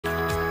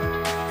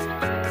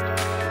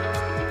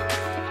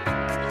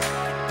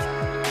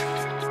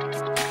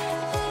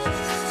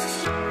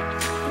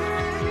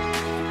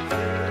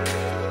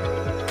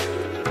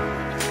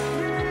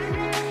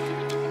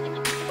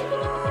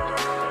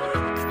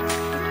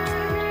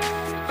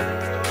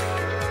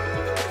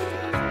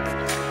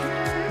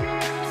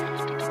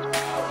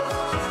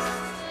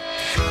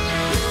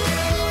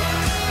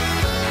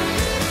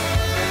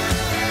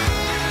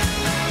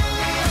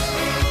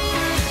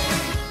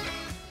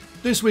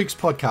This week's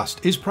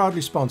podcast is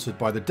proudly sponsored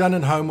by the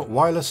Denon Home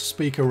wireless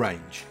speaker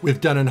range.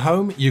 With Denon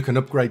Home, you can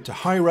upgrade to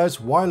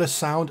high-res wireless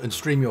sound and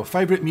stream your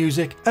favourite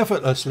music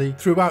effortlessly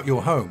throughout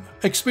your home.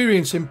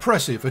 Experience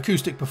impressive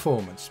acoustic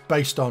performance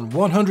based on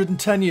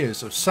 110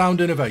 years of sound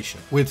innovation,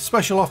 with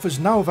special offers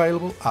now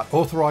available at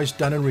authorised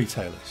Denon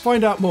retailers.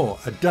 Find out more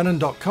at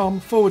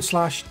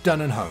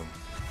denon.com/Denon Home.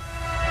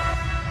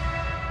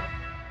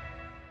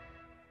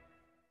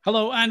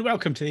 Hello and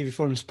welcome to the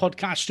AVForums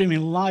podcast,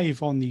 streaming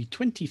live on the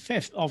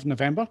 25th of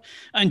November.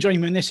 And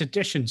joining me in this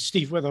edition,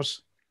 Steve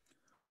Withers.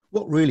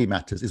 What really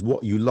matters is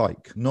what you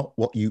like, not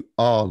what you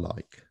are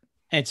like.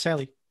 Ed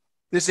Selley.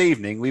 This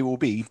evening we will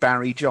be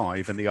Barry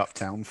Jive and the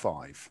Uptown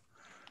Five.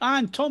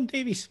 And Tom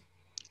Davies.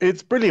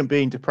 It's brilliant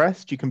being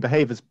depressed. You can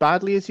behave as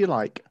badly as you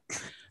like.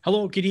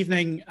 Hello, good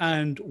evening,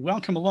 and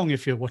welcome along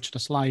if you're watching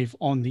us live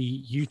on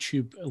the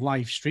YouTube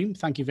live stream.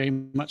 Thank you very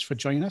much for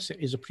joining us. It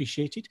is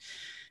appreciated.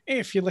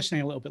 If you're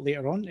listening a little bit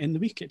later on in the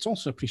week, it's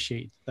also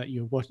appreciated that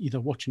you're either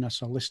watching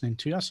us or listening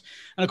to us.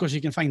 And of course, you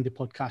can find the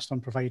podcast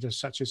on providers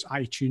such as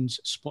iTunes,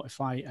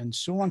 Spotify, and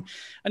so on.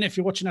 And if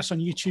you're watching us on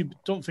YouTube,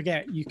 don't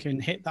forget you can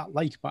hit that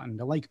like button.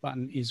 The like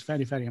button is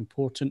very, very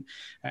important.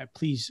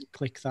 Please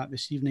click that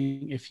this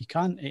evening if you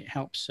can. It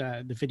helps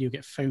the video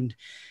get found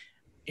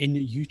in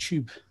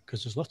YouTube,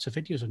 because there's lots of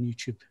videos on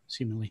YouTube,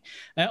 seemingly.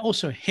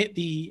 Also, hit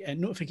the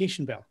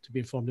notification bell to be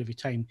informed every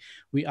time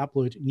we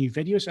upload new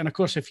videos. And of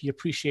course, if you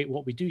appreciate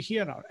what we do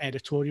here, our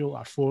editorial,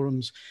 our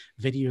forums,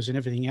 videos, and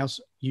everything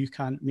else, you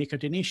can make a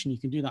donation. You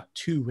can do that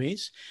two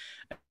ways.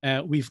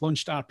 We've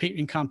launched our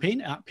Patreon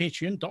campaign at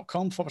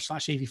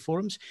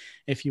patreon.com/AVForums.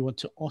 If you want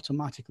to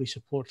automatically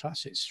support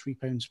us, it's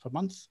 £3 per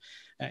month.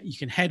 You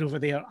can head over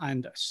there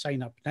and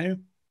sign up now.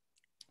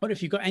 Or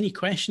if you've got any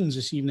questions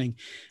this evening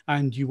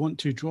and you want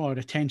to draw our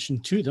attention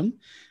to them,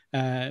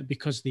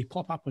 because they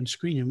pop up on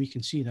screen and we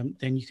can see them,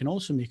 then you can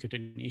also make a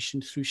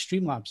donation through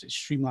Streamlabs. It's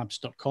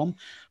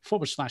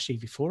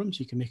streamlabs.com/AVForums.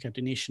 You can make a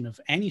donation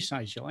of any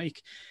size you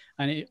like.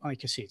 And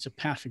like I say, it's a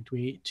perfect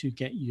way to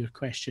get your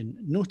question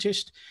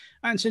noticed.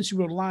 And since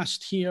we were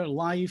last here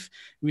live,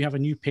 we have a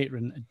new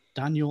patron,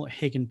 Daniel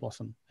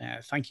Higginbotham.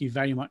 Thank you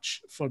very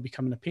much for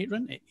becoming a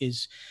patron. It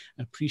is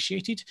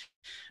appreciated.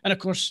 And of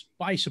course,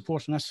 by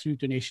supporting us through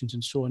donations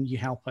and so on, you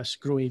help us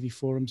grow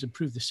AVForums,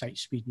 improve the site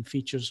speed and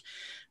features.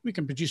 We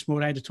can produce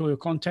more editorial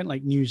content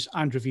like news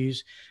and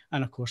reviews.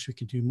 And of course, we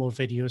can do more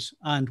videos.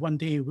 And one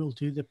day we'll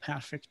do the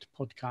perfect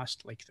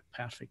podcast, like the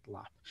perfect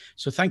lap.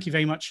 So thank you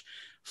very much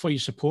for your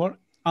support.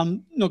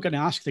 I'm not going to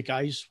ask the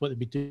guys what they'll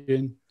be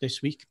doing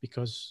this week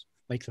because,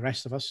 like the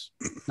rest of us,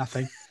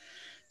 nothing.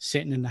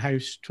 Sitting in the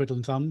house,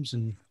 twiddling thumbs.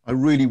 And I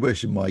really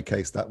wish in my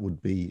case that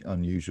would be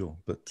unusual,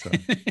 but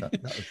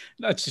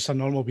that's just a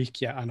normal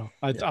week. Yeah, I know.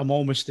 I'm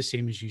almost the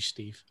same as you,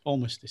 Steve.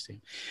 Almost the same.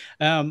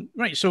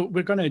 Right, so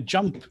we're going to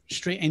jump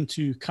straight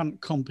into current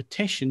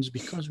competitions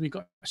because we've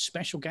got a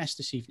special guest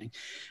this evening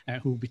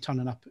who will be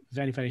turning up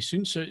very, very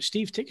soon. So,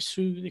 Steve, take us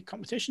through the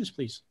competitions,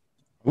 please.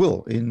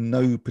 Well, in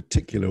no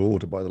particular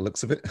order by the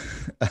looks of it.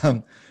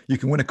 You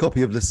can win a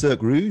copy of Le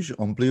Cirque Rouge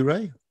on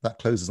Blu-ray. That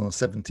closes on the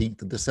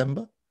 17th of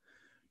December.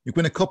 You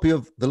can win a copy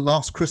of The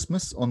Last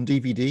Christmas on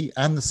DVD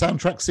and the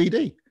soundtrack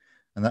CD,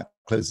 and that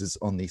closes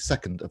on the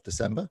 2nd of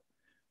December.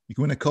 You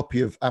can win a copy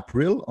of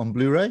April on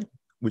Blu-ray,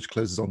 which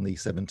closes on the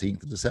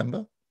 17th of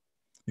December.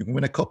 You can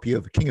win a copy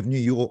of King of New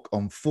York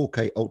on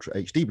 4K Ultra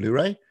HD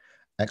Blu-ray.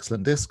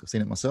 Excellent disc, I've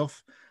seen it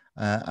myself,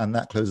 and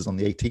that closes on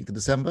the 18th of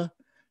December.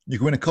 You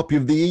can win a copy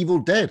of The Evil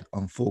Dead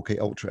on 4K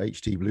Ultra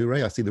HD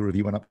Blu-ray. I see the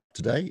review went up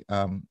today.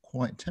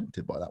 Quite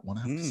tempted by that one,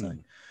 I have to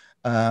say.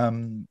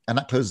 And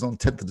that closes on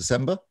 10th of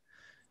December.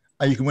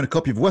 You can win a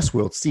copy of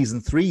Westworld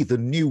Season 3, The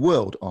New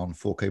World on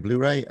 4K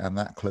Blu-ray, and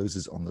that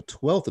closes on the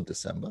 12th of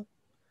December.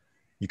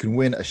 You can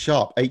win a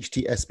Sharp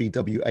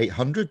HT-SBW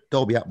 800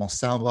 Dolby Atmos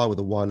soundbar with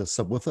a wireless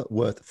subwoofer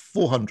worth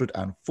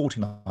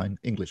 449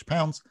 English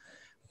pounds.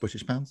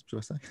 British pounds, should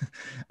I say?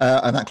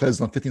 And that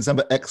closes on 15th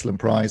December. Excellent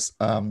prize.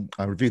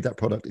 I reviewed that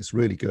product. It's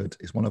really good.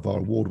 It's one of our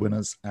award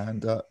winners,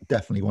 and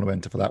definitely want to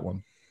enter for that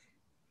one.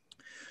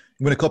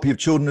 You win a copy of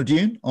Children of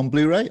Dune on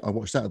Blu-ray. I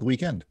watched that at the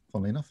weekend,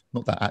 funnily enough.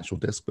 Not that actual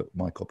disc, but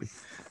my copy.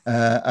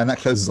 And that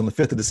closes on the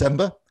 5th of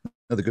December.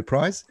 Another good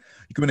prize.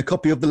 You can win a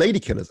copy of The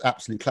Lady Killers,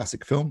 absolute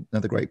classic film.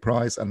 Another great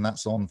prize. And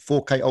that's on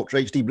 4K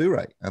Ultra HD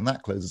Blu-ray. And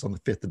that closes on the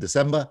 5th of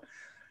December.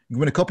 You can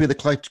win a copy of the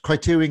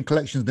Criterion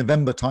Collection's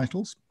November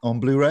titles on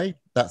Blu-ray.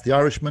 That's The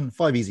Irishman,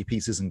 5 Easy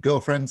Pieces, and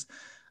Girlfriends.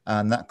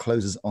 And that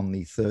closes on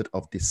the 3rd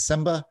of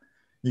December.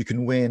 You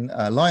can win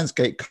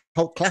Lionsgate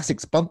Cult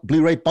Classics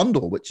Blu-ray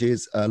Bundle, which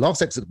is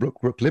Last Exit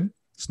Brooklyn,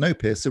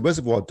 Snowpiercer,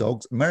 Reservoir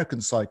Dogs, American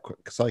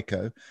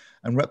Psycho,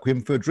 and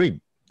Requiem for a Dream.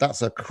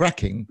 That's a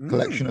cracking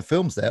collection of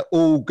films there.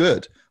 All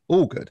good,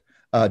 all good.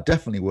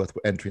 Definitely worth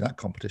entering that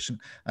competition.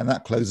 And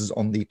that closes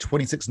on the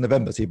 26th of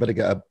November. So you better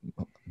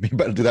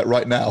do that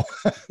right now.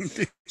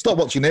 Stop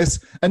watching this,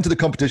 enter the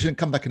competition,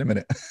 come back in a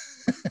minute.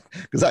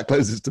 Because that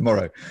closes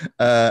tomorrow.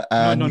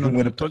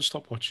 No, don't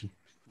stop watching.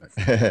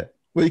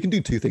 Well, you can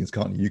do two things,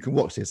 can't you? You can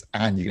watch this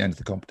and you can enter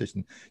the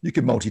competition. You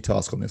can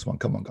multitask on this one.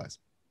 Come on, guys.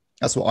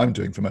 That's what I'm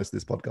doing for most of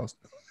this podcast.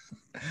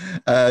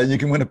 You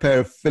can win a pair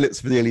of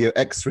Philips Fidelio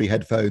X3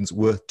 headphones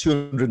worth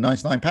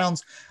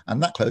 £299,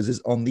 and that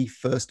closes on the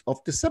 1st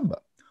of December.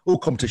 All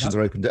competitions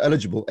are open to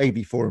eligible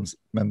AVForums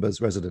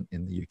members resident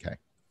in the UK.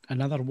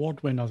 Another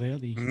award winner there,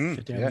 the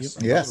Fidelio.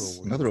 Yes,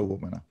 another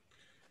award winner.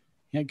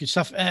 Yeah, good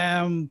stuff.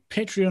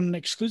 Patreon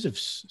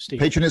exclusives, Steve.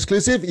 Patreon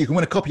exclusive. You can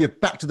win a copy of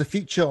Back to the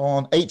Future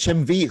on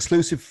HMV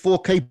exclusive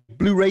 4K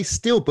Blu-ray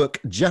Steelbook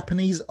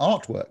Japanese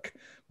artwork.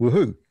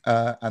 Woohoo.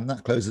 And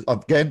that closes,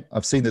 again,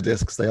 I've seen the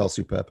discs. They are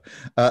superb.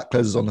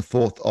 Closes on the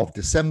 4th of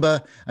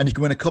December. And you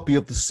can win a copy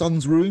of The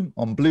Sun's Room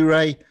on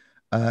Blu-ray.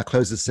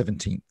 Closes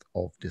 17th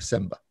of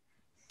December.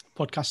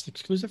 Podcast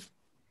exclusive.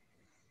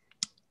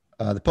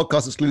 The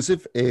podcast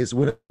exclusive is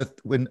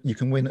when you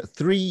can win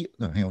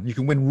you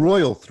can win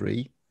Royal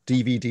 3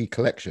 DVD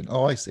collection.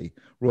 Oh, I see.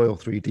 Royal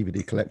 3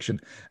 DVD collection.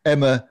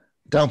 Emma,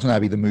 Downton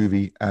Abbey, the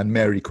movie, and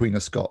Mary, Queen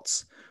of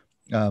Scots.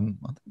 I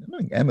don't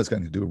think Emma's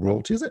going to do a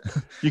royalty, is it?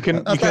 You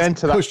can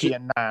enter that to your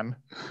nan.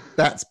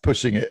 That's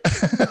pushing it.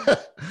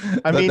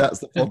 I mean, that's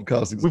the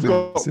podcast exclusive. We've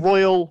got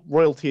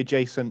royalty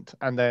adjacent,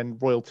 and then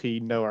royalty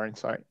nowhere in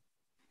sight.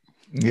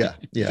 Yeah.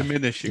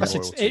 Diminishing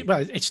royalty.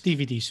 It's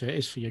DVD, so it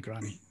is for your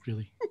granny,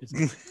 really.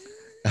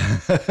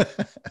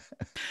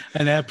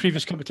 And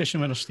previous competition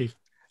winner, Steve.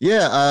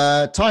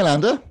 Yeah,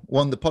 Thailander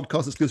won the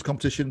podcast exclusive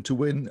competition to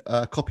win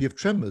a copy of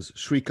Tremors,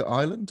 Shrieker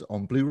Island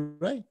on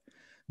Blu-ray.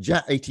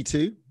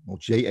 Jat82, or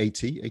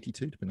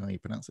JAT82, depending on how you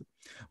pronounce it,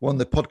 won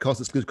the podcast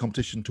exclusive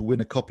competition to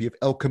win a copy of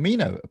El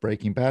Camino, a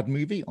Breaking Bad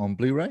movie on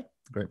Blu-ray.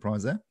 Great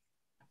prize there.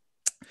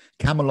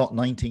 Camelot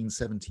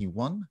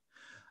 1971.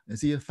 Is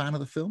he a fan of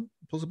the film?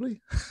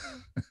 Possibly.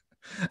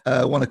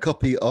 Won a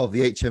copy of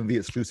the HMV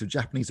exclusive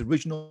Japanese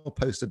original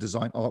poster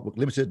design artwork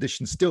limited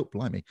edition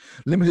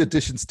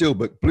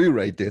steelbook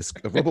Blu-ray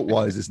disc of Robert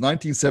Wise's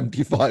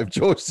 1975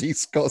 George C.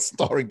 Scott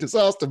starring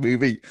disaster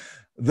movie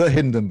The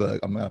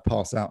Hindenburg. I'm going to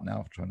pass out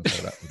now trying to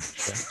say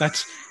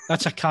that.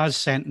 That's a Kaz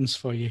sentence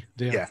for you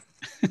there.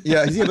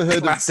 Yeah. Has he ever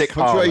heard of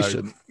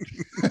punctuation?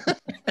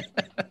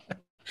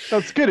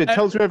 That's good. It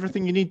tells you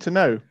everything you need to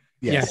know.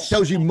 Yes. It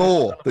tells you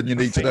more than you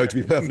need to know, to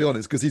be perfectly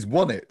honest, because he's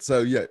won it.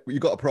 So, yeah, you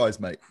got a prize,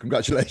 mate.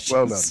 Congratulations.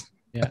 Well done.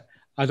 Yeah.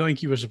 I don't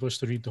think you were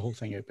supposed to read the whole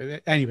thing out.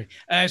 But anyway.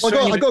 I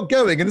got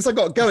going. And as I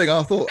got going,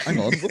 I thought, hang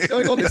on, what's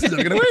going on? This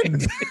isn't going to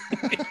end.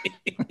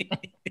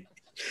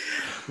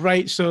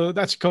 Right. So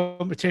that's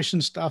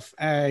competition stuff.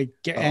 I'm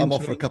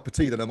off for a cup of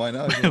tea, then, am I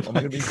now?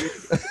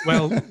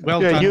 Well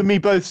yeah, done. You and me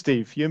both,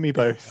 Steve. You and me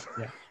both.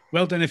 Yeah.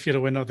 Well done if you're a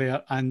winner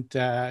there. And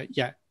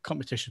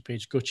competition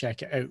page, go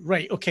check it out.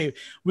 Right. Okay.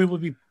 We will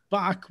be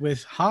back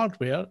with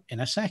hardware in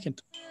a second.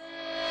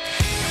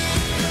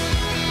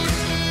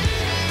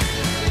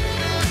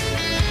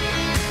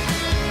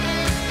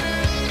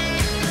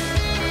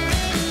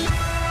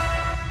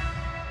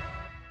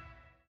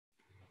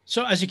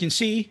 So as you can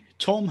see,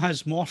 Tom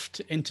has morphed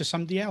into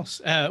somebody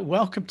else.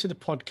 Welcome to the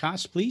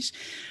podcast, please.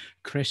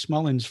 Chris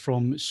Mullins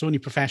from Sony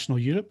Professional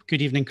Europe.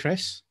 Good evening,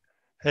 Chris.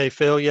 Hey,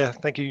 Phil. Yeah,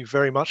 thank you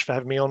very much for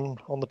having me on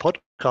the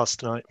podcast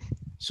tonight.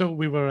 So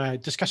we were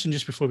discussing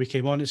just before we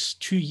came on, it's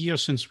 2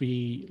 years since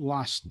we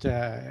last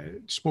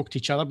spoke to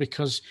each other,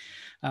 because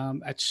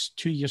it's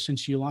 2 years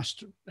since you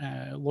last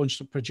launched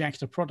a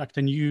projector product,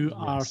 and you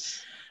are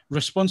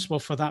responsible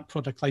for that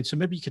product line. So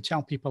maybe you could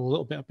tell people a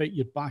little bit about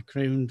your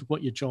background,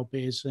 what your job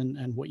is,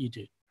 and what you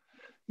do.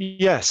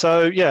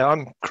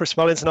 I'm Chris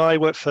Mullins, and I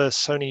work for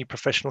Sony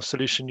Professional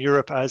Solution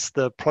Europe as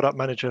the product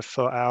manager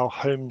for our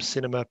home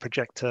cinema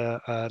projector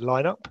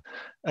lineup.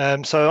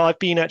 So I've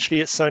been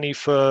actually at Sony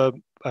for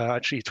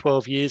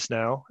 12 years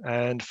now,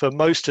 and for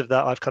most of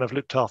that I've kind of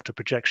looked after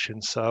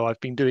projection. So I've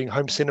been doing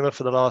home cinema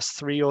for the last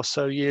 3 or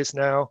so years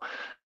now,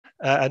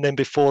 and then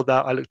before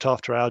that I looked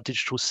after our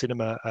digital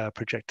cinema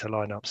projector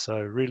lineup. So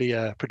really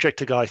a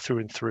projector guy through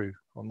and through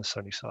on the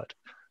Sony side.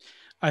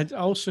 I'd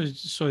also,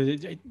 so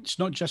it's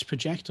not just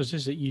projectors,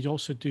 is it? You'd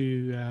also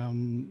do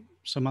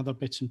some other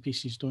bits and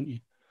pieces, don't you?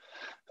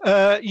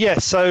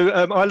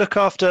 So I look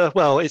after,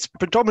 it's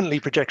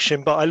predominantly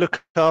projection, but I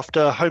look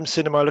after home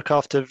cinema, I look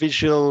after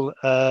visual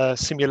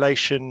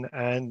simulation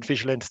and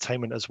visual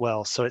entertainment as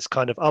well. So it's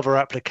kind of other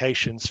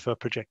applications for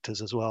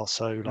projectors as well.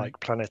 So like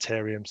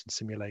planetariums and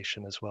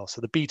simulation as well.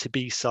 So the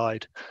B2B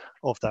side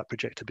of that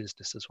projector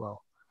business as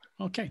well.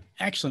 Okay,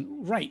 excellent.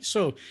 Right,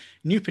 so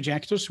new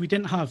projectors. We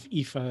didn't have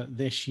IFA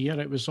this year.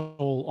 It was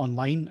all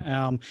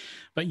online,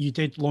 but you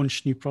did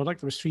launch new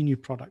product. There was 3 new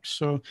products.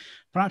 So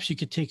perhaps you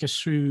could take us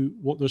through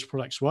what those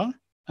products were,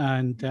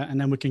 and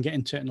then we can get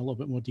into it in a little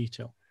bit more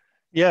detail.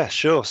 Yeah,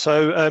 sure.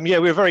 So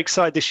we're very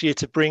excited this year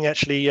to bring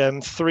actually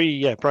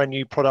 3 brand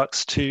new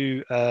products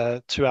to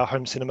our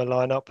home cinema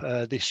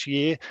lineup this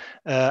year.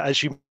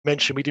 As you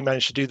mentioned, we did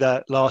manage to do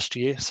that last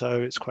year,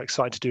 so it's quite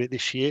exciting to do it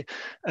this year.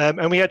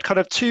 And we had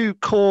kind of 2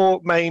 core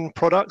main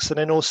products, and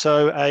then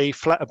also a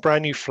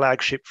brand new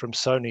flagship from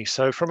Sony.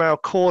 So from our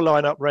core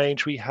lineup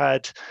range, we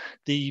had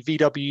the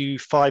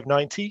VW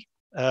 590,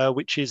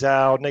 which is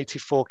our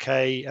native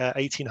 4K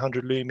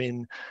 1800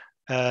 lumen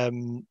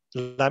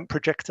lamp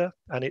projector,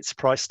 and it's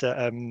priced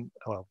at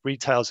well,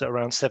 retails at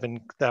around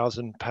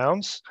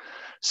 £7,000.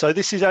 So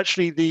this is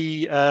actually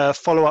the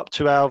follow-up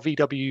to our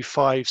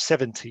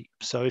VW570.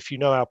 So if you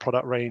know our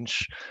product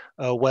range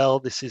well,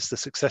 this is the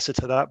successor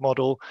to that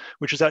model,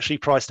 which is actually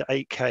priced at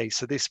 8K.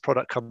 So this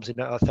product comes in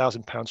at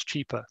 £1,000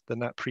 cheaper than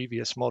that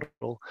previous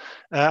model,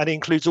 and it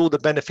includes all the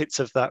benefits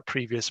of that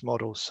previous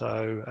model.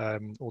 So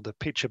all the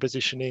picture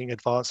positioning,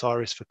 advanced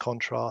iris for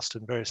contrast,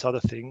 and various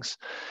other things.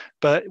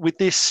 But with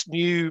this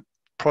new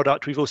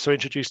product, we've also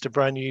introduced a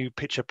brand new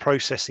picture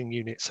processing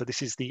unit. So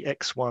this is the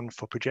X1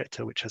 for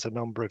projector, which has a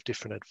number of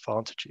different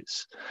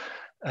advantages,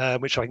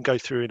 which I can go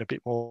through in a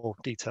bit more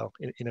detail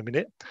in a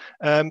minute.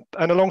 And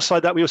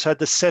alongside that, we also had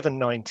the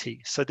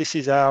 790. So this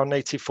is our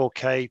native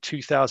 4K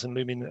 2000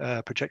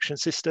 lumen projection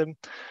system,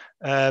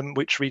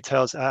 which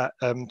retails at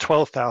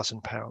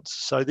 £12,000.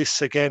 So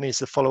this again is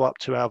the follow-up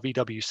to our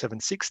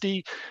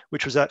VW760,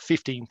 which was at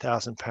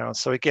 £15,000.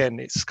 So again,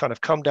 it's kind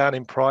of come down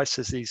in price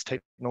as these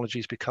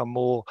technologies become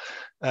more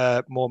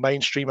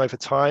mainstream over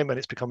time, and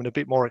it's becoming a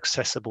bit more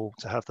accessible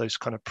to have those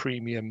kind of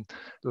premium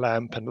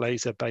lamp and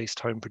laser-based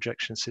home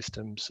projection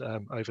systems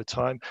over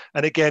time.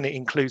 And again, it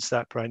includes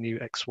that brand new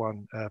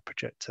X1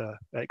 projector,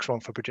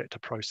 X1 for projector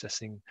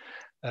processing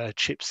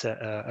chipset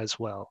as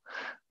well.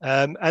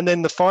 And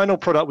then the final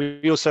product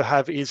we also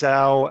have is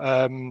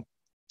our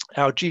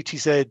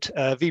GTZ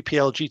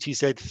VPL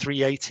GTZ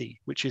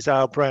 380, which is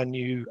our brand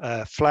new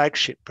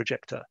flagship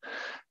projector.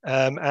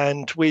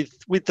 And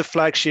with the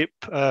flagship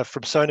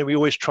from Sony, we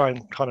always try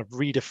and kind of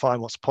redefine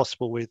what's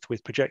possible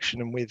with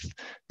projection. And with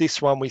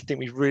this one, we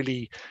think we've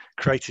really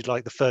created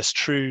like the first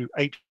true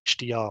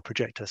HDR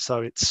projector.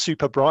 So it's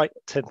super bright,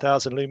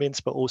 10,000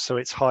 lumens, but also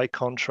it's high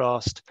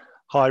contrast,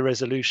 high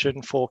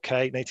resolution,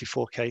 4K, native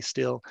 4K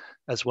still,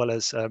 as well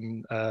as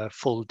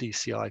full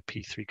DCI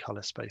P3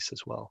 color space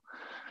as well.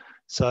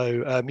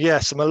 So yeah,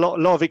 a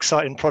lot of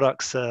exciting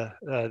products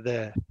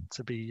there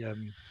to be.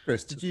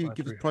 Chris, did you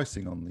give us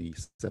pricing on the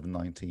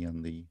 790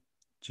 and the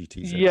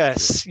GTZ?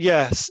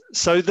 Yes.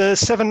 So the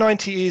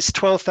 790 is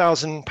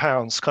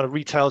 £12,000, kind of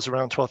retails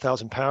around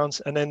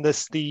 £12,000, and then the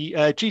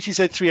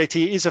GTZ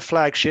 380 is a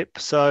flagship.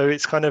 So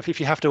it's kind of, if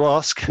you have to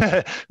ask,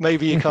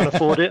 maybe you can't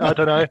afford it. I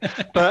don't know,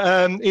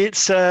 but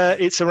it's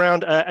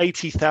around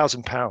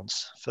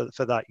 £80,000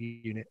 for that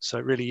unit. So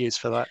it really is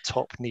for that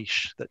top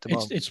niche that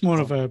demands. It's more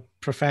of a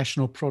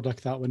professional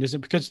product, that one, is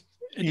it? Because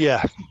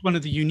yeah, one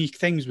of the unique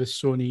things with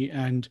Sony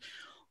and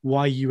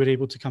why you were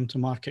able to come to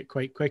market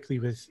quite quickly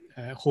with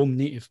home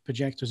native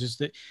projectors is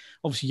that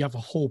obviously you have a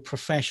whole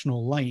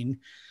professional line.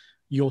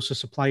 You also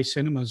supply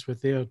cinemas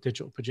with their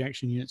digital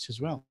projection units as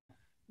well.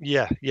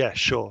 Yeah,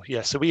 sure.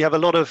 Yeah, so we have a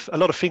lot of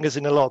fingers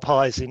in a lot of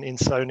pies in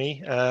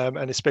Sony,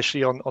 and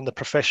especially on the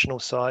professional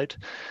side.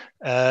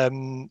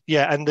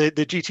 Yeah, and the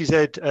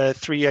GTZ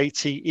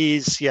 380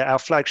 is our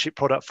flagship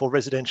product for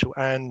residential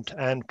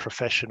and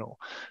professional.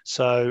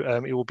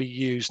 So it will be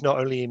used not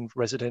only in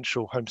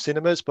residential home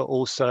cinemas, but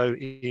also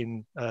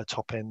in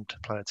top-end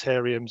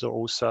planetariums, or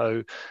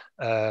also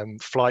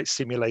flight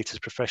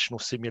simulators, professional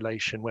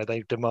simulation, where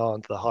they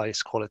demand the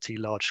highest quality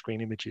large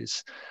screen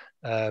images.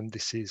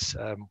 This is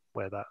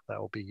where that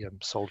will be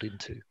sold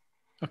into.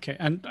 Okay,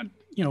 and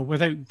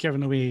without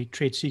giving away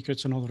trade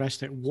secrets and all the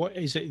rest of it, what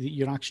is it that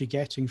you're actually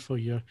getting for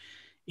your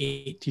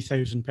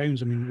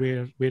 £80,000? I mean,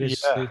 where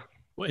is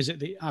what is it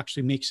that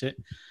actually makes it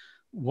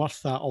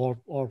worth that or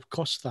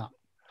cost that?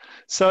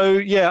 So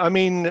yeah, I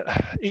mean,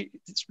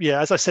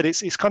 as I said,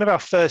 it's kind of our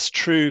first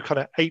true kind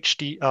of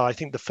HDR. I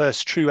think the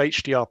first true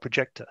HDR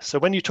projector. So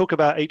when you talk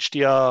about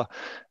HDR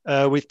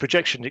with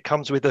projection, it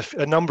comes with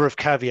a number of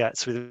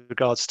caveats with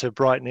regards to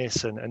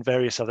brightness and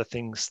various other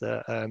things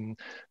that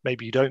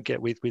maybe you don't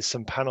get with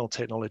some panel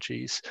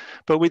technologies.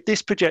 But with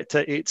this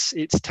projector, it's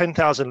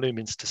 10,000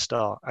 lumens to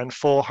start, and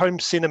for home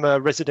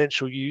cinema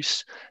residential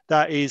use,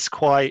 that is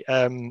quite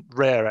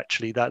rare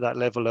actually. That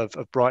level of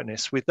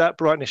brightness. With that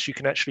brightness, you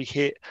can actually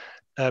hit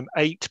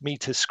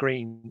 8-meter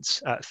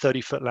screens at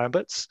 30-foot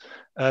Lamberts.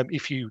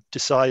 If you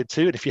decide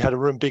to, and if you had a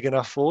room big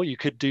enough for, you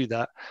could do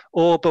that.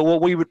 But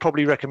what we would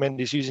probably recommend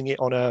is using it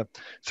on a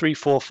 3,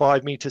 4,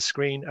 5-meter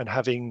screen and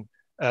having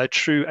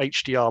true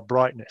HDR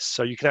brightness.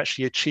 So you can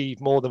actually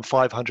achieve more than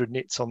 500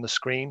 nits on the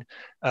screen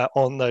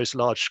on those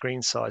large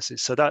screen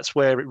sizes. So that's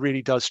where it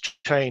really does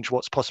change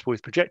what's possible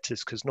with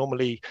projectors, because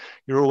normally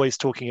you're always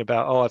talking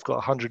about, oh, I've got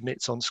 100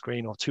 nits on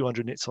screen or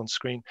 200 nits on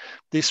screen.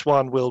 This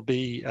one will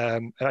be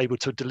able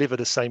to deliver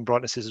the same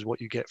brightnesses as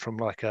what you get from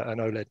like an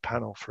OLED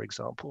panel, for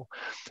example.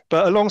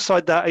 But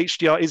alongside that,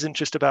 HDR isn't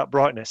just about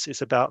brightness.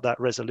 It's about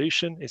that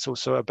resolution. It's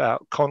also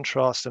about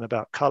contrast and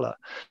about color.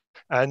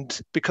 And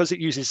because it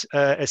uses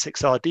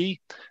SXRD,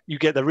 you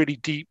get the really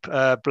deep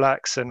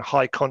blacks and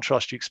high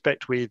contrast you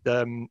expect with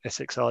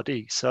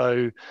SXRD.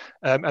 So,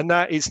 and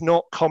that is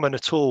not common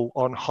at all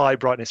on high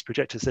brightness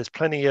projectors. There's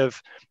plenty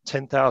of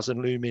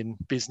 10,000 lumen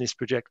business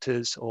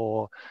projectors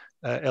or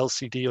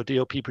LCD or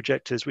DLP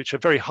projectors, which are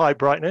very high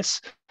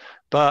brightness,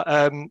 but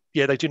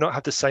yeah, they do not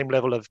have the same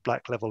level of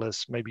black level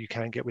as maybe you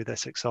can get with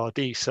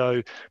SXRD.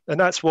 So, and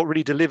that's what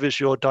really delivers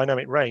your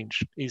dynamic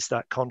range, is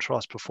that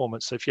contrast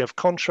performance. So if you have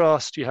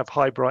contrast, you have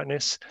high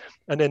brightness,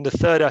 and then the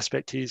third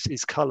aspect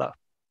is color.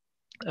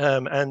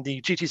 And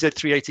the GTZ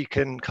 380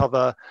 can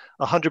cover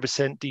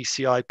 100%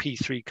 DCI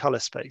P3 color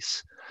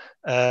space,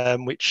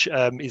 which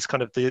is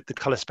kind of the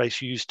color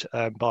space used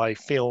by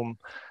film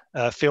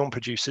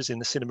producers in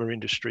the cinema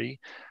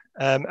industry.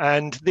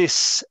 And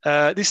this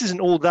isn't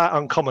all that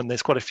uncommon.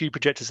 There's quite a few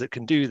projectors that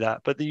can do that.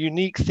 But the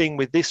unique thing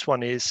with this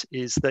one is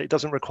that it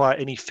doesn't require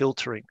any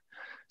filtering.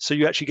 So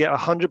you actually get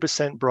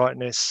 100%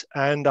 brightness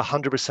and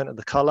 100% of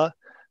the color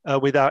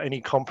without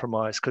any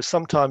compromise, because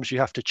sometimes you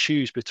have to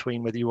choose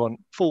between whether you want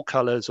full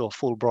colors or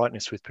full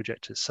brightness with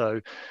projectors. So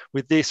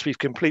with this, we've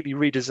completely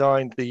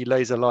redesigned the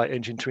laser light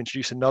engine to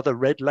introduce another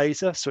red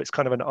laser. So it's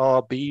kind of an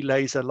RB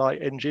laser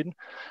light engine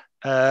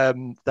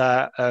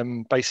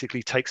that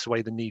basically takes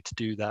away the need to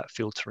do that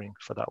filtering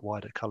for that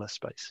wider color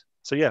space.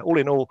 So yeah, all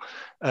in all,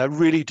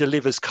 really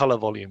delivers color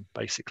volume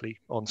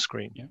basically on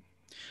screen. Yeah.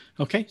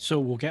 Okay, so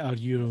we'll get our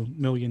Euro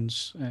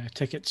Millions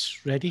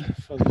tickets ready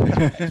for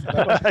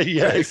that one.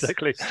 Yeah,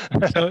 exactly.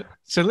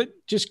 So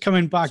just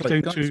coming back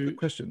Sorry, down can I ask a to quick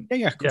question.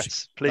 Yeah,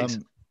 yes, please.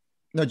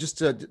 No, just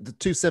the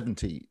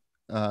 270.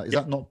 Is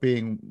that not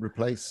being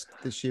replaced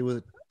this year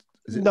with?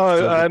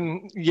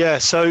 Yeah.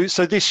 So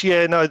this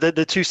year, no, the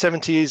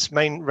 270 is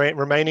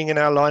remaining in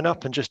our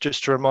lineup. And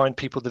just to remind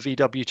people, the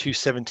VW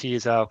 270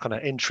 is our kind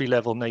of entry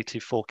level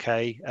native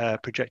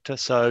 4K projector.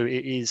 So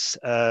it is.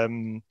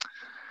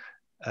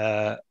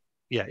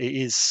 It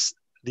is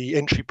the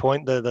entry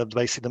point, the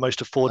basically the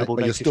most affordable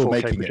native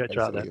 4K projector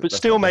out there. But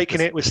still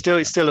making it, it's still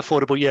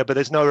affordable, yeah. But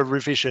there's no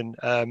revision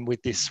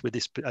with this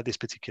at this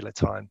particular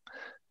time,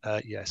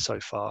 so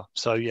far.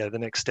 So yeah, the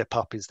next step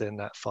up is then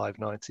that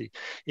 590.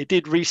 It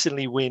did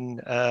recently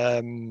win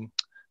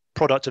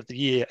product of the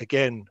year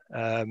again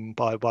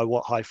by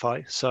Watt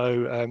Hi-Fi.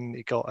 So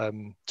it got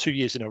 2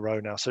 years in a row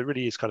now. So it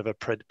really is kind of a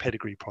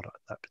pedigree product,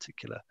 that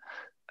particular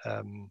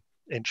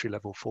entry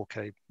level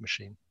 4K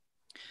machine.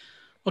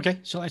 Okay,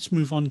 so let's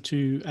move on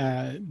to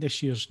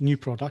this year's new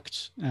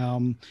products.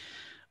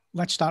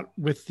 Let's start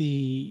with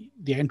the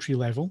entry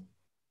level.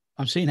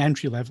 I'm saying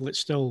entry level, it's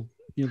still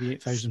nearly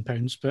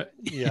 £8,000, but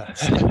yeah,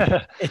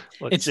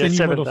 it's the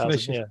new model for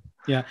this year.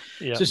 Yeah.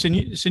 So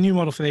it's a new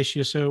model for this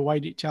year. So why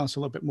don't you tell us a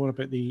little bit more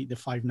about the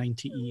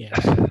 590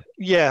 ES?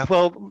 Yeah,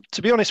 well,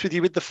 to be honest with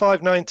you, with the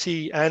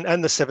 590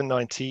 and the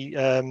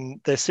 790,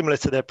 they're similar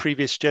to their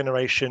previous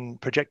generation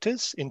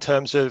projectors in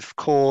terms of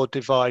core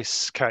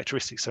device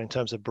characteristics, so in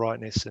terms of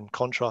brightness and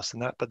contrast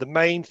and that. But the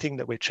main thing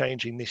that we're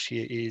changing this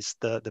year is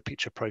the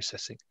picture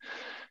processing.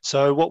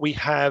 So what we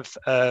have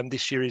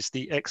this year is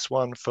the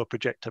X1 for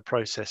projector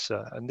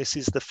processor, and this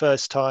is the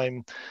first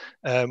time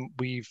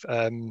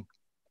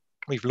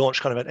we've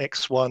launched kind of an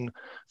X1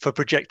 for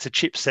projector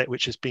chipset,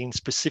 which has been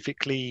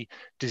specifically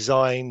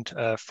designed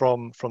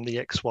from the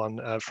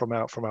X1 from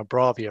our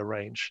Bravia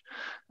range.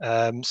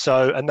 And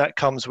that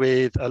comes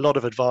with a lot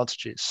of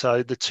advantages.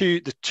 So the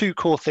two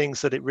core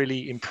things that it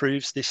really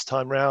improves this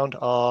time round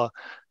are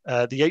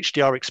the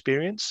HDR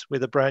experience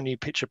with a brand new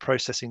picture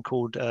processing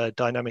called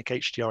Dynamic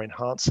HDR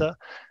Enhancer,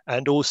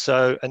 and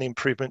also an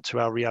improvement to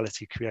our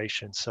reality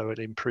creation. So it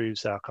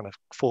improves our kind of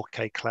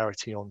 4K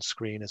clarity on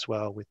screen as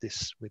well with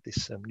this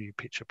new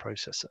picture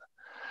processor.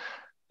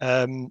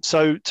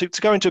 So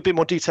to go into a bit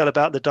more detail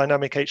about the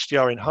Dynamic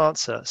HDR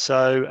Enhancer.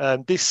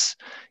 So this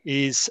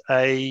is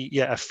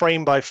a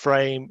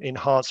frame-by-frame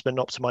enhancement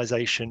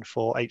optimization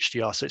for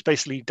HDR. So it's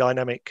basically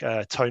dynamic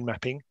tone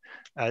mapping,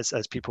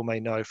 as people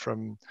may know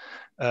from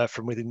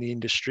within the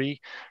industry.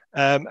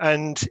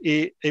 And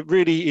it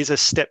really is a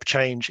step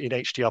change in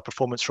HDR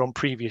performance from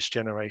previous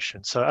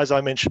generations. So as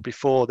I mentioned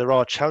before, there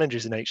are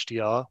challenges in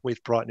HDR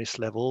with brightness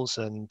levels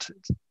and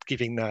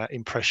giving that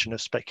impression of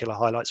specular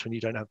highlights when you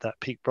don't have that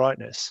peak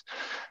brightness.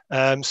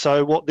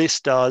 So what this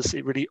does,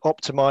 it really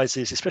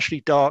optimizes,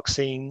 especially dark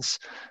scenes,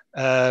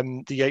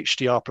 the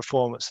HDR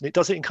performance. And it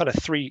does it in kind of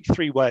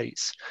three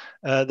ways.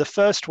 The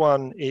first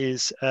one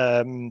is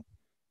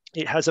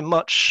it has a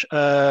much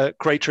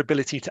greater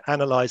ability to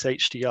analyze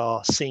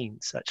HDR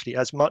scenes, actually,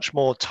 has much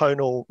more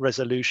tonal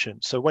resolution.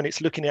 So when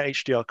it's looking at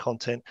HDR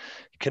content,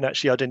 it can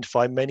actually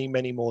identify many,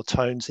 many more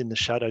tones in the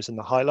shadows and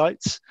the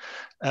highlights.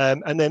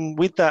 And then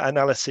with that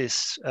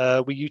analysis,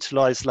 we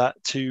utilize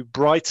that to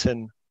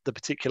brighten the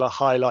particular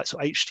highlights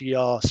or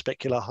HDR,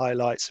 specular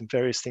highlights, and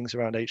various things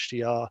around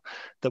HDR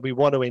that we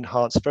want to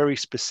enhance very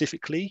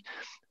specifically.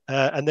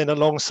 And then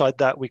alongside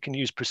that, we can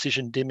use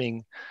precision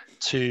dimming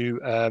to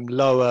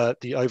lower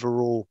the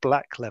overall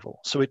black level.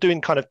 So we're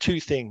doing kind of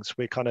two things.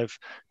 We're kind of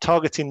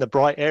targeting the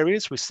bright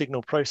areas with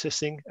signal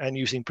processing and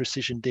using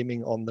precision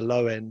dimming on the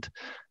low end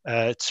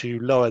to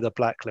lower the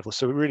black level.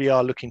 So we really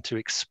are looking to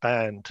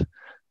expand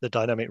the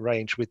dynamic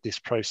range with this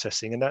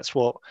processing, and that's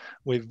what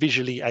we're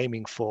visually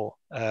aiming for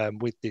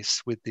with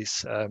this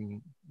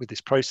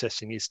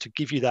processing, is to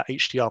give you that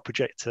HDR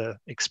projector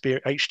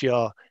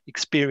HDR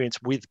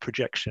experience with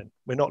projection.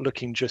 We're not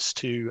looking just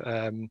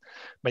to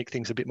make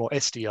things a bit more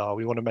SDR.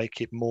 We want to make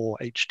it more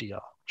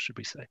HDR, should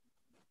we say.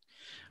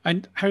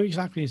 And how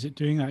exactly is it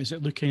doing that? Is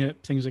it looking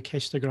at things like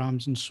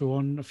histograms and so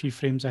on a few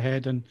frames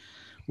ahead and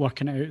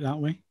working it out that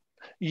way?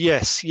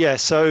 Yes, yeah.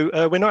 So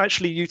we're not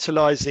actually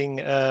utilizing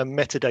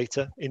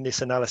metadata in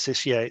this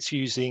analysis. Yeah, it's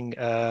using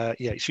the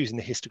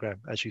histogram,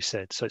 as you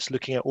said. So it's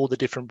looking at all the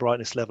different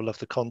brightness level of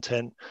the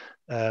content,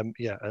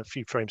 a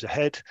few frames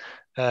ahead,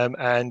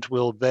 and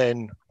we'll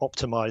then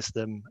optimize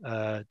them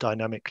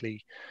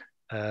dynamically,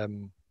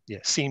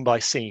 scene by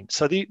scene.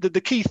 So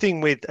the key thing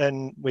with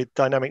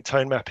dynamic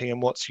tone mapping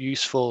and what's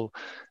useful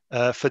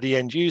for the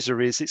end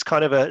user is it's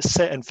kind of a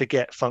set and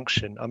forget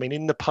function. I mean,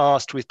 in the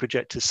past with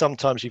projectors,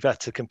 sometimes you've had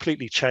to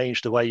completely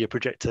change the way your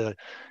projector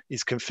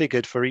is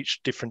configured for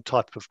each different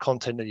type of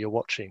content that you're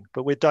watching.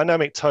 But with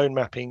dynamic tone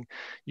mapping,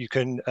 you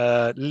can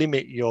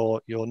limit your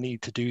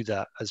need to do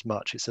that as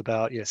much. It's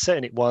about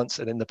setting it once,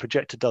 and then the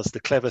projector does the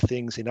clever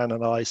things in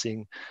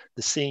analyzing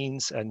the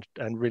scenes and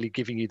really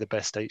giving you the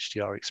best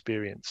HDR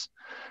experience.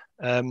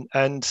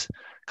 And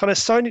kind of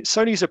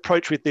Sony's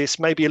approach with this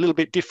may be a little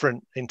bit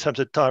different in terms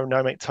of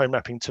dynamic tone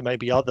mapping to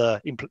maybe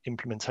other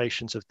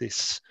implementations of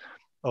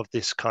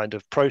this kind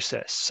of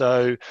process.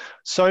 So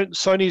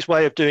Sony's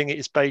way of doing it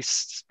is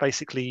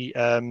basically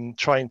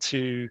trying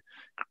to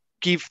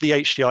give the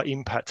HDR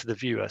impact to the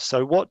viewer.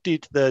 So what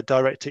did the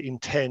director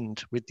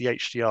intend with the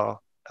HDR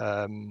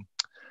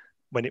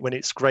when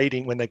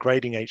they're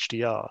grading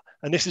HDR?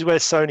 And this is where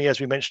Sony, as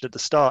we mentioned at the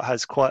start,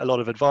 has quite a lot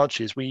of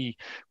advantages. We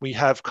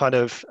have kind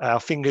of our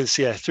fingers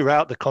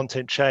throughout the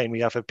content chain.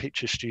 We have a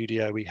picture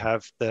studio, we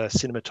have the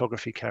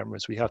cinematography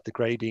cameras, we have the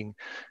grading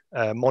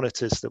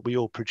monitors that we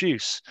all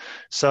produce.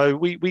 So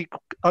we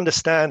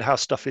understand how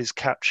stuff is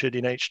captured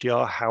in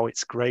HDR, how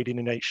it's graded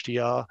in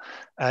HDR,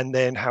 and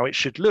then how it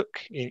should look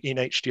in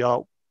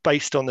HDR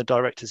based on the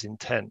director's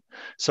intent.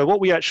 So what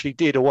we actually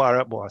did, what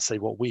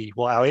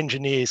our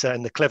engineers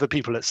and the clever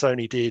people at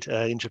Sony did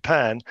in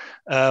Japan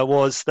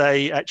was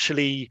they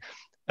actually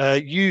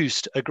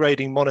used a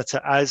grading monitor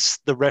as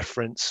the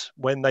reference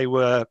when they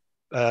were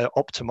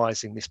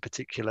optimizing this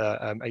particular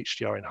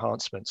HDR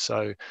enhancement.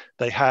 So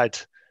they had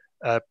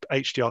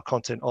HDR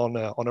content on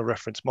a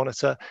reference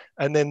monitor,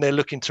 and then they're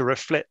looking to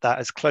reflect that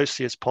as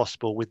closely as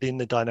possible within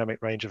the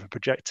dynamic range of a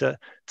projector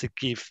to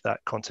give that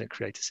content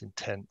creator's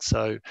intent.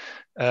 So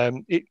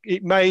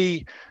it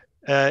may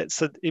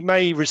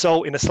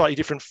result in a slightly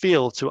different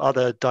feel to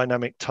other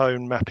dynamic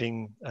tone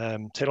mapping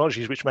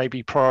technologies, which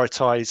maybe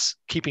prioritize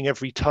keeping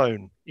every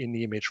tone in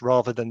the image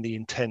rather than the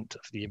intent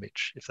of the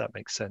image, if that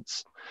makes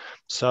sense.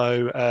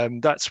 So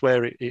that's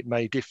where it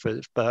may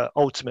differ, but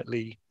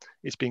ultimately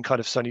it's been kind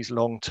of Sony's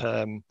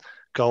long-term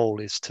goal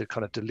is to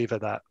kind of deliver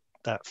that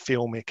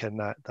filmic and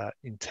that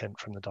intent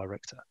from the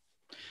director.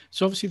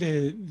 So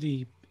obviously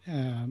the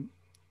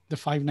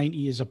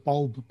 590 is a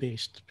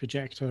bulb-based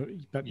projector,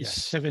 but the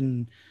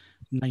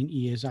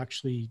 790 is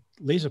actually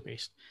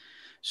laser-based.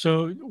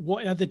 So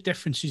what are the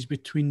differences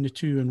between the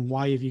two, and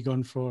why have you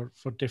gone for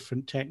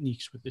different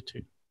techniques with the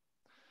two?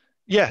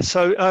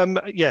 So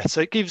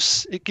it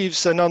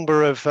gives a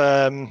number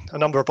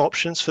of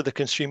options for the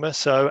consumer.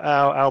 So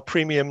our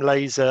premium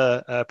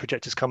laser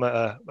projectors come at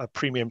a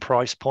premium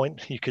price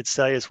point, you could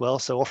say, as well.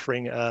 So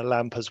offering a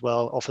lamp as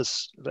well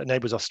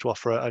enables us to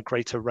offer a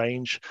greater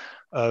range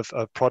of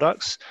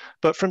products.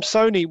 But from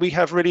Sony, we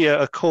have really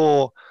a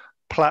core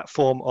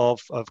platform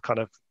of kind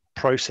of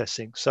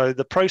processing. So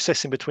the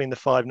processing between the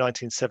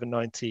 590 and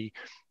 790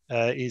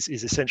 is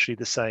essentially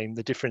the same.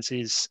 The difference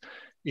is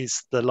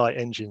the light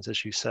engines,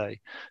 as you say.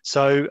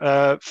 So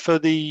for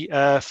the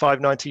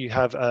 590, you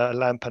have a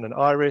lamp and an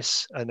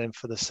iris, and then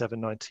for the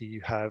 790,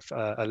 you have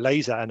a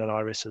laser and an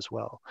iris as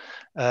well.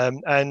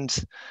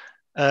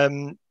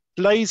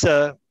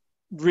 Laser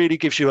really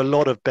gives you a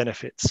lot of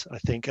benefits, I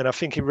think, and I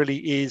think it really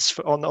is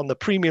on the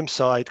premium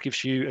side,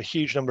 gives you a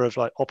huge number of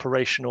like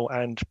operational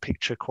and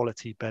picture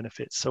quality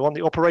benefits. So on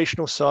the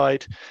operational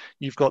side,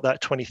 you've got that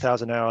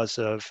 20,000 hours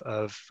of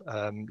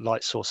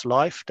light source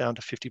life down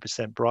to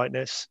 50%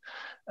 brightness,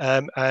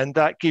 and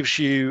that gives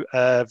you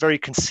a very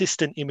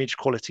consistent image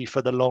quality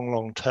for the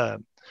long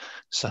term.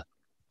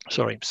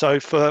 So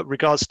for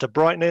regards to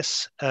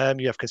brightness,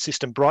 you have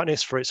consistent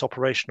brightness for its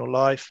operational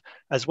life,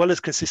 as well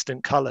as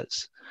consistent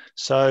colors.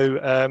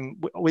 So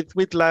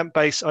with lamp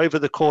base, over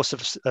the course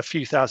of a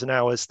few thousand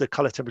hours, the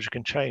color temperature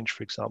can change,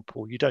 for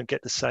example. You don't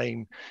get the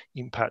same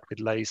impact with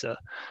laser.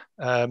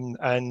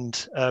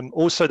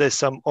 Also there's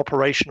some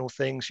operational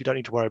things. You don't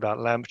need to worry about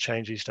lamp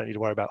changes. You don't need to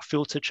worry about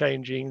filter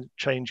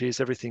changes.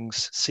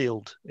 Everything's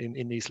sealed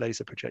in these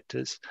laser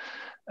projectors.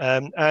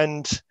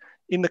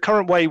 in the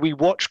current way we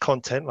watch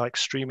content like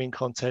streaming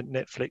content,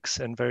 Netflix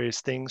and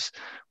various things,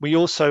 we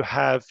also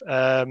have,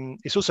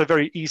 it's also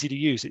very easy to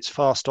use. It's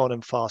fast on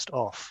and fast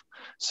off.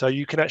 So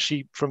you can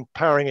actually, from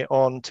powering it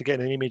on to get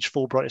an image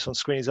full brightness on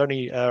screen is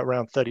only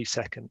around 30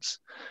 seconds.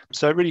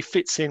 So it really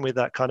fits in with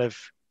that kind of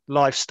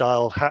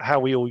lifestyle, how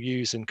we all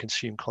use and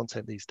consume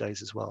content these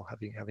days as well,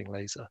 having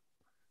laser.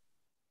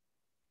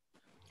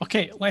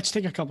 Okay, let's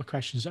take a couple of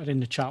questions that are in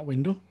the chat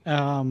window.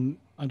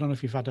 I don't know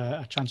if you've had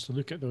a chance to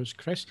look at those,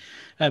 Chris.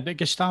 But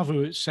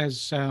Gustavo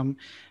says,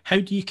 how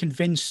do you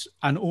convince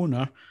an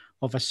owner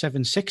of a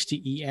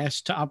 760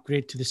 ES to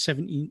upgrade to the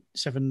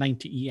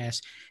 790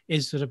 ES?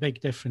 Is there a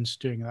big difference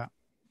doing that?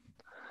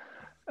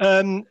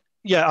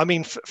 Yeah, I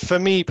mean, for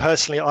me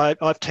personally,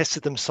 I've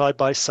tested them side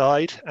by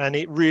side, and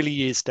it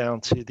really is down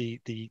to the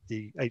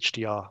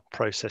HDR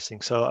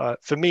processing. So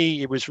for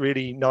me, it was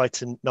really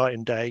night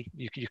and day.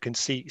 You can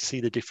see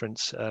the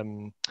difference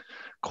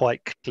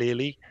quite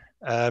clearly.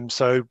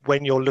 So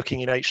when you're looking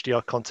in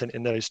HDR content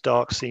in those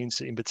dark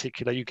scenes in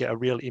particular, you get a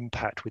real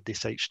impact with this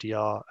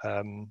HDR,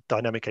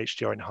 dynamic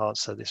HDR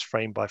enhancer, this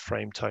frame by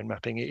frame tone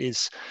mapping. It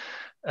is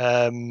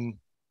an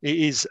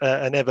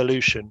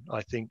evolution,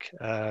 I think,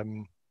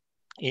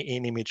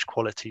 in image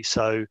quality.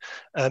 So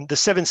the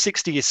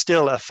 760 is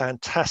still a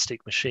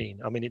fantastic machine.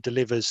 I mean, it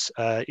delivers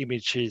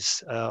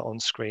images on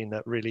screen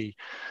that really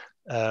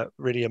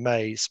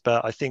amaze.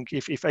 But I think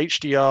if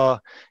HDR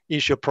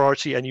is your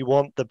priority and you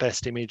want the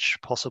best image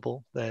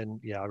possible, then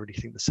yeah, I really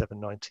think the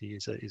 790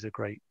 is a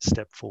great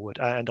step forward.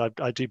 And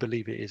I do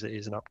believe it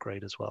is an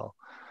upgrade as well.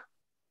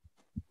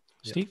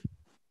 Steve?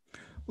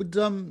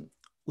 Yeah.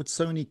 Would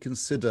Sony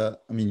consider,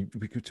 I mean,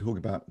 we could talk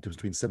about the difference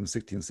between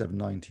 760 and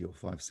 790 or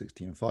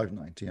 560 and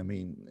 590. I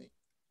mean,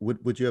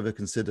 would you ever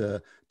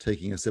consider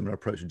taking a similar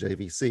approach to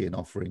JVC and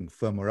offering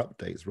firmware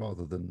updates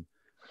rather than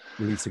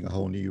releasing a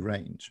whole new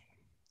range?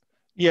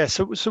 Yeah,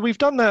 so we've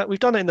done that. We've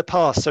done it in the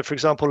past. So, for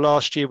example,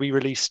 last year we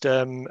released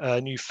a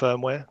new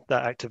firmware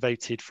that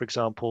activated, for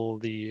example,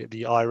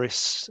 the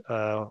iris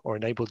or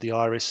enabled the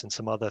iris and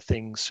some other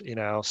things in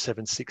our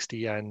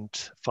 760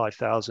 and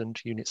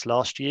 5000 units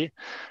last year.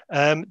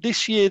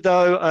 This year,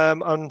 though,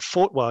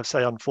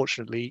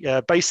 unfortunately,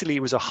 basically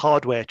it was a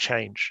hardware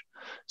change.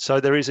 So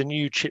there is a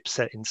new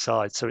chipset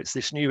inside. So it's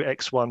this new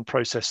X1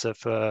 processor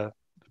for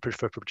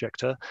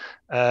projector,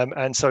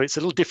 and so it's a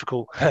little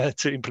difficult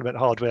to implement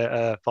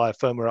hardware via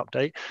firmware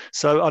update.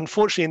 So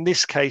unfortunately in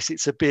this case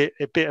it's a bit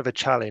of a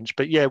challenge,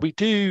 but yeah, we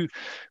do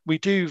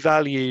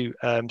value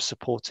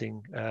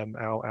supporting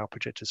our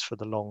projectors for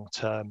the long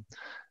term,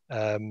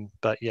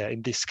 but yeah,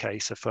 in this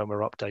case a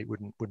firmware update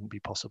wouldn't be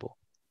possible.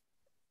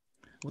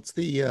 What's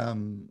the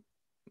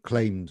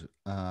claimed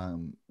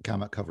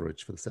gamut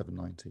coverage for the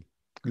 790?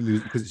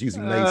 Because it's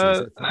using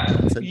lasers.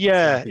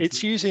 Yeah,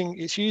 it's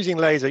using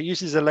laser. It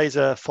uses a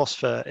laser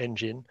phosphor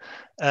engine.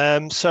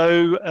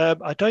 So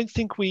I don't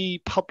think we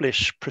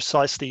publish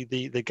precisely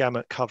the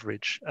gamut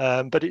coverage,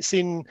 but it's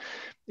in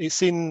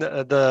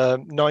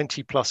the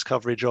 90 plus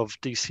coverage of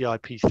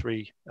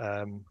DCI-P3.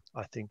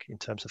 I think in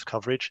terms of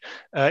coverage,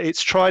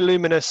 it's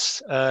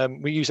triluminous.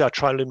 We use our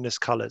triluminous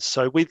colors.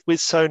 So with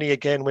Sony,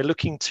 again, we're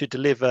looking to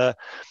deliver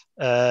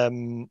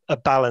a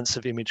balance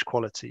of image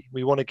quality.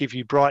 We want to give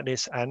you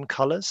brightness and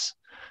colors.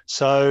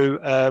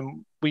 So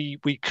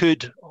we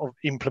could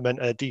implement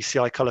a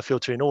DCI color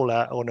filter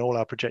on all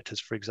our projectors,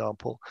 for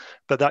example,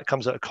 but that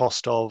comes at a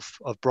cost of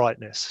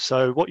brightness.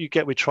 So what you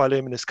get with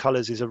triluminous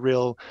colors is a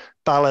real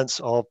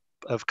balance of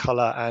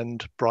color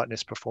and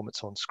brightness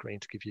performance on screen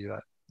to give you a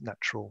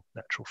natural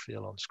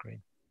feel on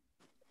screen.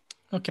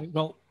 Okay,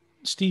 well,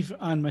 Steve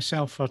and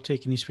myself are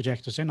taking these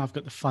projectors in. I've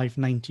got the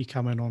 590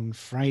 coming on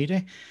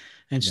Friday,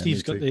 and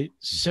Steve's got the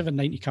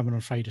 790 coming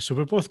on Friday. So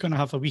we're both going to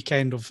have a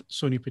weekend of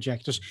Sony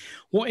projectors.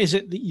 What is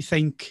it that you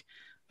think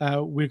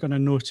we're going to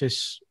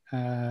notice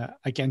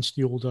against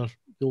the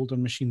older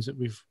machines that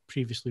we've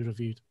previously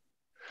reviewed?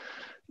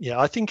 Yeah,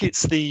 I think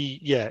it's the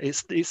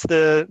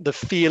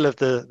feel of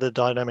the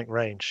dynamic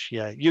range.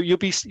 Yeah, you'll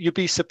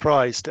be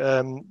surprised.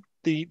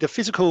 The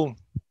physical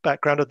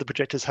background of the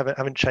projectors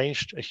haven't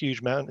changed a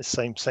huge amount. It's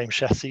same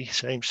chassis,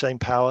 same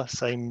power,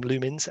 same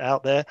lumens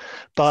out there,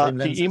 but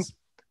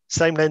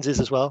same lenses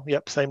as well.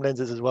 Yep, same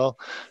lenses as well.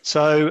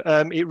 So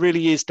it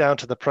really is down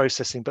to the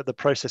processing, but the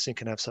processing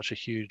can have such a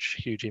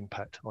huge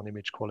impact on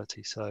image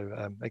quality.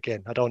 So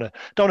again, I don't want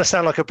to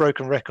sound like a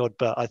broken record,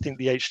 but I think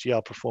the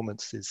HDR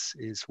performance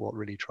is what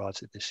really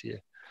drives it this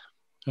year.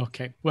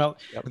 Okay, well,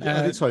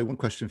 sorry, one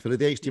question, Phil. Are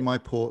the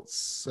HDMI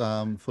ports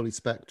fully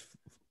spec'd?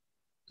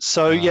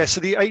 So yeah,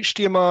 so the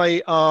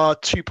HDMI are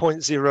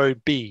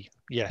 2.0B.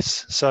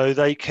 Yes, so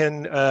they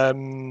can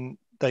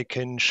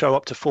show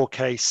up to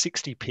 4K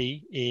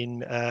 60p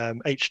in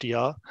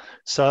HDR.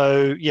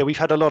 So yeah, we've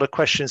had a lot of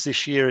questions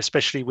this year,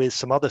 especially with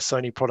some other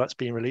Sony products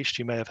being released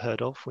you may have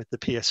heard of, with the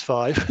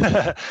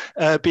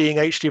PS5 being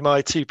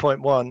HDMI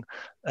 2.1.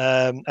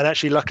 And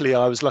actually, luckily,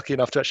 I was lucky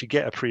enough to actually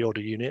get a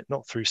pre-order unit,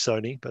 not through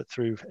Sony, but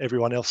through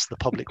everyone else, the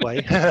public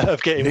way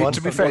of getting one.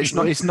 To be fair,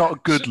 it's not a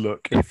good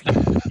look if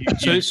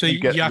you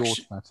get the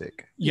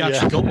automatic. You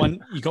actually got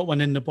one. You got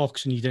one in the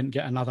box, and you didn't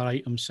get another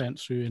item sent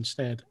through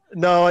instead.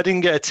 No, I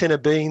didn't get a tin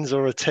of beans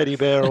or a teddy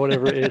bear or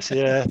whatever it is.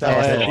 Yeah, no, I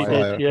actually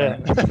did.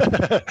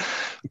 Yeah,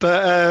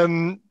 but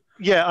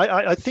yeah,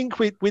 I think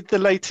with the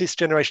latest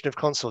generation of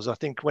consoles, I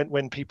think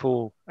when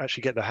people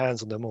actually get their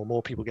hands on them, or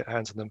more people get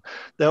hands on them,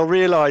 they'll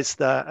realize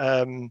that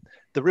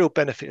the real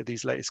benefit of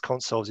these latest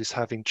consoles is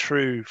having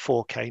true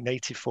 4K,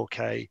 native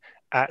 4K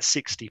at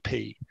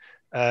 60p.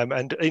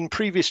 And in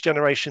previous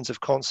generations of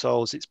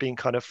consoles, it's been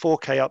kind of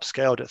 4K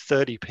upscaled at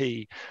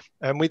 30p.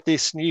 And with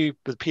this new,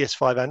 the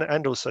PS5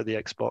 and also the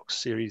Xbox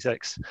Series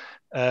X,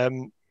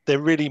 they're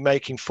really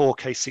making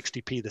 4K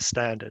 60p the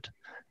standard.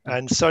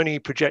 And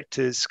Sony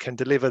projectors can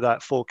deliver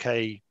that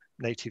 4K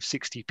native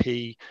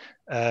 60p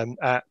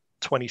at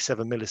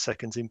 27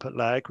 milliseconds input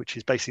lag, which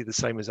is basically the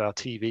same as our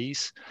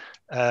TVs.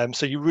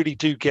 So you really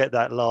do get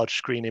that large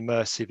screen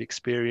immersive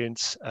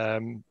experience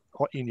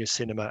in your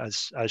cinema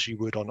as you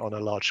would on a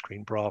large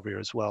screen Bravia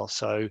as well.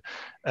 So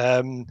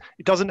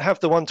it doesn't have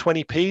the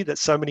 120p that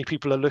so many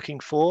people are looking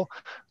for,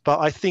 but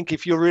I think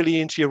if you're really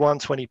into your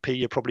 120p,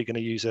 you're probably going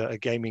to use a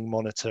gaming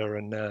monitor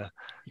and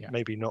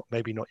maybe not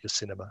your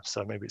cinema.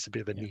 So maybe it's a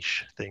bit of a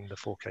niche thing, the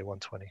 4K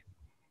 120.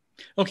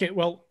 Okay,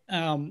 well,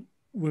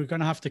 we're going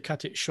to have to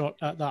cut it short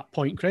at that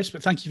point, Chris,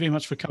 but thank you very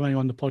much for coming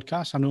on the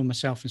podcast. I know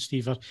myself and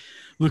Steve are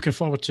looking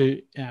forward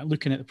to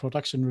looking at the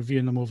products and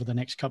reviewing them over the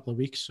next couple of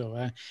weeks.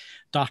 So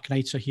dark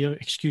nights are here.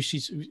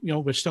 Excuses,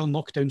 we're still in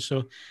lockdown,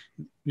 so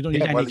we don't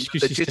need any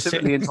excuses. You're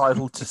legitimately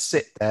entitled to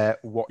sit there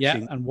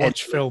watching and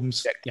watch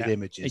films.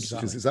 Images. Exactly.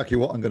 Which is exactly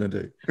what I'm going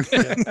to do.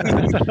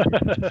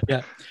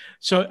 Yeah.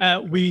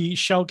 So we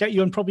shall get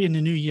you on probably in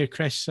the new year,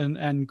 Chris,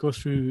 and go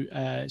through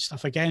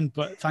stuff again.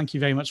 But thank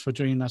you very much for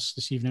joining us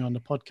this evening on the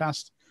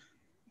podcast.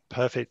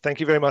 Perfect. Thank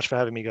you very much for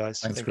having me, guys.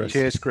 Thanks, Chris.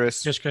 Cheers,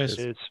 Chris. Cheers, Chris.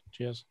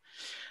 Cheers.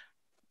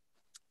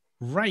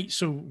 Right.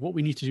 So what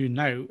we need to do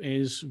now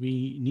is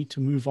we need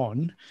to move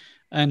on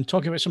and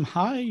talk about some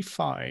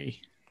hi-fi.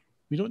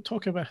 We don't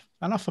talk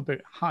enough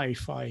about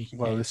hi-fi.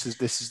 Well, this is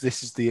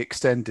the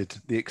extended,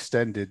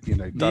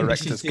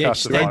 director's cut.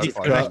 Extended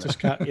director's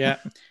cut, yeah,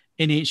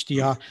 in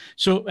HDR.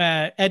 So,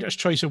 Editor's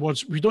Choice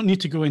Awards. We don't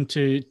need to go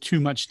into too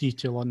much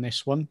detail on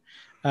this one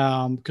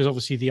because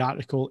obviously the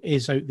article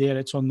is out there.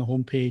 It's on the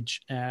homepage,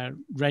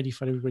 ready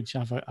for everybody to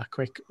have a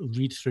quick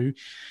read through.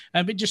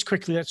 But just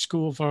quickly, let's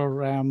go over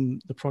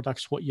the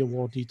products, what you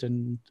awarded,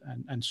 and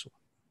so on.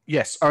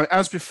 Yes,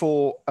 as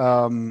before,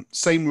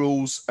 same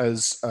rules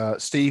as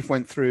Steve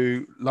went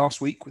through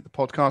last week with the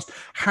podcast,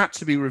 had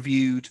to be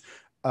reviewed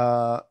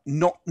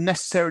not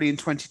necessarily in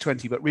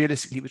 2020, but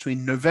realistically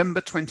between November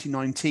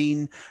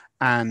 2019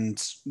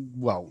 and,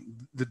 well,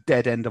 the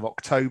dead end of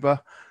October,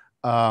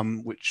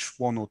 which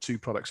one or two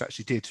products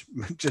actually did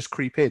just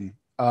creep in.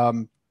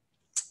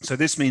 So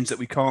this means that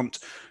we can't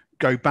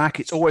go back.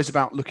 It's always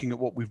about looking at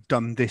what we've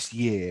done this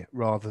year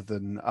rather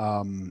than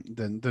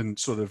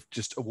sort of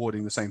just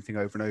awarding the same thing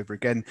over and over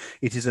again.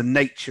 It is a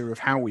nature of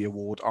how we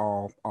award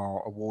our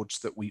awards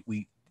that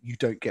you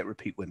don't get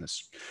repeat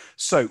winners.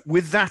 So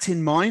with that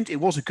in mind, it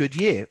was a good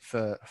year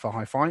for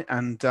hi-fi,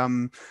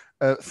 and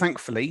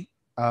thankfully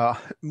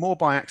more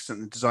by accident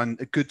than design,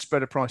 a good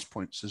spread of price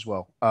points as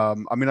well. I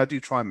mean, I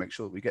do try and make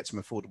sure that we get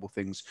some affordable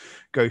things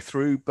go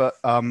through, but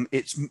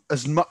it's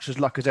as much as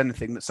luck as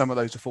anything that some of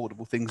those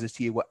affordable things this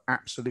year were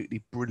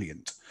absolutely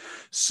brilliant.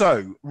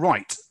 So,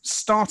 right,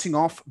 starting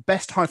off,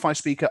 best hi-fi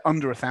speaker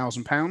under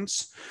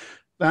 £1,000.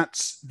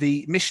 That's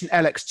the Mission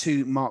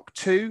LX2 Mark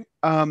II.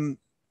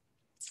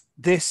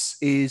 This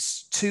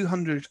is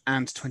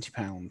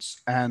 £220,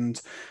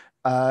 and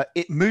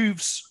it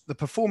moves the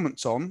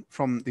performance on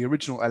from the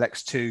original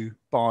LX2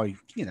 by,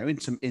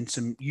 in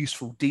some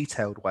useful,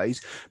 detailed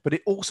ways, but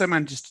it also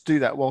manages to do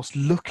that whilst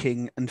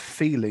looking and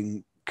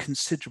feeling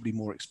considerably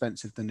more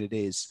expensive than it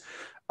is.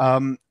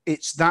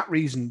 It's that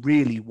reason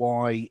really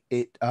why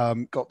it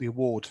got the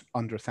award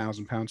under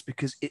 £1,000,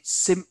 because it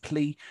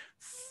simply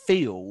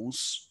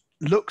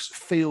looks,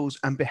 feels,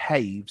 and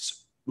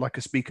behaves like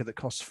a speaker that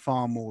costs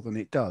far more than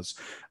it does.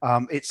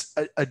 It's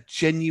a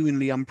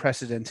genuinely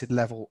unprecedented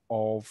level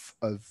of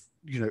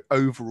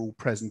overall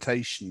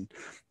presentation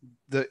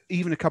that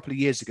even a couple of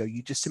years ago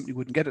you just simply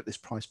wouldn't get at this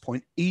price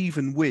point,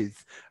 even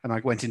with, and I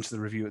went into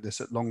the review of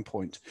this at Long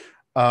Point,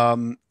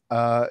 even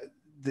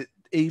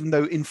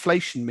though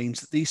inflation means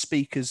that these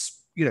speakers,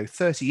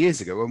 30 years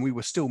ago, when we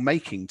were still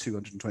making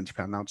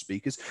 £220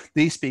 loudspeakers,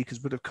 these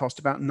speakers would have cost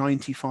about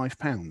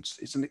 £95.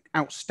 It's an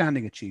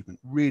outstanding achievement.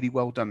 Really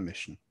well done,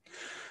 Mission.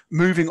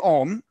 Moving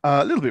on,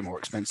 a little bit more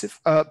expensive.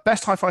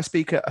 Best hi-fi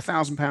speaker,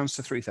 £1,000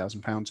 to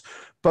 £3,000.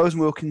 Bose &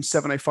 Wilkins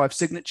 705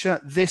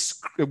 Signature.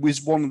 This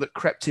was one that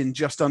crept in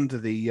just under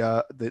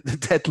the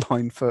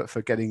deadline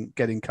for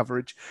getting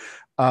coverage.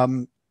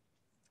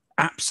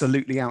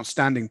 Absolutely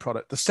outstanding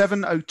product. The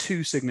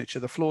 702 Signature,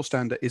 the floor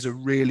standard, is a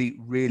really,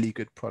 really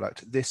good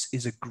product. This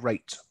is a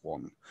great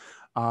one.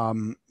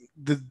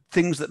 the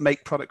things that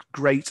make product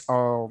great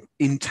are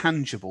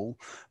intangible,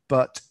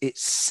 but it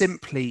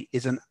simply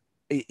is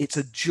it's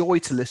a joy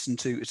to listen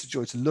to. It's a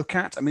joy to look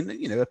at. I mean,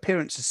 you know,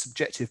 appearance is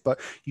subjective, but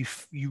you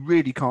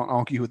really can't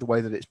argue with the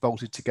way that it's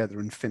bolted together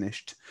and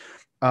finished.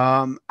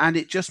 And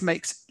it just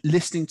makes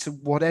listening to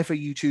whatever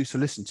you choose to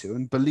listen to,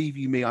 and believe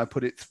you me, I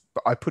put it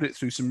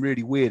through some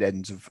really weird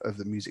ends of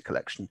the music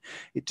collection.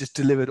 It just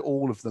delivered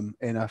all of them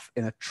in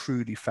a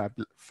truly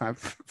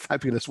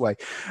fabulous way.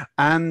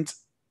 And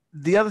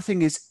the other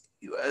thing is,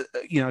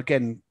 you know,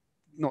 again,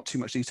 not too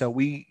much detail.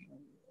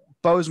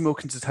 Bowers &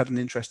 Wilkins has had an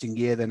interesting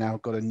year. They now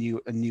got a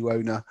new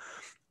owner.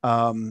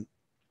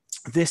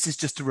 This is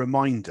just a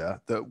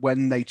reminder that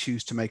when they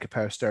choose to make a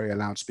pair of stereo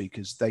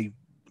loudspeakers,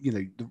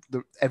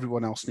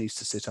 everyone else needs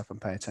to sit up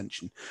and pay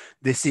attention.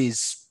 This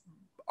is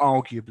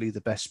arguably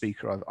the best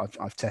speaker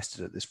I've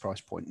tested at this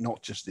price point,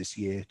 not just this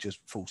year, just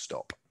full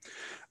stop.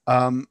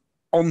 On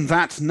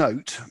that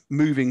note,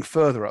 moving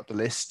further up the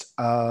list,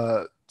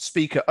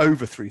 speaker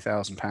over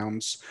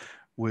 £3,000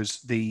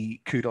 was the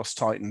Kudos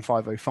Titan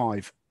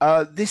 505.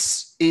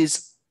 This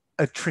is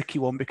a tricky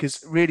one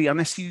because really,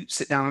 unless you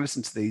sit down and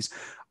listen to these,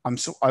 I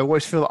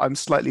always feel that I'm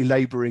slightly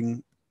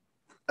labouring.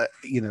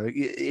 You know,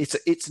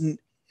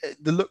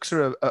 the looks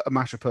are a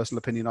matter of personal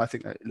opinion. I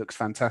think that it looks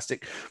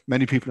fantastic.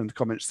 Many people in the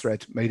comments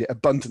thread made it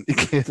abundantly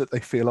clear that they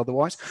feel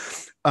otherwise.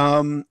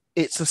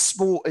 It's a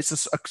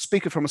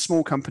speaker from a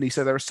small company,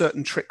 so there are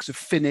certain tricks of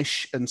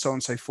finish and so on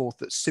and so forth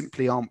that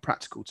simply aren't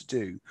practical to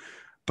do.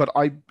 But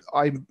I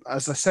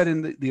as I said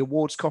in the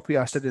awards copy,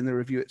 I said in the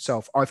review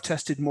itself, I've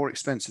tested more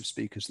expensive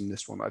speakers than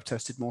this one. I've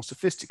tested more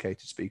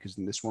sophisticated speakers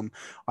than this one.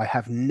 I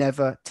have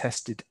never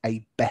tested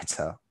a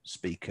better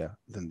speaker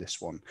than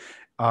this one.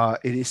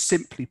 It is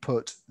simply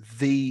put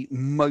the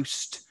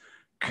most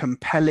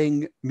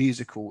compelling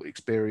musical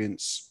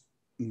experience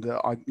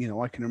that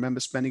I can remember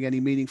spending any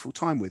meaningful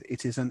time with.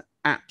 It is an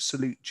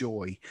absolute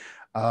joy.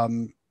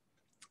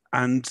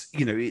 And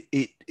you know,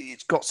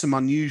 it's got some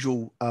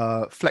unusual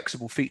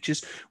flexible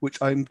features, which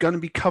I'm going to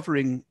be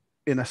covering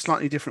in a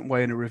slightly different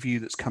way in a review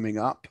that's coming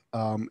up.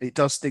 It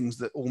does things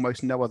that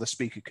almost no other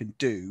speaker can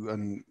do,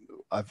 and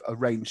I've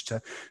arranged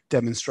to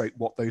demonstrate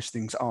what those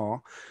things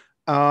are.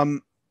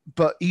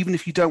 But even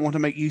if you don't want to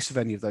make use of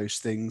any of those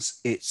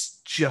things,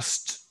 it's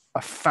just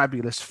a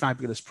fabulous,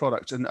 fabulous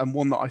product, and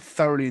one that I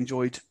thoroughly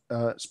enjoyed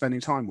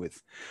spending time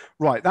with.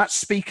 Right, that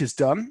speaker's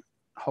done.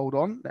 Hold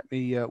on, let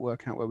me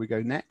work out where we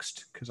go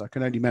next, because I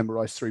can only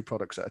memorize 3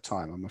 products at a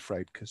time, I'm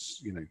afraid, because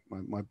you know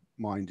my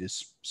mind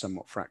is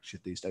somewhat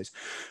fractured these days.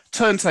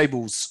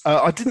 Turntables.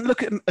 I didn't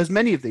look at as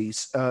many of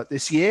these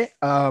this year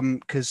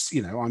because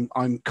you know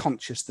I'm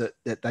conscious that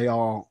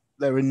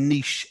they're a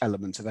niche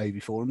element of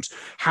AVForums.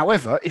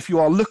 However, if you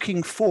are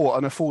looking for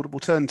an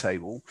affordable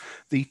turntable,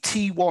 the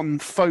T1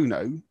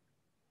 Phono,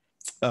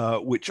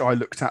 which I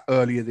looked at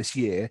earlier this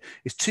year,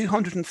 is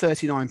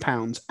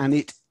 £239, and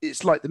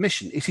it's like the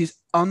Mission. It is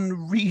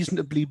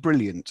unreasonably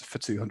brilliant for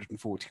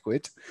 240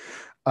 quid.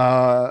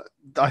 I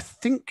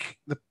think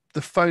the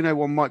Phono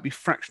one might be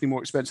fractionally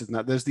more expensive than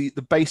that. There's the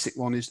basic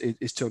one is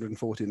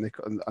 240,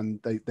 and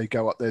they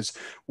go up. There's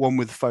one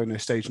with Phono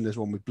stage and there's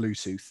one with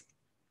Bluetooth.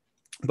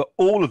 But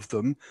all of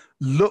them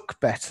look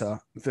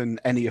better than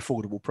any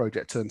affordable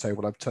Pro-Ject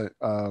turntable I've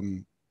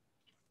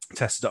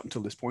tested up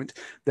until this point.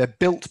 They're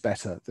built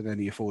better than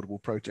any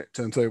affordable Pro-Ject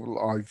turntable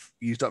I've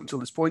used up until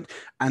this point.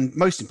 And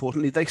most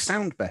importantly, they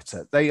sound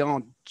better. They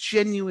are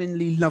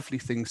genuinely lovely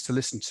things to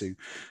listen to.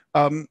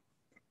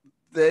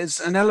 There's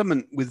an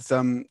element with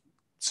some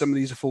of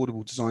these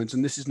affordable designs,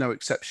 and this is no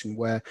exception,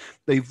 where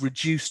they've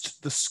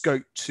reduced the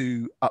scope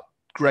to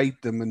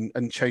upgrade them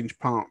and change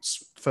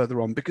parts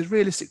further on, because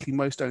realistically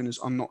most owners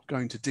are not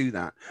going to do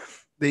that.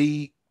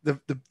 The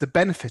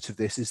benefit of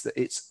this is that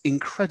it's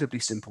incredibly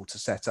simple to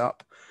set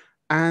up,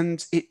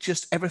 and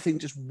everything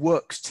just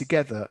works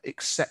together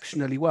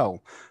exceptionally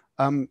well.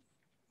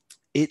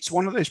 It's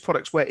one of those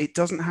products where it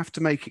doesn't have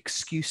to make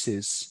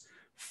excuses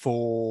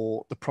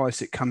for the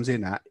price it comes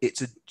in at.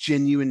 It's a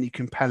genuinely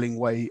compelling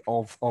way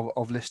of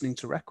listening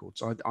to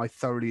records. I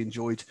thoroughly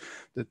enjoyed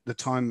the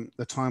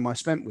time I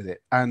spent with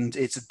it, and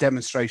it's a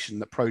demonstration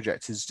that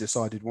Pro-Ject has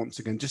decided once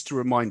again just to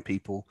remind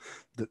people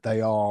that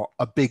they are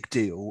a big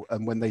deal,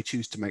 and when they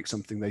choose to make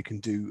something, they can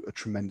do a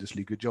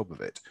tremendously good job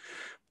of it.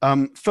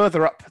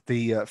 Further up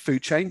the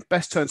food chain,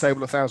 best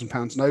turntable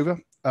 £1,000 and over,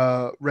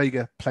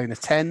 Rager Planer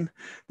 10.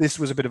 This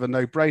was a bit of a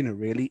no-brainer,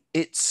 really.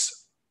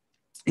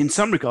 In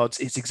some regards,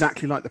 it's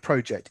exactly like the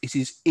Pro-Ject. It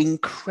is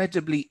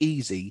incredibly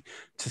easy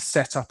to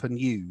set up and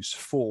use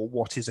for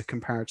what is a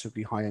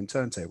comparatively high-end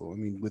turntable. I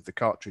mean, with the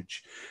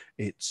cartridge,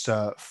 it's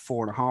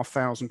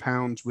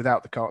 £4,500.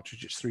 Without the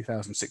cartridge, it's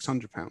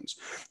 £3,600.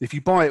 If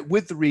you buy it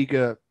with the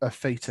Rager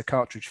Feta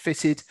cartridge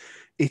fitted,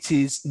 it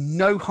is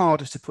no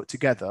harder to put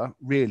together,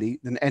 really,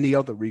 than any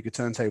other Rager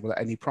turntable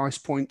at any price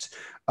point.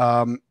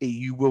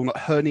 You will not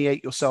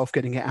herniate yourself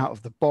getting it out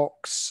of the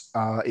box.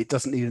 It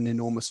doesn't need an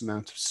enormous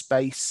amount of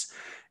space.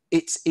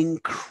 It's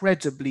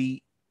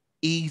incredibly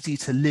easy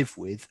to live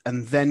with,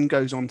 and then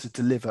goes on to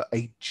deliver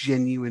a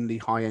genuinely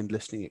high-end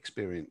listening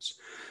experience.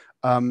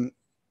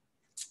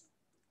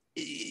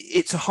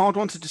 it's a hard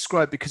one to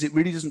describe because it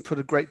really doesn't put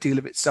a great deal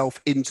of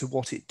itself into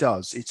what it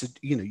does. It's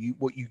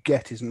what you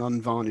get is an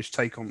unvarnished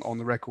take on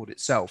the record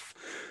itself,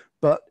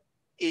 but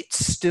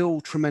it's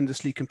still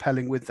tremendously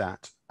compelling with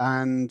that.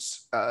 And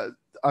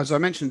as I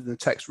mentioned in the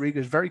text, Riga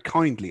has very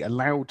kindly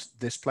allowed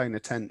this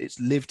planar 10. It's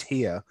lived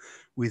here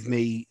with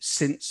me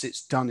since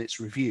it's done its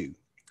review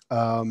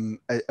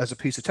as a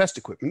piece of test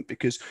equipment,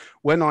 because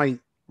when I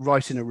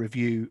write in a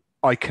review,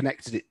 I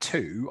connected it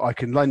to, I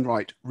can then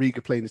write Riga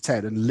planar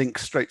 10 and link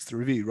straight to the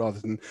review rather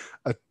than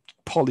a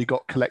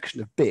polygot collection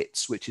of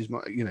bits, which is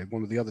one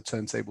of the other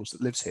turntables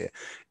that lives here.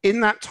 In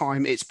that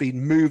time, it's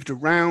been moved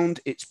around,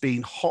 it's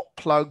been hot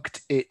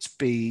plugged, it's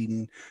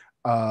been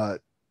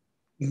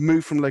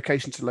moved from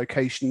location to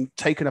location,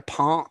 taken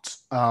apart,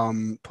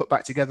 put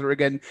back together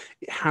again.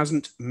 It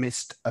hasn't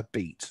missed a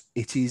beat.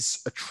 It is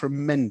a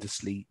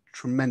tremendously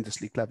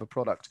clever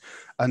product,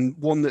 and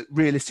one that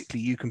realistically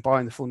you can buy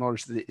in the full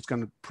knowledge that it's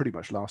going to pretty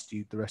much last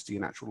you the rest of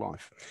your natural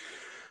life.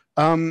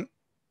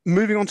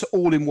 Moving on to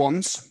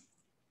all-in-ones,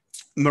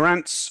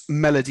 Marantz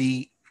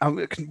Melody.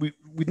 We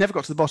never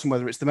got to the bottom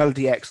whether it's the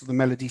Melody X or the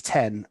Melody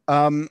 10.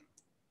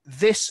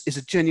 This is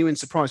a genuine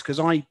surprise because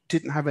I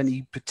didn't have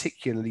any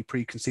particularly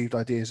preconceived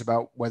ideas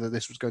about whether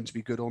this was going to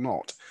be good or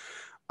not.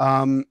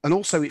 And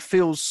also it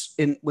feels,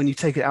 when you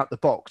take it out the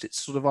box, it's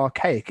sort of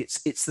archaic.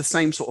 It's the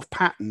same sort of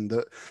pattern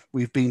that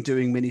we've been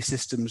doing mini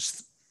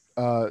systems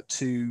for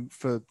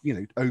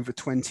over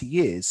 20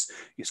 years.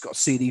 It's got a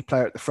CD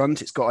player at the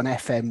front, it's got an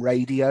FM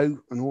radio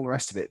and all the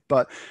rest of it.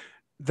 But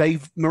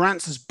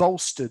Marantz has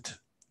bolstered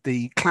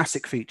the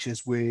classic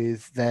features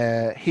with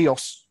their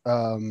HEOS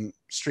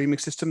streaming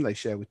system they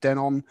share with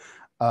Denon.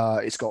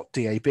 It's got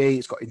DAB,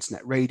 it's got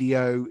internet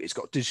radio, it's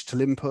got digital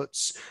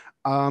inputs.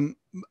 And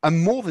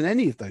more than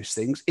any of those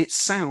things, it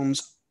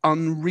sounds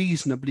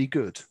unreasonably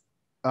good.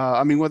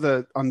 I mean,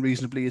 whether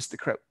unreasonably is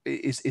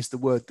the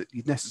word that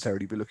you'd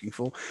necessarily be looking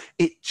for,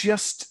 it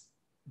just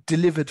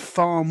delivered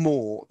far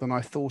more than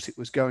I thought it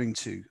was going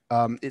to.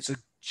 It's a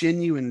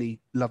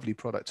genuinely lovely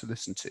product to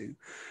listen to.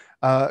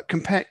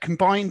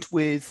 Combined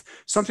with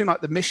something like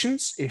the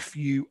Missions, if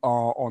you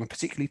are on a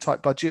particularly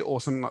tight budget,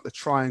 or something like the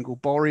Triangle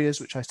Boreas,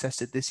 which I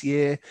tested this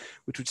year,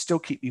 which would still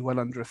keep you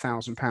well under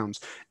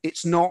 £1,000.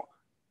 It's not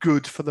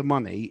good for the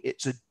money.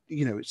 It's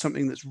it's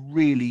something that's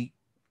really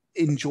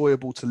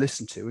enjoyable to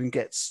listen to and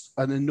gets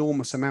an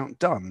enormous amount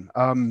done.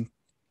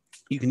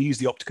 You can use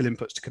the optical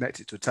inputs to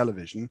connect it to a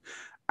television,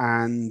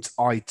 and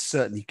I'd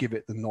certainly give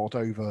it the nod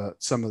over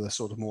some of the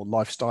sort of more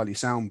lifestyle-y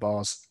sound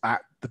bars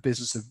at the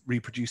business of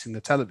reproducing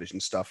the television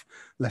stuff,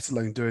 let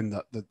alone doing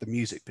the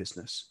music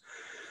business.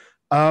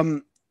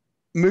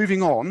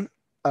 Moving on,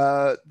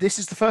 this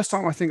is the first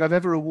time I think I've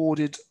ever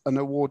awarded an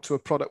award to a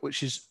product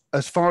which is,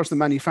 as far as the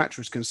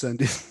manufacturer is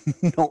concerned, is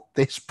not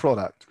this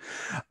product.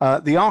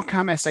 The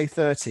Arcam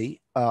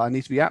SA30, I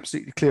need to be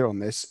absolutely clear on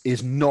this,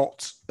 is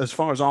not, as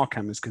far as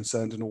Arcam is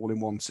concerned, an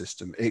all-in-one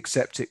system,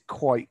 except it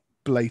quite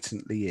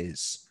blatantly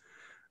is.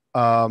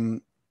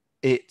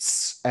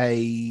 It's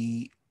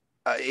an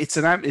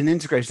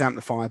integrated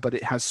amplifier, but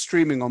it has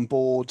streaming on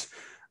board.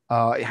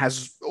 It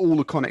has all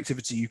the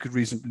connectivity you could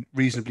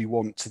reasonably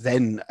want to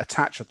then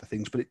attach other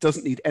things, but it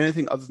doesn't need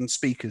anything other than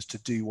speakers to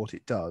do what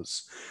it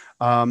does.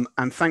 And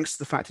thanks to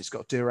the fact it's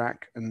got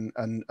Dirac and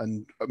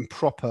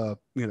proper,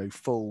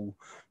 full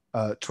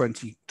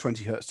 20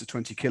 hertz to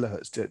 20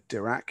 kilohertz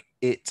Dirac,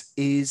 it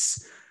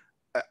is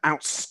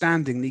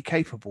outstandingly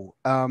capable.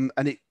 And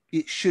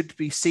it should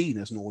be seen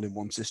as an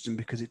all-in-one system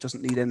because it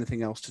doesn't need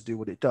anything else to do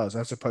what it does,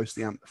 as opposed to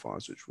the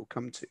amplifiers, which we'll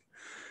come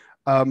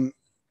to.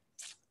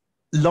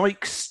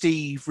 Like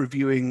Steve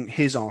reviewing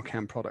his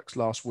Arcam products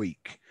last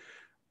week,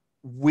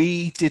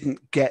 we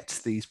didn't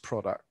get these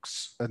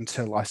products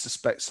until I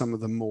suspect some of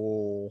the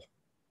more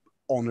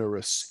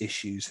onerous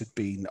issues had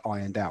been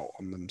ironed out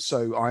on them.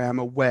 So I am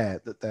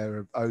aware that there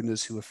are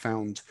owners who have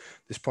found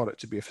this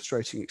product to be a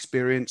frustrating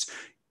experience.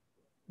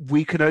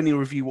 We can only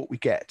review what we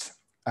get.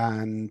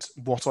 And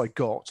what I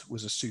got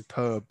was a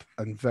superb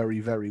and very,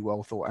 very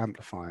well thought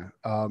amplifier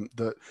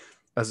that,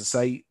 as I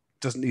say,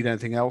 doesn't need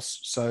anything else.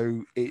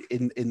 So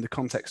in the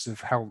context of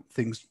how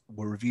things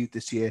were reviewed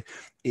this year,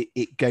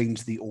 it gained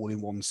the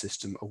all-in-one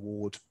system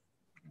award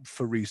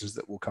for reasons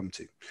that we'll come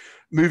to.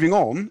 Moving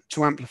on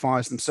to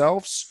amplifiers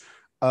themselves,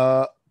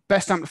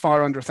 best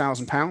amplifier under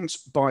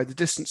 £1,000 by the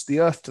distance the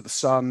Earth to the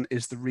Sun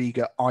is the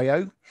Riga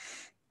IO.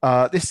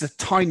 This is a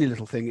tiny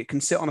little thing. It can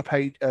sit on a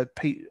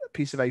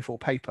piece of A4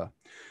 paper.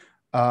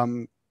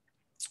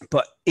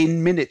 But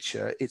in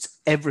miniature, it's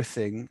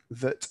everything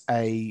that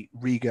a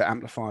Riga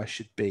amplifier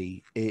should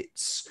be.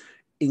 It's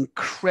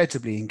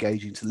incredibly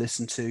engaging to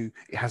listen to.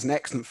 It has an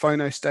excellent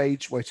phono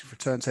stage waiting for a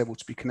turntable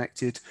to be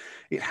connected.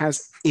 It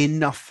has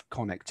enough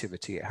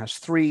connectivity. It has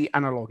 3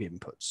 analog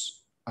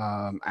inputs.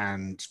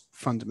 And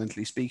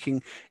fundamentally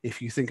speaking,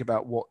 if you think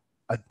about what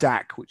a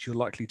DAC, which you're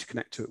likely to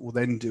connect to it, will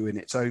then do in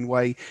its own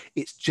way,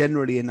 it's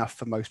generally enough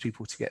for most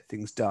people to get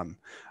things done.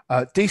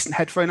 Decent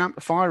headphone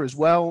amplifier as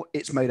well.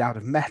 It's made out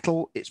of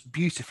metal. It's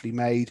beautifully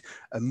made.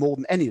 And more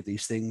than any of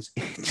these things,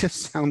 it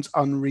just sounds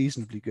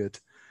unreasonably good.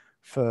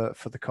 for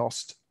the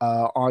cost.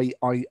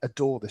 I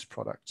adore this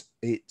product.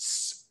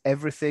 It's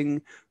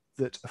everything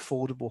that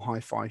affordable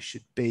hi-fi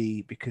should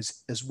be,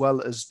 because as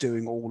well as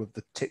doing all of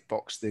the tick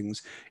box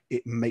things,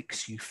 it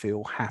makes you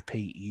feel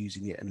happy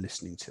using it and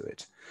listening to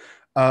it.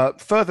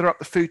 Further up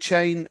the food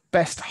chain,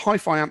 best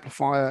hi-fi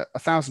amplifier,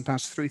 £1,000 to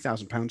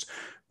 £3,000.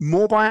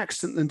 More by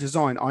accident than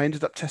design. I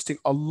ended up testing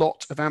a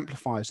lot of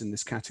amplifiers in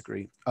this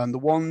category, and the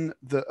one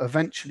that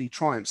eventually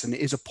triumphs, and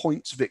it is a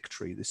points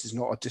victory, this is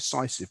not a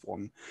decisive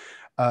one,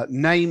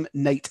 name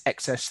Nate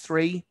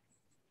XS3.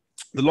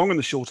 The long and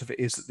the short of it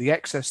is that the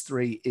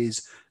XS3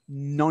 is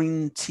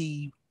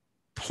 90+%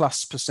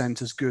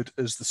 as good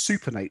as the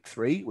Super Nate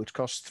 3, which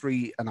costs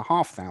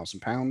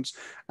 £3,500,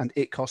 and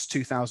it costs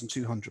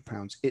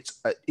 £2,200.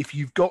 It's if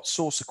you've got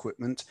source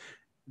equipment,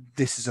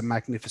 this is a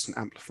magnificent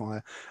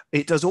amplifier.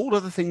 It does all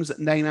of the things that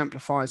name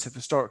amplifiers have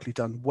historically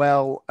done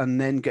well, and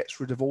then gets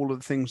rid of all of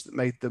the things that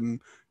made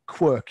them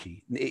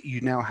quirky.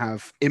 You now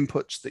have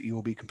inputs that you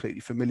will be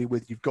completely familiar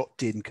with. You've got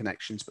DIN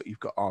connections, but you've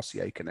got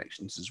RCA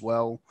connections as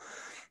well.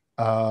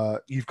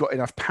 You've got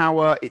enough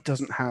power. It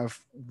doesn't have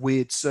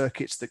weird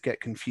circuits that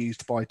get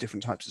confused by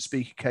different types of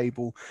speaker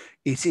cable.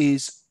 It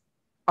is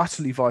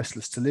utterly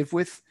viceless to live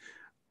with.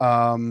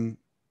 And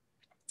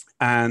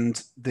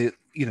the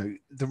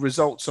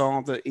results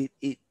are that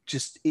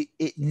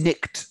it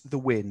nicked the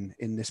win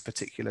in this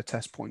particular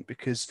test point,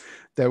 because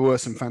there were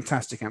some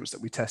fantastic amps that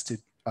we tested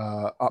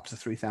up to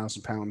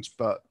 £3,000,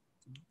 but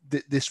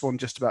this one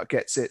just about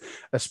gets it,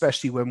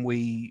 especially when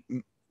we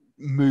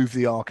move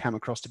the RCAM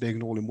across to being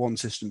an all-in-one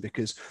system,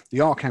 because the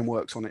RCAM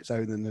works on its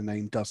own and the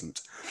name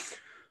doesn't.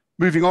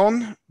 Moving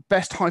on,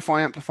 best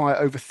hi-fi amplifier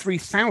over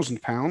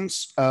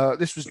 £3,000.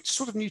 This was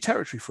sort of new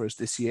territory for us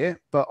this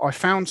year, but I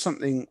found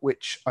something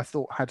which I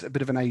thought had a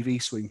bit of an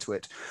AV swing to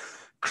it.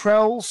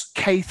 Krell's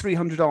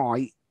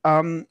K300i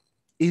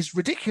is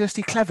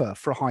ridiculously clever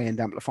for a high-end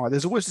amplifier.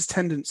 There's always this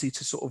tendency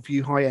to sort of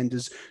view high-end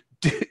as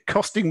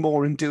costing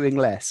more and doing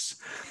less,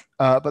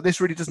 but this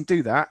really doesn't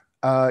do that.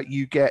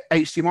 You get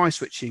HDMI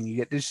switching, you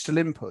get digital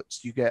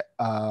inputs, you get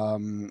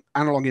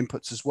analog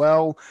inputs as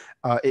well.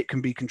 It can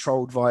be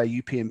controlled via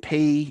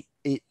UPnP.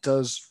 It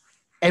does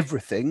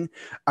everything.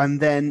 And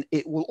then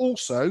it will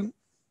also,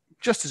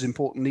 just as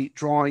importantly,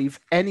 drive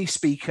any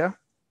speaker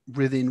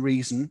within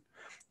reason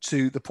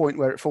to the point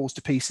where it falls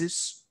to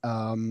pieces,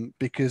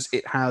 because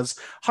it has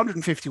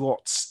 150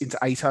 watts into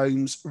 8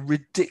 ohms,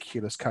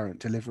 ridiculous current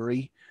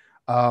delivery.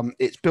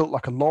 It's built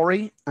like a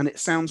lorry, and it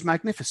sounds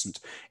magnificent.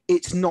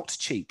 It's not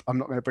cheap. I'm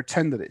not going to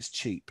pretend that it's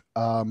cheap.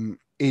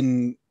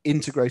 In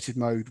integrated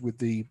mode with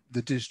the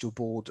digital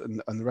board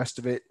and the rest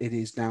of it, it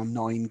is now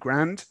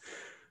 £9,000.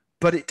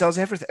 But it does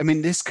everything. I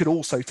mean, this could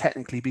also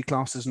technically be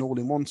classed as an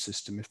all-in-one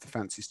system if the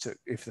fancy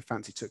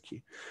took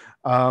you.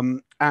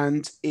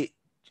 And it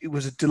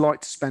was a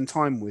delight to spend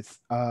time with,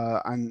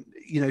 and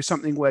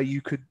something where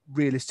you could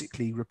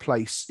realistically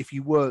replace, if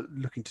you were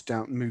looking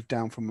to move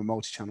down from a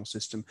multi-channel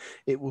system,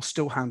 it will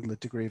still handle a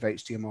degree of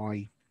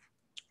HDMI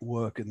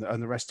work and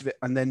the rest of it,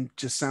 and then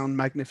just sound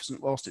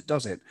magnificent whilst it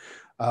does it.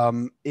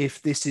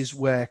 If this is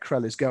where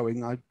Krell is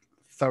going, I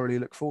thoroughly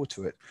look forward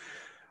to it.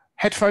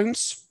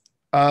 Headphones.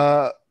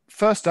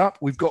 First up,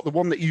 we've got the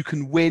one that you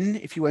can win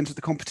if you enter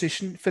the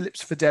competition,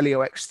 Philips Fidelio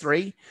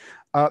X3.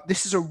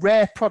 This is a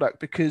rare product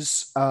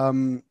because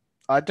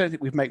I don't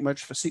think we've made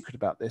much of a secret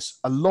about this.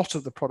 A lot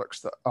of the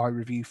products that I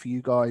review for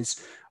you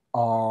guys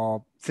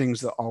are things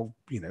that I'll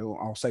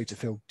say to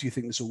Phil, do you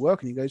think this will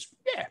work? And he goes,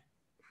 yeah,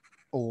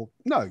 or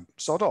no,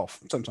 sod off.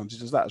 Sometimes he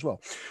does that as well.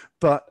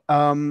 But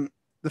the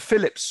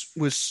Philips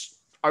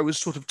I was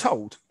sort of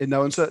told in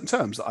no uncertain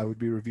terms that I would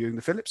be reviewing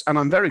the Philips, and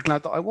I'm very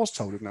glad that I was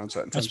told in no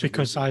uncertain terms. That's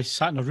because I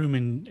sat in a room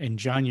in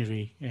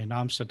January in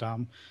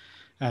Amsterdam.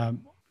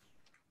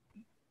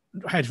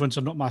 Headphones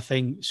are not my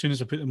thing. As soon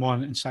as I put them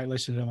on and started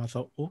listening to them, I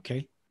thought,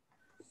 okay.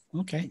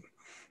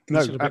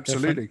 No,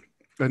 absolutely.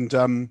 Different.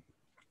 And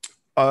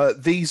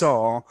these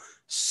are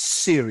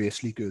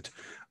seriously good.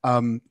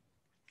 And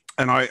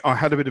I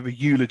had a bit of a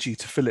eulogy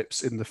to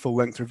Philips in the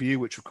full-length review,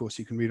 which, of course,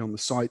 you can read on the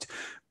site.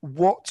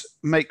 What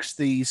makes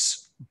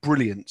these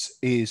brilliant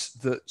is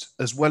that,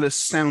 as well as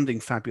sounding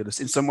fabulous,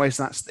 in some ways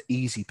that's the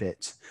easy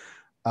bit.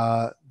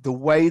 The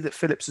way that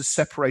Philips has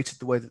separated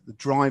the way that the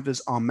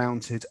drivers are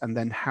mounted and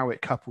then how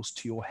it couples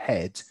to your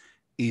head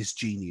is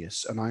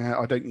genius. And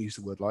I don't use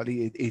the word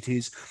lightly. It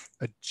is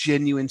a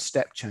genuine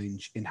step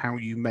change in how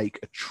you make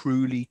a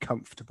truly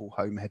comfortable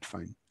home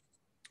headphone.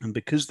 And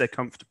because they're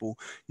comfortable,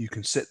 you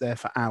can sit there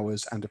for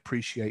hours and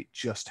appreciate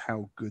just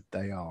how good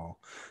they are.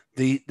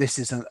 This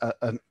is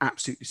an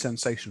absolutely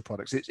sensational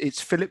product.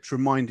 It's Philips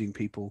reminding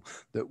people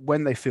that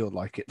when they feel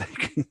like it, they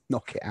can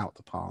knock it out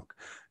the park.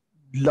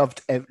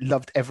 Loved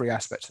every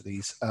aspect of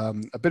these.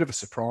 A bit of a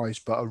surprise,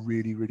 but a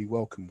really, really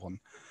welcome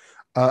one.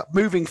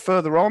 Moving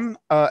further on,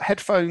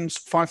 headphones,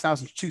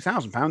 £5,000 to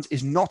 £2,000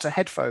 is not a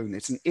headphone,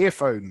 it's an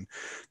earphone.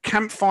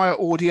 Campfire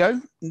Audio,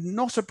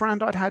 not a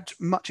brand I'd had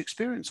much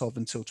experience of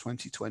until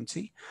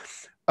 2020.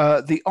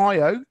 The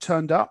IO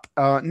turned up.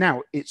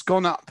 Now, it's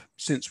gone up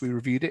since we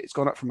reviewed it. It's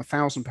gone up from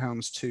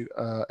 £1,000 to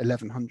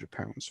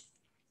 £1,100.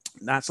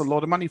 That's a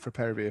lot of money for a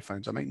pair of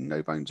earphones. I make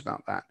no bones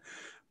about that.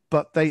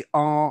 But they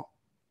are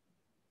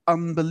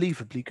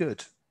unbelievably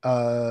good.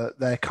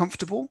 They're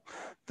comfortable.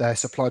 They're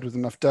supplied with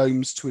enough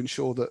domes to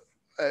ensure that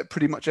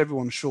pretty much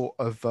everyone short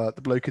of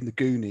the bloke in the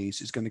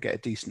Goonies is going to get a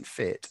decent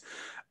fit.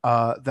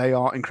 They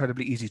are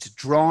incredibly easy to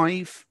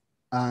drive,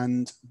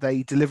 and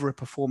they deliver a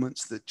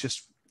performance that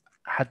just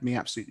had me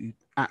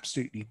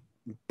absolutely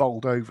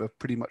bowled over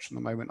pretty much from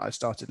the moment I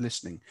started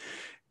listening.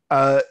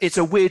 It's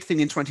a weird thing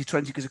in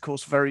 2020 because, of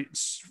course,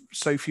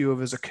 so few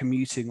of us are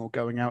commuting or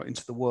going out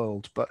into the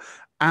world. But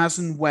as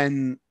and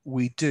when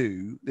we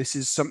do, this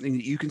is something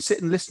that you can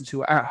sit and listen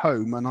to at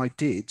home, and I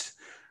did,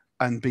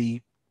 and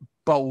be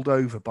bowled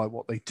over by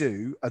what they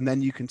do. And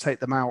then you can take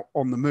them out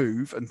on the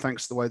move, and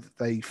thanks to the way that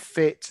they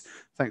fit,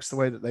 thanks to the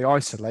way that they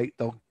isolate,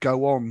 they'll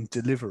go on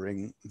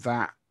delivering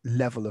that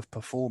level of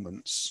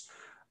performance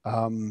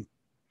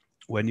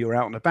when you're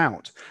out and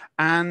about.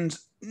 And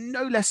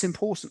no less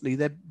importantly,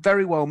 they're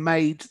very well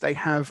made. They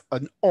have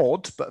an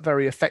odd but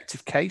very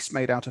effective case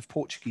made out of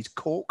Portuguese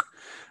cork.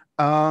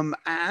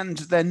 And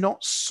they're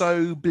not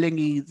so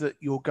blingy that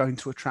you're going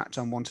to attract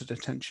unwanted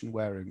attention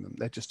wearing them.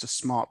 They're just a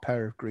smart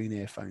pair of green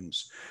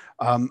earphones.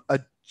 A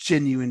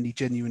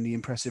genuinely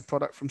impressive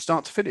product from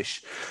start to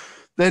finish.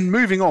 Then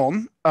moving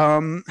on,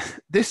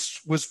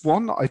 this was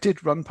one that I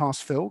did run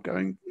past Phil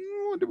going,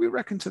 what do we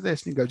reckon to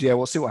this? And he goes, yeah,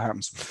 we'll see what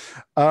happens.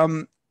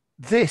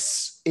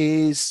 This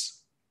is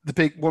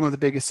one of the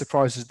biggest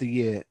surprises of the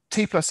year.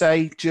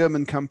 T+A,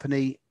 German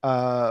company.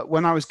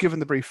 When I was given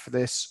the brief for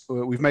this,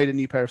 we've made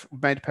a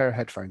pair of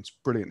headphones.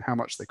 Brilliant. How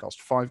much they cost?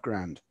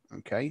 $5,000.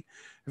 Okay.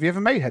 Have you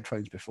ever made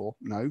headphones before?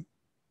 No.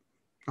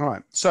 All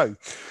right. So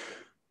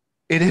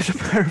it is a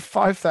pair of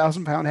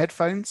 £5,000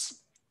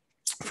 headphones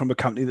from a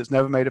company that's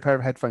never made a pair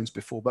of headphones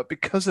before. But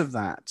because of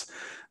that,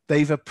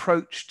 they've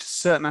approached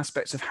certain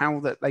aspects of how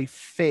that they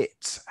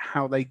fit,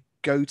 how they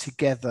go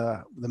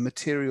together, the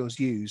materials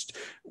used,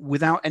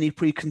 without any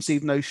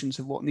preconceived notions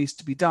of what needs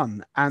to be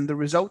done. And the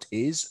result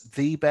is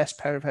the best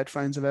pair of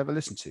headphones I've ever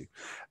listened to,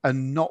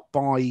 and not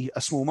by a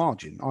small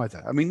margin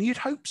either. I mean, you'd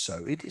hope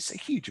so. It is a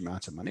huge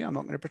amount of money. I'm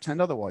not going to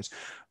pretend otherwise.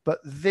 But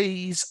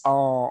these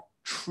are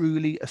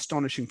truly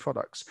astonishing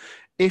products.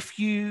 If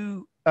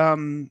you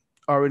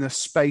are in a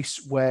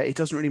space where it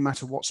doesn't really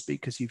matter what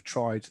speakers you've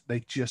tried, they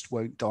just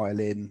won't dial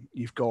in.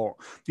 You've got,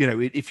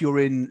 if you're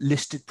in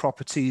listed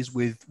properties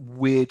with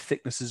weird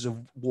thicknesses of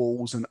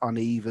walls and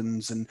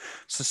unevens and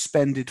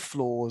suspended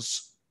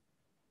floors,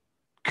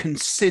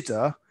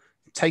 consider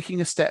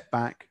taking a step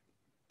back,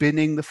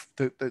 binning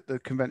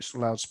the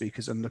conventional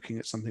loudspeakers and looking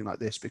at something like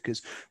this,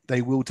 because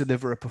they will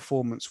deliver a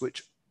performance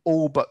which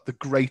all but the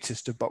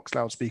greatest of box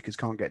loudspeakers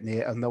can't get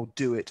near, and they'll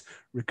do it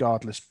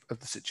regardless of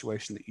the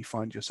situation that you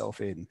find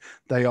yourself in.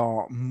 They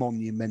are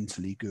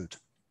monumentally good.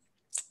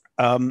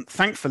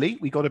 Thankfully,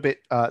 we got a bit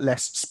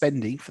less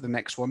spendy for the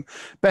next one.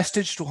 Best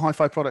digital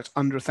hi-fi product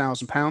under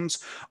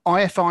 £1,000.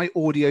 IFI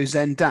Audio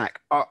Zen DAC.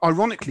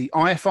 Ironically,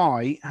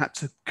 IFI had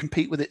to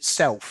compete with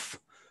itself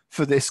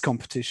for this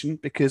competition,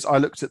 because I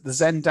looked at the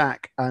Zen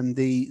DAC and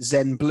the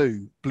Zen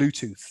Blue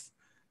Bluetooth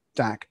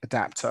DAC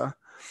adapter.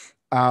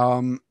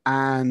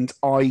 And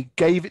I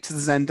gave it to the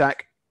Zen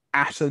DAC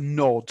at a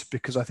nod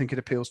because I think it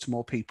appeals to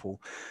more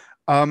people.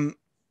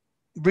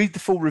 Read the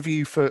full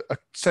review for a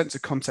sense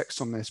of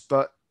context on this,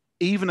 but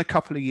even a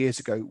couple of years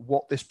ago,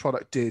 what this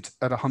product does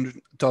at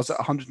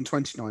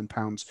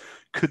 £129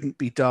 couldn't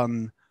be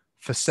done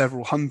for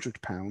several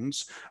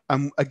 £100s.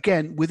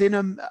 Again,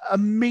 within a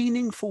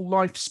meaningful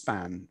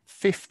lifespan,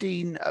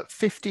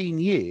 15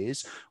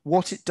 years,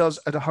 what it does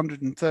at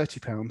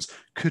 £130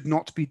 could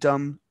not be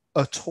done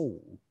at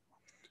all.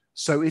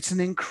 So it's an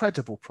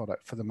incredible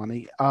product for the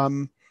money.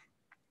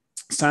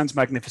 Sounds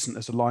magnificent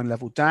as a line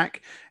level DAC.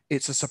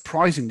 It's a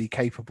surprisingly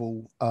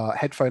capable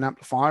headphone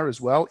amplifier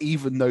as well,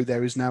 even though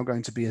there is now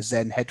going to be a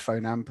Zen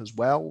headphone amp as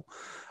well.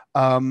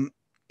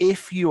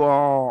 If you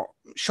are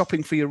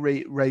shopping for your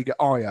Rega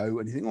IO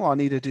and you think, oh, I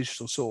need a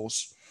digital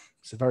source,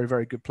 it's a very,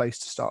 very good place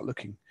to start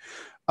looking.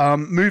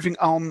 Moving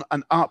on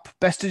and up,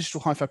 best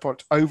digital hi-fi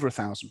product over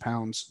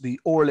 £1,000, the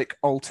Auralic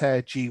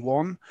Altair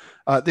G1.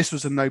 This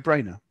was a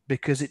no-brainer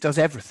because it does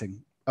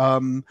everything.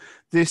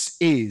 This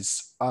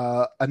is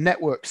a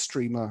network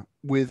streamer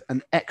with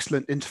an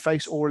excellent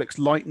interface. Auralic's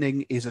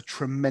Lightning is a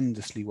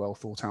tremendously well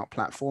thought out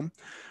platform.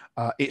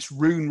 It's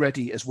Rune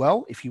ready as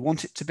well if you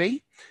want it to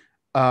be.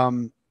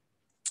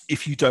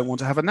 If you don't want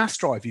to have a NAS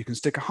drive, you can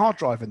stick a hard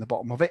drive in the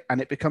bottom of it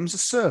and it becomes a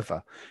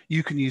server.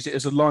 You can use it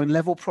as a line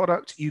level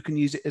product. You can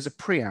use it as a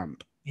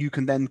preamp. You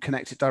can then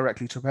connect it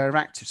directly to a pair of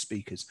active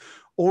speakers.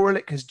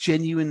 Auralic has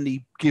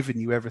genuinely given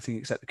you everything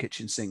except the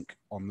kitchen sink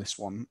on this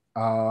one.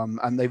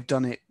 And they've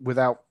done it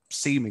without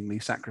seemingly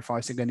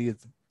sacrificing any of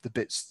the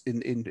bits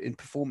in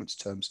performance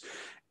terms.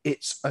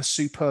 It's a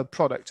superb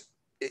product.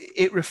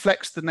 it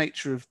reflects the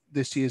nature of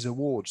this year's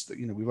awards that,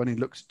 we've only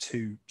looked at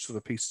 2 sort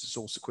of pieces of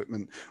source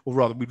equipment, or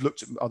rather we've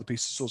looked at other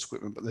pieces of source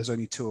equipment, but there's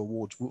only 2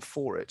 awards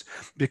for it,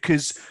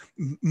 because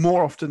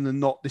more often than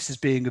not, this is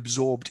being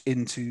absorbed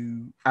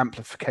into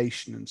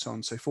amplification and so on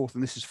and so forth.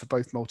 And this is for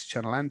both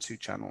multi-channel and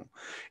 2-channel.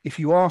 If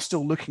you are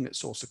still looking at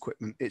source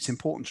equipment, it's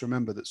important to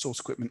remember that source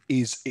equipment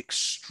is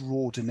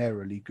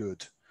extraordinarily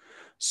good.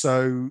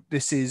 So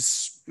this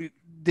is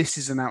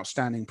an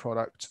outstanding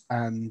product,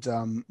 and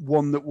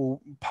one that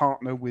will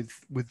partner with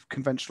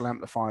conventional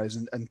amplifiers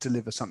and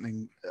deliver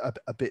something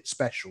a bit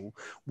special,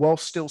 while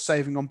still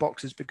saving on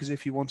boxes, because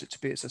if you want it to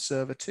be, it's a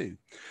server too.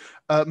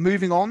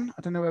 Moving on,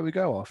 I don't know where we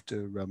go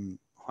after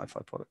hi-fi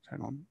product.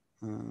 Hang on.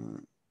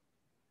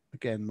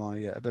 Again, my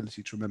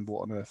ability to remember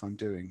what on earth I'm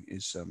doing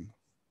is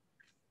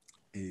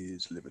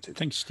limited. I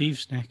think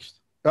Steve's next.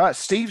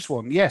 Steve's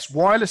one, yes.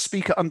 Wireless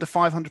speaker under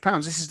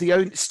 £500. This is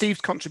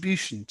Steve's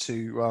contribution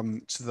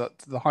to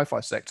the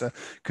hi-fi sector,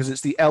 because it's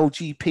the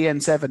LG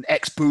PN7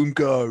 X Boom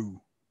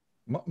Go.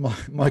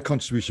 My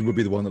contribution would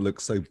be the one that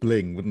looks so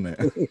bling, wouldn't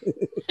it?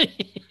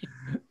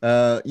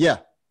 Yeah,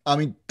 I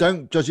mean,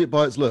 don't judge it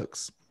by its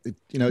looks.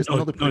 It's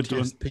not the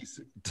prettiest piece.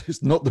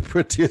 It's not the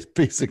prettiest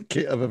piece of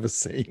kit I've ever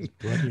seen,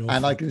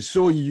 and I can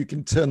assure you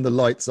can turn the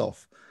lights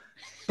off.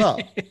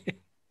 But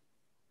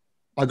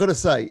I got to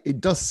say, it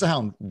does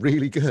sound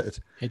really good.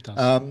 It does.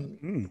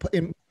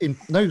 In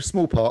no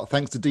small part,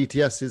 thanks to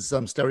DTS's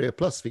Stereo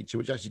Plus feature,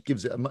 which actually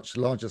gives it a much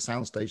larger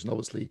soundstage. And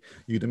obviously,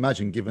 you'd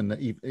imagine, given that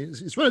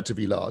it's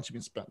relatively large, I mean,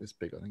 it's about this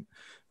big, I think.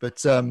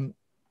 But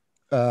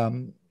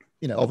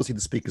obviously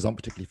the speakers aren't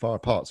particularly far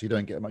apart, so you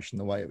don't get much in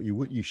the way.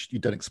 You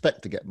don't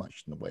expect to get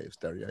much in the way of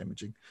stereo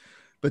imaging.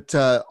 But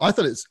I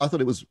thought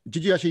it was.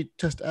 Did you actually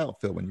test it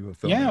out, Phil, when you were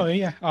filming?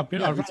 Yeah.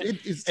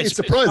 It's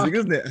surprising,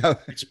 isn't it?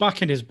 It's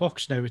back in his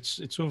box now.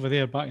 It's over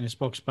there, back in his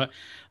box. But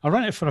I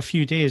ran it for a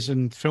few days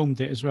and filmed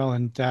it as well.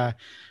 And I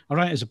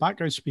ran it as a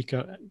background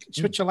speaker.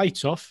 Switch the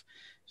lights off,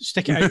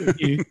 stick it out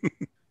with you,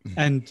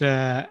 and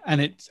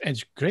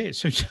it's great.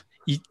 So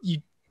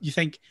you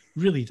think,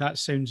 really, that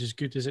sounds as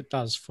good as it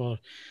does for.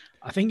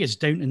 I think it's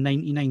down to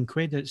 99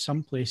 quid at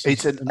some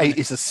places.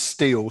 It's a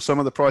steal. Some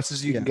of the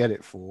prices you can get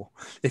it for.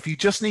 If you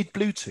just need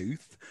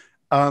Bluetooth,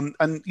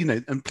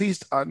 and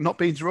please, not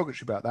being derogatory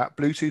about that,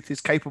 Bluetooth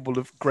is capable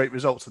of great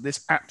results, and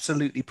this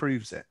absolutely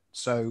proves it.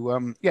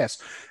 So yes,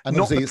 and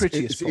not the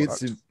prettiest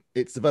product.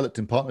 It's developed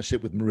in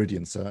partnership with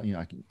Meridian, so they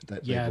know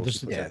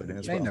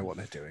what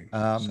they're doing.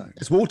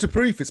 It's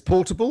waterproof. It's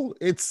portable.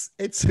 It's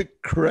a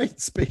great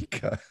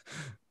speaker.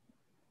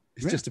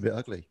 It's just a bit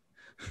ugly.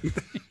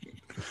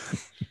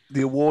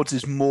 The awards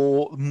is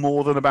more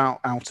than about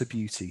outer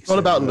beauty. It's not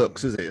about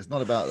looks, is it? It's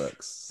not about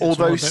looks.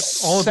 Although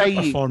all about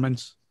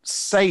performance.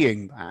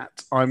 Saying that,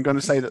 I'm going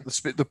to say that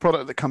the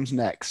product that comes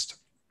next,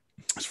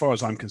 as far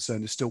as I'm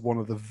concerned, is still one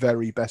of the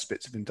very best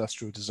bits of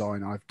industrial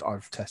design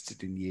I've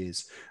tested in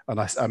years, and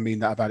I mean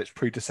that about its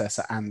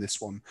predecessor and this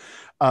one.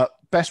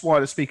 Best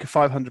wireless speaker,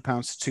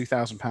 £500 to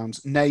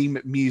 £2,000. Name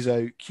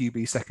Muso QB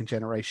 2nd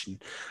generation.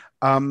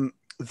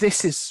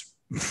 This is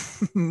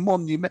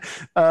monument.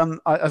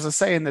 As I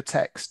say in the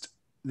text,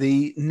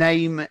 the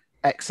name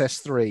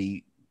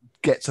XS3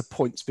 gets a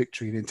points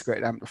victory in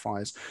integrated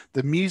amplifiers.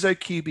 The Muso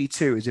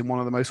QB2 is in one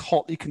of the most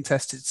hotly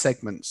contested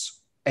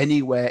segments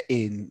anywhere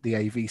in the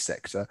AV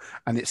sector,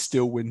 and it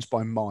still wins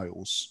by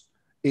miles.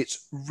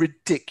 It's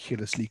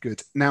ridiculously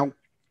good. Now,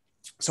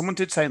 someone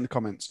did say in the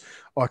comments,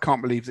 I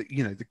can't believe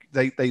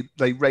that,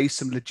 they raised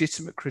some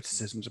legitimate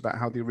criticisms about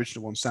how the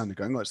original one sounded,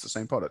 going, it's the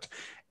same product.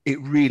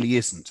 It really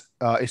isn't.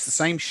 It's the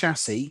same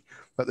chassis,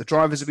 but the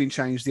drivers have been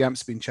changed, the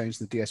amps have been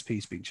changed, and the DSP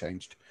has been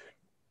changed.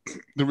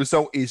 The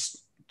result is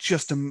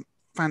just a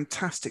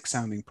fantastic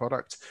sounding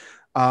product.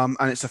 And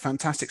it's a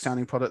fantastic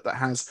sounding product that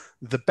has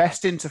the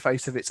best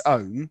interface of its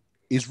own,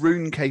 is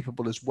Roon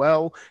capable as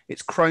well.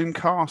 It's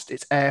Chromecast,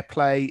 it's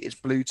AirPlay, it's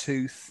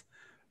Bluetooth.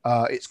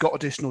 It's got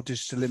additional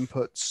digital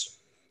inputs.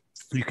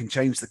 You can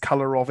change the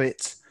color of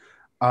it.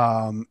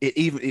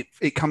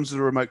 It comes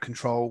with a remote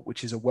control,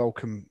 which is a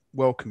welcome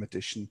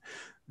addition.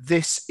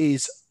 This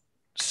is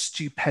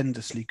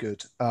stupendously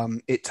good.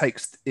 It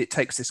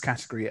takes this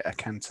category at a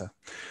canter.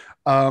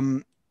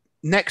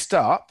 Next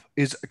up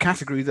is a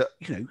category that,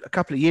 a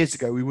couple of years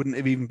ago we wouldn't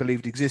have even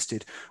believed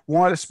existed.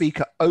 Wireless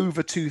speaker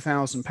over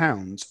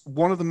 £2,000.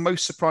 One of the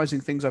most surprising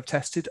things I've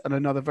tested, and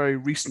another very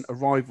recent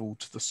arrival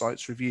to the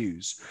site's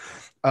reviews.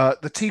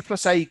 The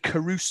T+A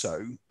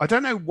Caruso. I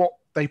don't know what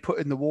they put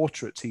in the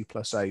water at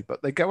T+A,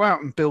 but they go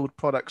out and build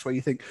products where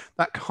you think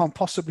that can't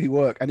possibly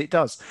work, and it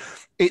does.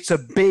 It's a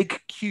big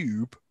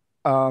cube.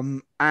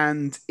 And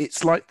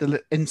it's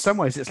in some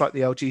ways, it's like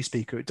the LG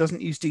speaker. It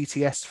doesn't use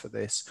DTS for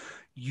this.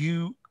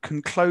 You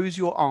can close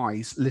your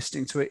eyes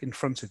listening to it in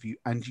front of you,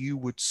 and you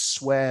would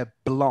swear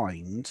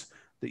blind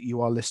that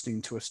you are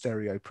listening to a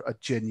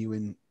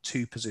genuine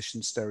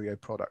 2-position stereo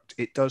product.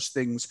 It does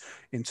things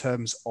in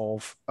terms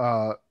of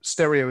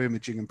stereo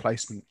imaging and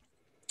placement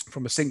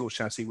from a single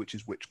chassis, which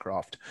is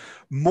witchcraft.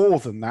 More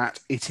than that,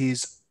 it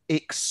is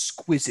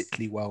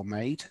exquisitely well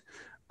made.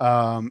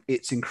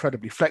 It's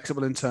incredibly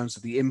flexible in terms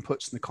of the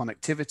inputs and the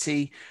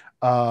connectivity.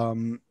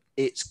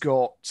 It's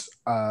got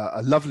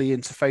a lovely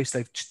interface.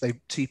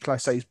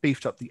 T+A's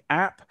beefed up the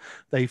app.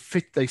 They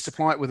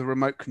supply it with a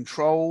remote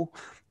control.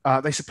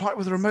 They supply it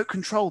with a remote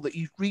control that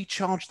you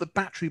recharge the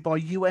battery by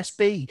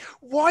USB.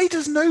 Why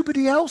does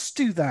nobody else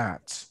do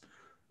that?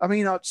 I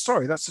mean,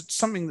 sorry, that's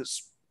something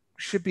that's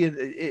should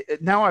be.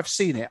 Now I've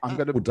seen it. I'm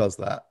going to. Who does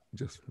that?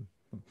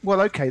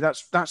 Well, okay,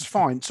 that's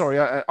fine.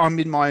 Sorry, I'm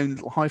in my own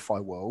little hi-fi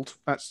world.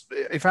 That's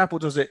if Apple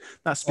does it,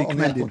 that's to be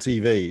commended. On Apple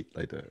TV,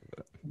 they do.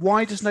 But...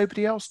 Why does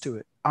nobody else do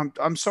it?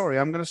 I'm sorry.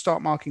 I'm going to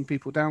start marking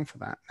people down for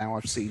that. Now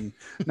I've seen.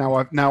 now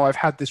I've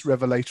had this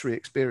revelatory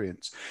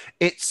experience.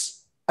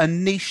 It's a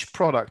niche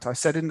product. I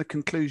said in the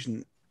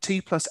conclusion,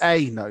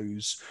 T+A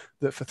knows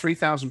that for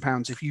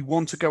 £3,000, if you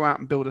want to go out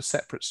and build a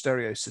separate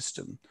stereo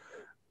system,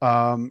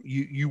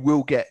 you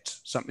will get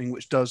something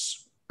which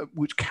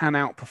can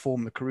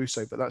outperform the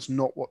Caruso, but that's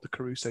not what the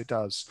Caruso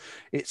does.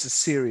 It's a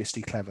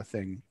seriously clever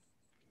thing.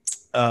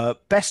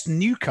 Best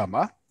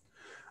newcomer.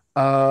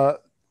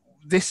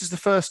 This is the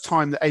first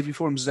time that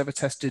AVForums has ever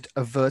tested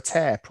a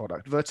Verter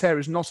product. Verter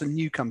is not a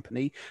new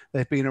company.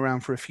 They've been around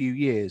for a few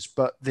years,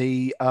 but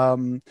the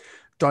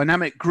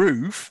Dynamic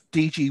Groove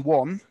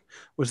DG1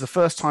 was the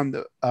first time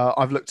that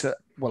I've looked at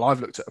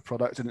a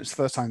product, and it's the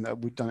first time that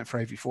we've done it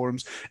for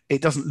AVForums.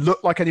 It doesn't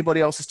look like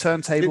anybody else's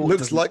turntable. It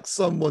looks like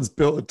someone's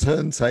built a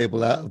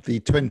turntable out of the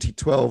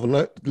 2012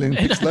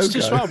 Olympics logo. That's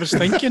just what I was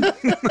thinking.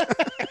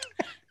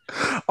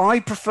 I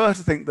prefer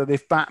to think that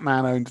if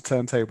Batman owned a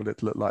turntable,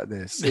 it'd look like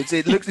this. It's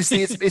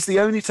the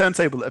only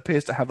turntable that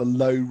appears to have a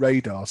low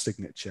radar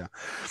signature.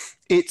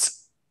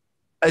 It's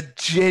a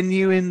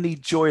genuinely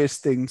joyous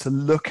thing to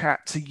look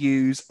at, to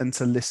use, and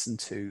to listen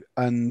to.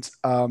 And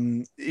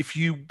if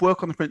you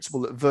work on the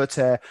principle that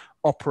Verter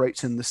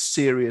operates in the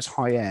serious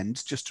high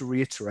end, just to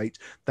reiterate,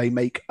 they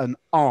make an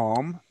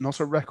arm,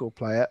 not a record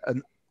player,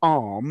 an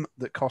arm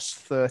that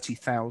costs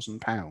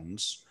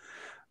 £30,000.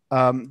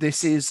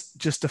 This is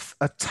just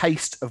a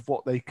taste of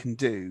what they can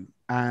do,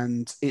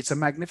 and it's a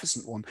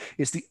magnificent one.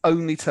 It's the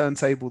only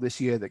turntable this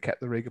year that kept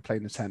the Riga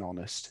Planar 10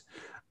 honest.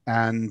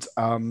 And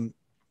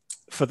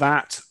for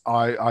that,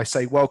 I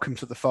say welcome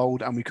to the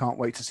fold, and we can't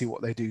wait to see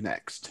what they do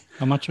next.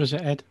 How much was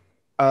it, Ed?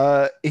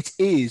 It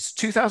is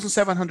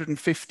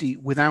 2,750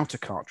 without a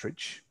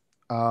cartridge,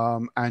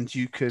 and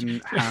you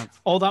can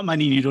have all that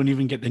money and you don't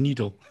even get the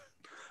needle.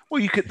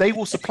 Well, they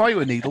will supply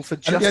you a needle for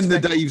just. At the end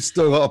of the day, you've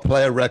still got to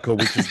play a record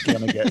which is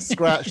going to get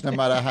scratched no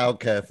matter how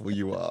careful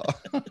you are.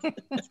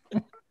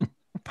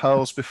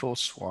 Pearls before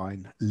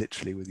swine,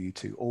 literally with you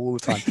two all the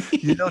time.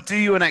 They'll do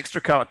you an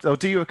extra cartridge. They'll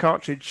do you a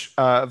cartridge,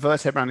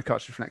 Verter branded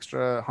cartridge for an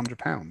extra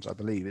 £100, I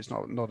believe. It's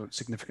not a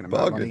significant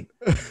amount of money.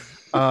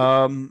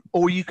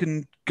 Or you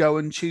can go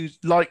and choose.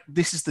 Like,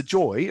 this is the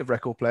joy of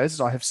record players,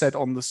 as I have said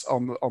on the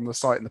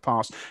site in the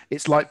past.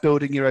 It's like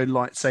building your own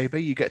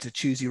lightsaber. You get to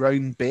choose your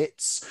own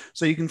bits,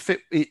 so you can fit.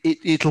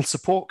 It'll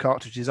support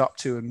cartridges up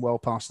to and well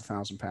past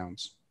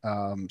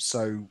 £1,000.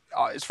 So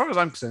as far as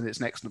I'm concerned, it's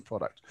an excellent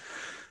product.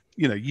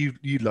 You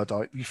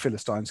Luddite, you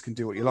Philistines can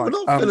do what you like.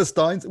 We're not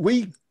Philistines.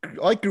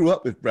 I grew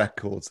up with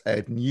records,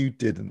 Ed, and you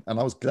didn't. And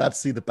I was glad to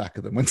see the back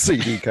of them when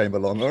CD came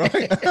along. All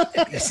right.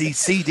 See,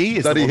 CD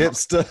is bloody the one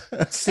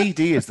hipster.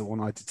 CD is the one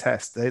I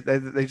detest. They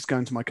just go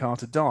into my car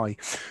to die.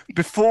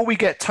 Before we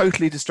get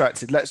totally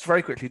distracted, let's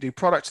very quickly do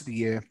product of the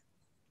year,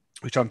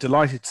 which I'm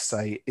delighted to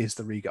say is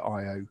the Riga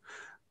IO.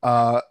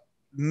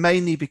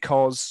 Mainly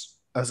because,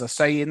 as I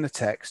say in the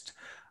text,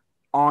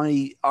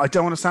 I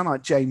don't want to sound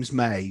like James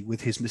May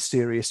with his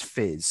mysterious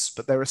fizz,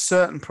 but there are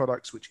certain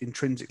products which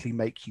intrinsically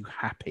make you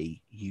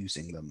happy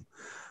using them.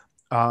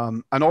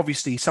 And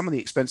obviously, some of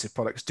the expensive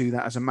products do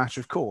that as a matter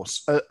of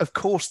course. Of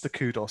course, the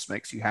Kudos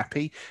makes you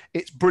happy.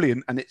 It's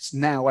brilliant, and it's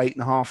now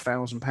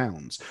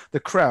 £8,500. The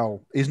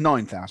Krell is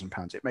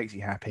 £9,000. It makes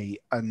you happy.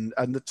 And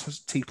the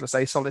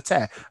T+A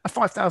Solitaire, a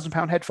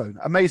 £5,000 headphone,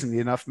 amazingly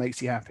enough,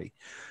 makes you happy.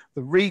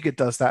 The Riga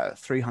does that at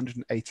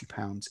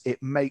 £380.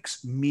 It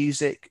makes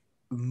music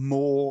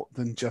more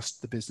than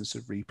just the business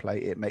of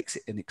replay. It makes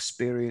it an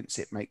experience.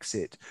 It makes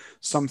it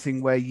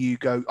something where you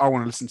go, I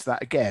want to listen to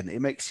that again. It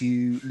makes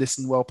you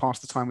listen well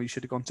past the time where you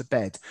should have gone to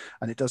bed.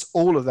 And it does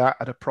all of that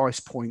at a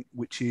price point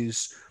which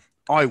is,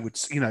 I would,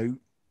 £380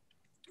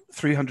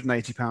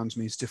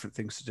 means different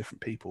things to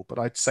different people, but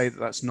I'd say that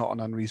that's not an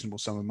unreasonable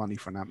sum of money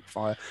for an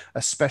amplifier,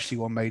 especially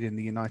one made in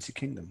the United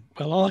Kingdom.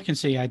 Well, all I can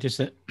say, Ed, is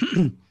that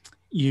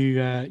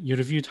you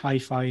reviewed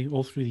hi-fi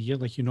all through the year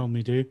like you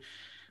normally do,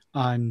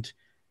 and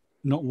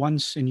not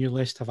once in your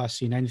list have I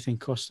seen anything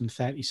costing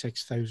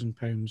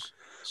 £36,000.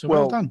 So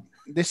well done.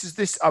 I mean,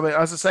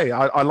 as I say,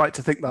 I like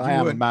to think that I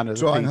am a man of the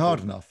people. Trying hard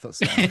enough. That's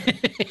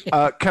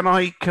can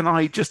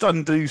I just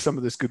undo some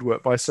of this good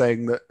work by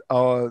saying that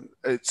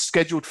it's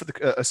scheduled for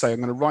the. I'm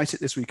going to write it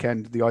this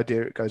weekend. The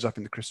idea it goes up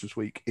in the Christmas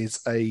week is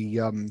a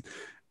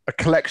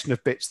collection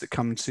of bits that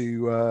come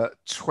to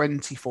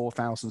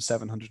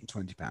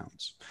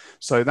 £24,720.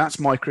 So that's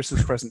my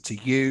Christmas present to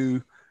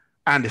you.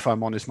 And if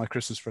I'm honest, my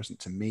Christmas present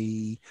to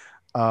me.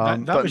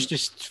 That was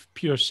just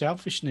pure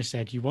selfishness,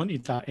 Ed. You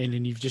wanted that in,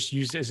 and you've just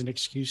used it as an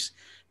excuse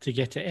to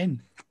get it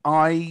in.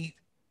 I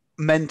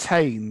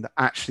maintain that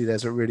actually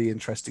there's a really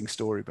interesting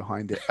story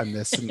behind it, and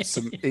there's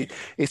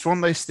it's one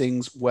of those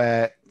things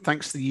where,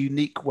 thanks to the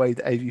unique way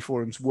that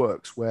AVForums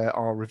works, where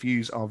our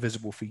reviews are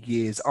visible for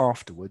years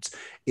afterwards,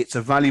 it's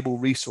a valuable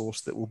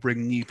resource that will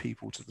bring new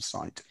people to the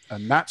site,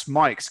 and that's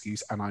my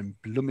excuse, and I'm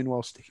blooming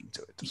well sticking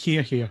to it.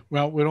 Here.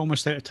 Well, we're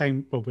almost out of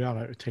time. Well, we are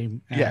out of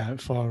time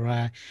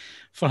for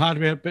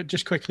hardware, but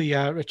just quickly,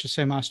 Richard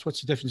Sim asked, what's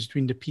the difference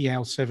between the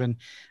PL7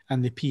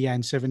 and the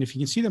PN7? If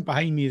you can see them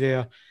behind me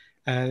there,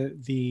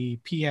 the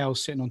PL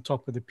sitting on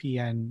top of the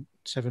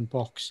PN7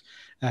 box.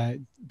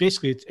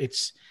 Basically,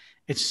 it's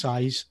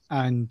size,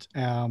 and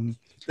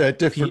they're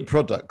different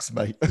products,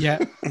 mate. Yeah,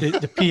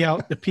 the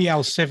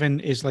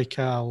PL7 is like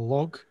a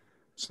log.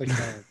 It's like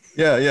a,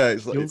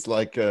 it's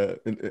like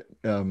it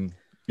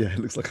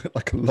looks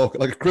like a log,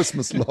 like a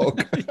Christmas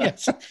log.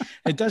 Yes,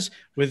 it does,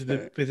 with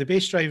the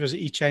bass drivers at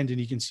each end, and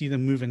you can see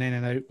them moving in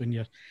and out when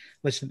you're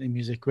listening to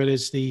music.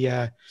 Whereas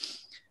the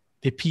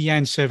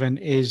PN7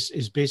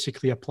 is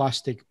basically a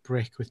plastic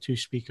brick with 2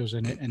 speakers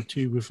in it and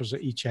 2 woofers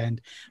at each end,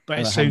 but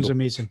it sounds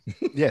amazing.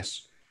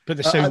 Yes. But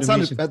the sound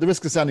amazing. At the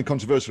risk of sounding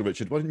controversial,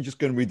 Richard, why don't you just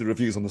go and read the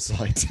reviews on the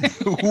site?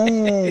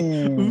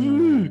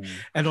 Ooh.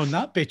 And on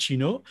that bitchy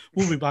note,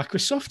 we'll be back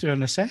with software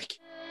in a sec.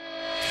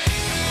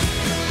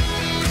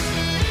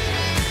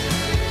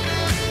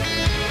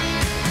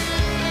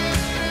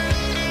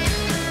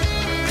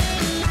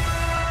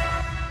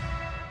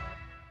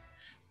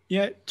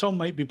 Yeah, Tom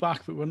might be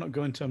back, but we're not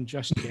going to him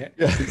just yet.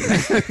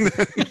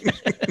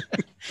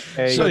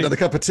 Hey, another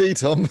cup of tea,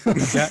 Tom.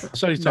 Yeah,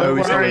 sorry, Tom.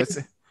 No,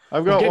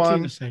 I've got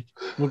one.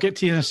 We'll get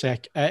to you in a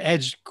sec.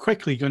 Ed's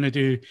quickly going to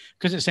do,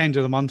 because it's end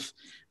of the month,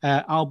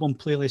 album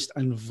playlist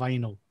and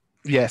vinyl.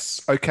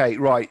 Yes. Okay.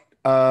 Right.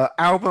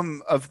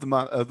 Album of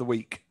the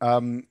week.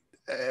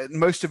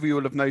 Most of you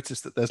will have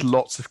noticed that there's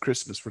lots of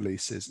Christmas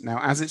releases. Now,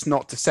 as it's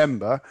not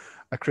December,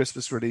 a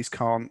Christmas release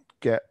can't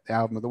get the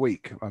album of the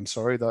week. I'm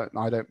sorry that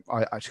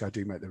I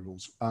do make the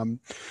rules.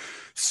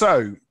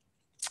 So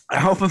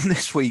album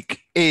this week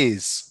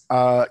is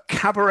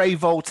Cabaret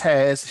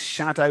Voltaire's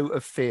Shadow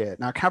of Fear.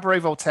 Now, Cabaret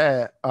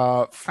Voltaire,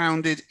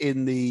 founded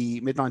in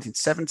the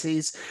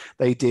mid-1970s,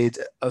 they did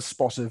a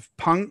spot of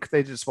punk,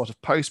 they did a spot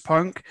of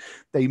post-punk,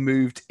 they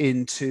moved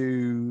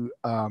into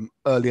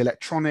early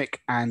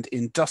electronic and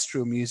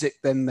industrial music,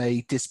 then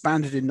they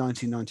disbanded in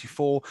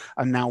 1994,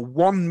 and now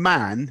one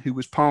man who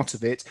was part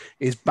of it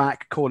is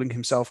back calling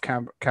himself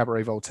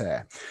Cabaret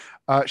Voltaire.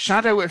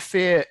 Shadow of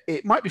Fear,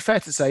 it might be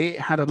fair to say it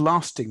had a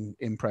lasting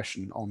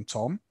impression on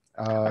Tom.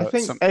 I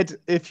think, Ed,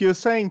 if you're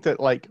saying that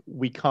like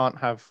we can't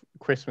have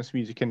Christmas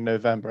music in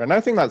November, and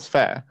I think that's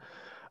fair,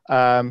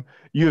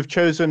 you have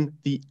chosen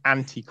the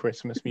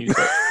anti-Christmas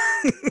music.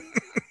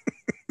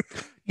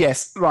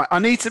 Yes, right. I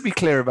need to be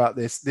clear about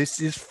this. This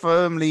is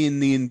firmly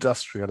in the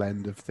industrial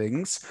end of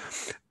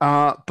things,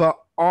 but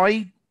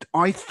I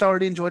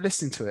thoroughly enjoy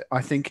listening to it.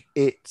 I think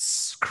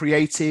it's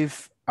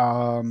creative.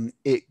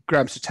 It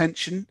grabs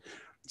attention,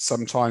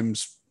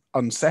 sometimes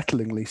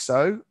unsettlingly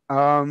so.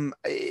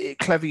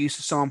 Clever use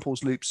of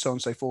samples, loops, so on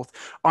and so forth.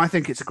 I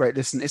think it's a great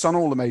listen. It's on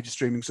all the major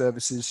streaming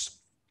services.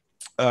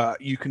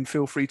 You can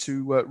feel free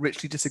to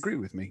richly disagree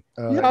with me.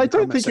 I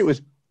don't think it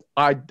was.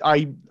 I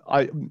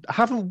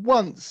haven't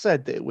once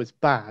said that it was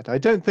bad. I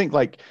don't think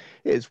like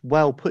it's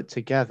well put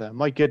together.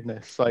 My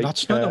goodness, like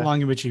that's not the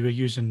language you were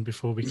using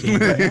before we came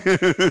here.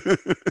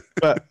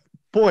 But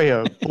boy,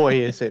 oh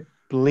boy, is it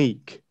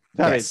bleak.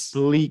 That is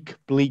bleak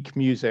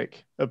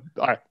music.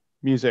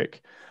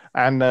 Music.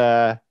 And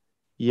lasting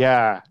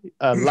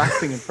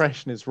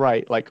impression is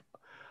right. Like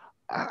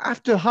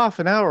after half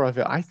an hour of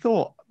it, I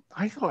thought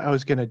I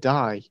was gonna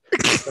die.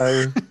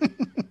 So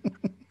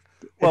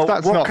well,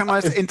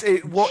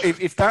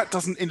 if that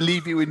doesn't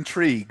leave you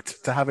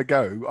intrigued to have a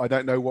go, I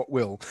don't know what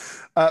will.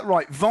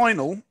 Right,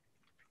 vinyl.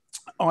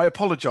 I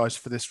apologise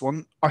for this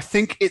one. I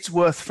think it's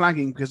worth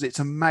flagging because it's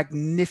a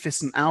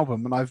magnificent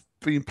album and I've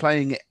been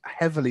playing it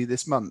heavily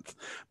this month.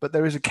 But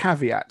there is a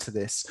caveat to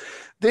this.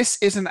 This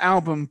is an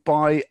album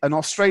by an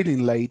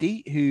Australian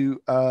lady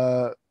who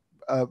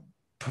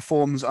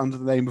performs under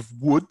the name of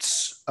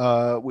Woods,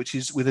 which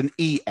is with an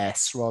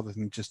ES rather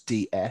than just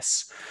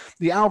DS.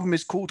 The album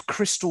is called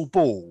Crystal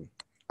Ball,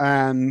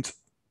 and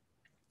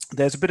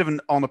there's a bit of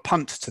on a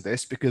punt to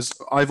this because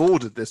I've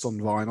ordered this on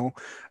vinyl.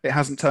 It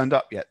hasn't turned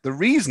up yet. The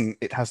reason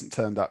it hasn't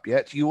turned up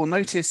yet, you will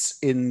notice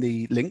in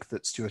the link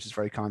that Stuart has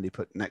very kindly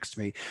put next to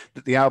me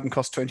that the album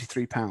costs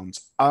 £23.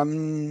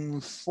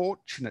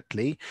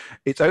 Unfortunately,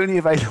 it's only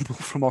available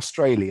from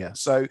Australia.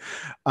 So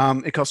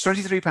it costs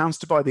 £23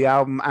 to buy the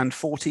album and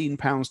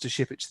 £14 to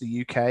ship it to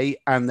the UK.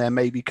 And there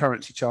may be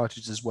currency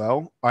charges as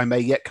well. I may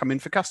yet come in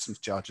for customs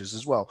charges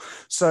as well.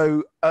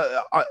 So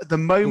the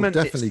moment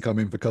we'll definitely come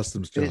in for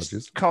customs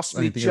charges. Cost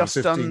me just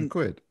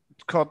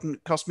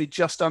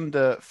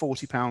under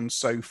 £40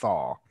 so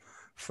far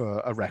for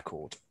a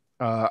record.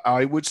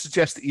 I would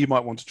suggest that you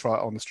might want to try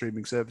it on the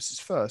streaming services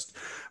first.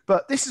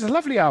 But this is a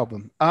lovely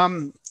album.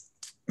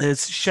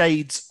 There's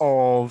shades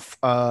of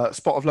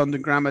Spot of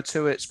London Grammar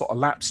to it, Spot of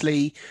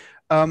Lapsley,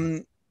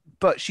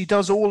 but she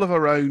does all of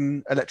her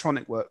own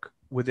electronic work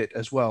with it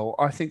as well.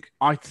 I think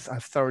I've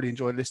thoroughly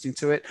enjoyed listening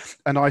to it,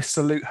 and I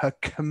salute her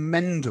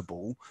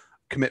commendable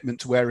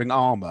commitment to wearing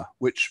armor,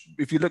 which,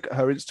 if you look at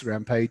her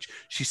Instagram page,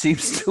 she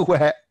seems to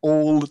wear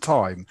all the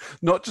time.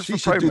 Not just she for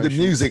should do the promotion.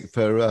 music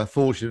for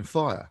Forged in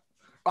Fire.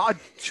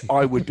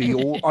 I'd be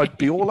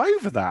all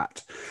over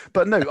that.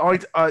 But no,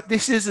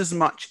 this is as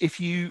much. If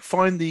you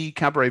find the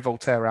Cabaret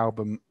Voltaire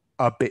album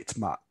a bit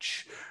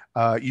much,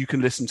 you can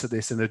listen to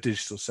this in a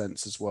digital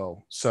sense as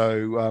well.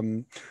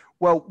 So,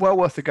 well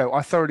worth a go.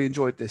 I thoroughly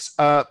enjoyed this.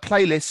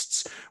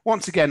 Playlists,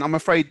 once again, I'm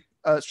afraid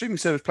streaming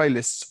service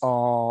playlists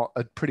are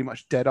a pretty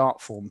much dead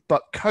art form.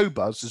 But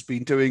Qobuz has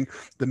been doing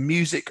the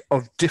music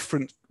of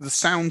the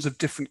sounds of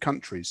different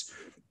countries.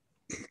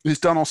 It's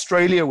done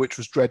Australia, which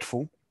was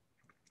dreadful.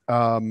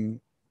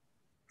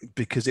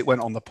 Because it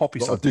went on the poppy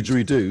side.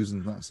 Didgeridoos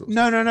and that sort of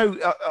No.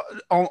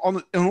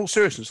 In all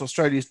seriousness,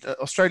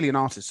 Australian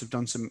artists have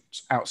done some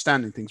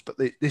outstanding things, but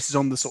this is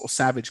on the sort of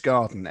Savage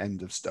Garden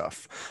end of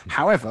stuff.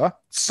 However,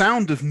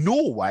 Sound of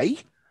Norway,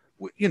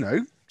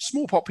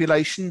 small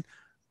population,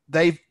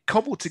 they've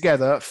cobbled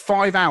together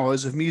 5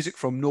 hours of music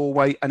from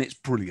Norway, and it's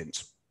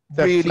brilliant.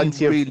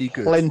 Really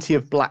good. Plenty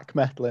of black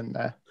metal in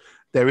there.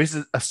 There is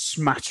a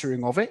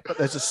smattering of it, but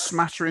there's a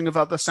smattering of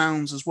other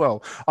sounds as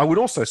well. I would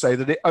also say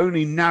that it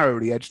only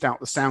narrowly edged out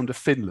the sound of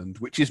Finland,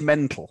 which is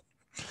mental.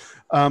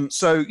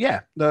 So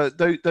yeah,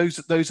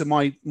 those are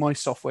my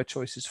software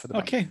choices for the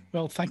month. Okay,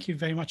 well, thank you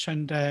very much,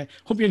 and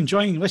hope you're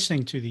enjoying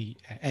listening to the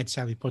Ed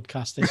Selley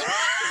podcast this week.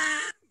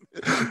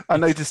 I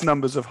noticed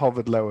numbers have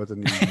hovered lower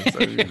than usual. So,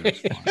 it's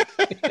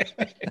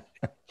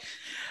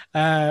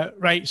fine.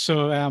 Right,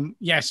 so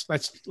yes,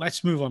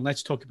 let's move on.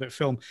 Let's talk about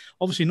film.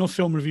 Obviously, no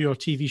film review or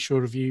TV show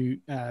review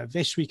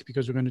this week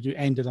because we're going to do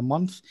end of the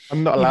month.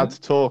 I'm not allowed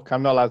to talk.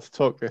 I'm not allowed to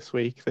talk this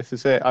week. This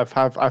is it. I've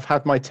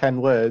had my 10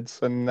 words,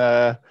 and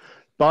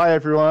bye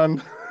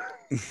everyone.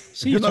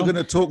 You're not going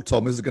to talk,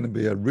 Tom. This is going to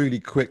be a really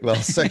quick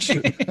last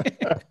section.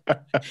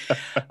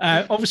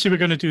 Obviously, we're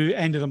going to do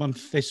end of the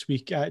month this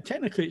week.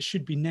 Technically, it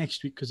should be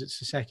next week because it's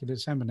the 2nd of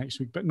December next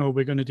week. But no,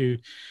 we're going to do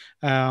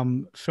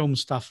film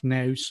stuff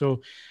now.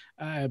 So,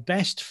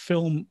 best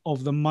film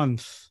of the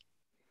month.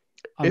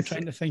 I'm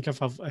trying to think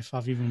if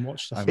I've even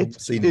watched the film.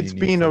 It's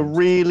been a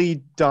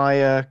really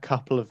dire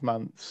couple of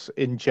months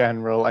in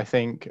general. I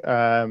think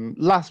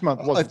last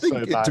month wasn't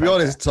so bad. To be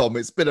honest, Tom,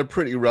 it's been a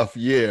pretty rough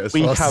year as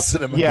far as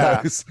cinema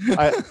goes.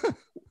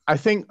 I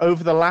think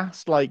over the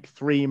last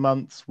 3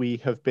 months, we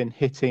have been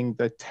hitting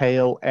the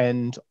tail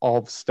end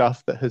of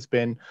stuff that has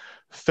been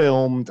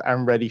filmed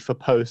and ready for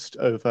post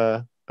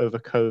over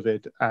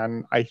COVID.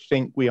 And I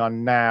think we are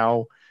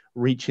now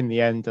reaching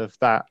the end of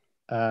that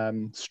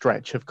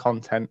stretch of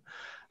content.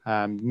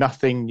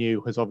 Nothing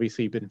new has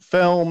obviously been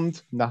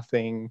filmed.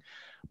 Some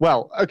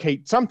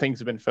things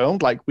have been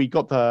filmed. Like we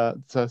got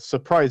the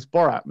surprise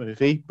Borat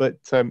movie, but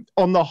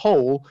on the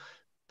whole,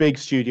 big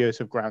studios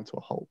have ground to a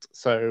halt.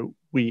 So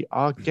we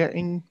are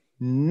getting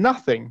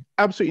nothing,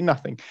 absolutely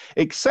nothing,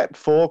 except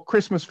for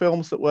Christmas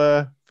films that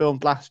were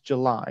filmed last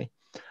July.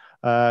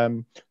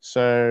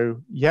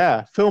 So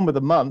yeah, film of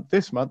the month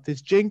this month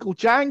is Jingle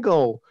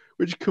Jangle,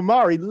 which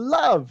Kumari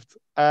loved.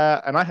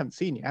 And I haven't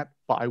seen yet,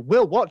 but I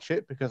will watch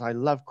it because I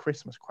love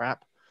Christmas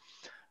crap.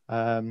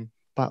 But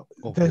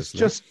obviously, there's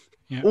just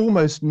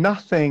almost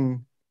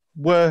nothing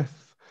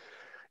worth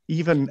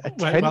even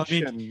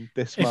attention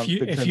this month.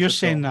 If you're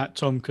saying that,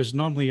 Tom, because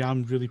normally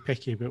I'm really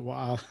picky about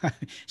what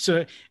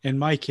so in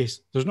my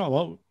case, there's not a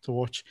lot to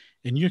watch.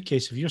 In your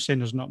case, if you're saying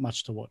there's not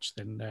much to watch,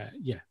 then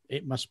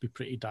it must be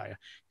pretty dire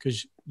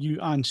because you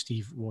and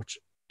Steve watch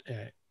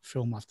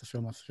film after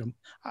film after film.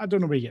 I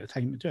don't know where you get the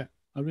time to do it.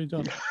 I really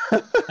don't.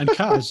 And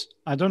Kaz,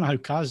 I don't know how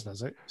Kaz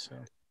does it. So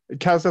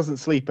Kaz doesn't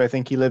sleep. I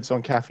think he lives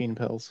on caffeine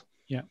pills.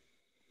 Yeah.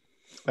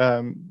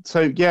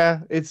 So yeah,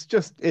 it's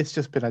just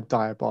been a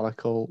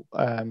diabolical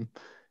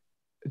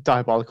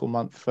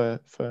month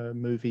for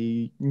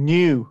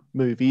new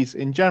movies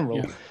in general.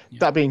 Yeah.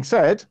 That being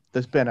said,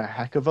 there's been a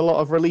heck of a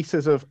lot of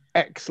releases of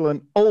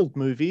excellent old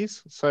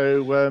movies.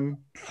 So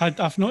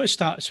I've noticed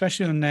that,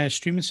 especially on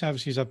streaming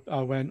services.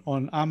 I went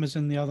on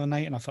Amazon the other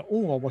night and I thought,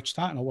 I'll watch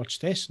that and I'll watch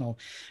this and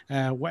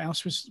what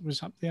else was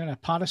up there?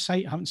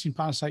 Parasite. I haven't seen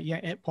Parasite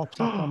yet. It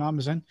popped up on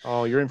Amazon.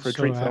 Oh, you're in for a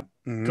treat. Got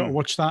to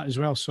watch that as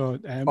well. So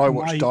I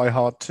watched Die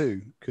Hard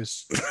 2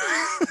 because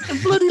I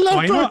bloody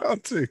love Die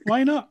Hard 2.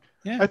 Why not?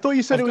 Yeah. I thought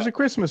you said it was a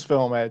Christmas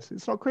film, Ed.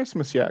 It's not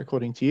Christmas yet,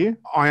 according to you.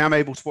 I am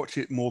able to watch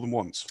it more than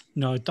once.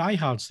 No, Die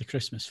Hard's the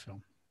Christmas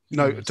film.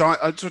 No, Die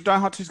Hard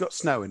 2's got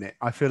snow in it.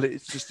 I feel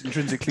it's just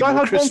intrinsically Die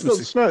more Hard 1's Christmassy.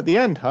 got snow at the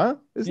end, huh?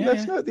 Isn't there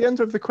snow at the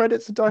end of the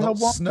credits of Die Hard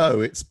 1?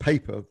 Snow, it's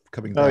paper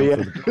coming down. Oh, yeah.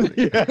 From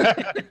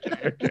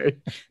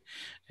the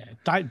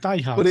Okay.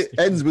 Die Hard. But it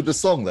ends with the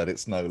song, Let It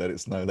Snow, Let It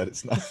Snow, Let It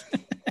Snow.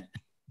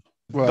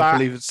 Well, I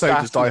believe so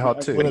does Die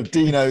Hard 2. One of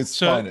Dino's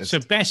finest. So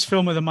best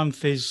film of the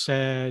month is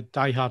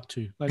Die Hard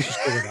 2. Let's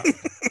just go with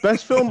that.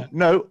 Best film?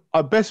 No,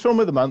 our best film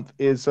of the month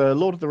is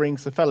Lord of the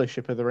Rings: The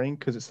Fellowship of the Ring,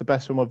 because it's the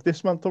best film of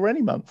this month or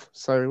any month.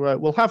 So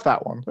we'll have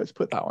that one. Let's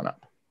put that one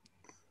up.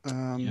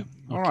 All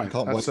right,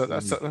 Can't wait.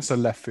 that's a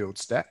left field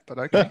step, but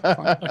okay.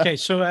 Fine. Okay,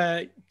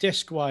 so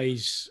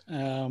disc-wise,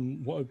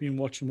 what we've been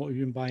watching, what we've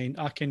been buying,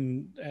 I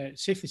can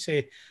safely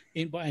say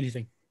ain't bought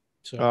anything.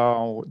 So.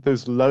 Oh,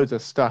 there's loads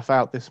of stuff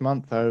out this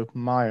month, though.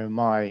 My, oh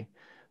my.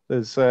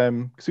 There's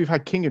because we've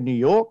had King of New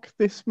York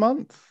this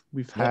month.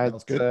 We've had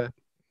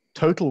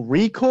Total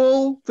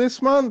Recall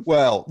this month.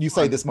 Well, you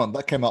say this month.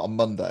 That came out on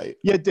Monday.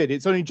 Yeah, it did.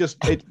 It's only just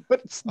but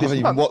it's I haven't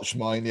even watched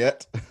mine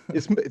yet.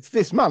 it's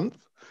this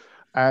month.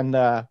 And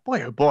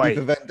boy, oh boy.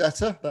 The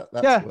Vendetta?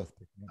 That's yeah, worth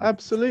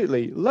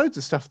absolutely. Loads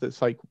of stuff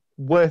that's like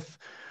worth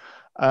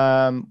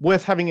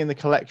having in the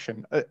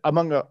collection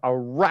among a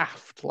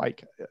raft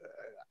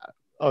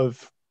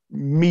of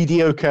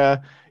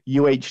mediocre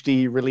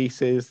UHD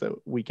releases that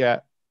we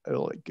get.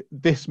 Like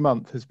this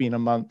month has been a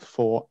month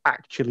for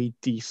actually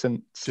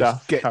decent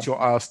stuff. Just get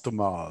your ass to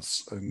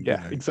Mars. And,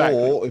 yeah,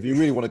 exactly. Or if you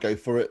really want to go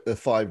for it, the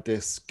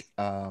 5-disc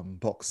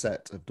box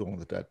set of Dawn of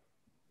the Dead.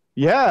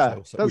 Yeah,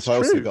 which I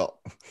also got.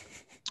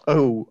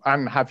 Oh,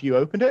 and have you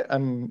opened it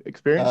and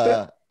experienced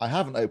it? I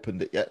haven't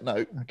opened it yet,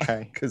 no.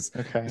 Okay. Because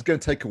it's going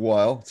to take a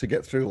while to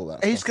get through all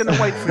that. He's going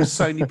to wait for his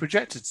Sony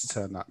projector to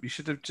turn up. You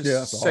should have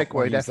just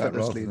segued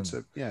effortlessly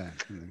into... Yeah.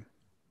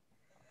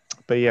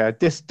 But yeah,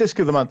 disc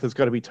of the month has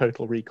got to be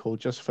Total Recall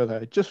just for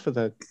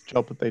the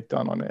job that they've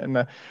done on it.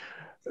 And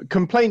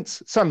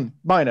some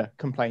minor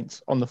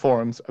complaints on the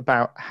forums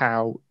about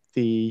how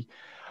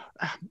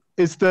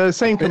it's the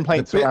same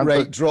complaints. The bit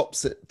rate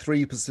drops at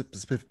 3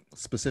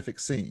 specific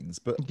scenes,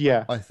 but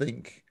yeah, I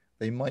think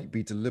they might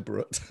be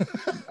deliberate.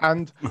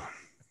 and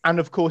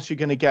of course you're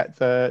going to get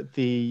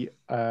the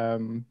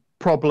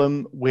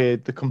problem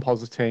with the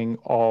compositing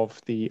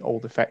of the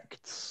old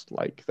effects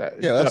like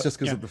that. Yeah, that's just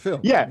because of the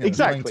film. Yeah,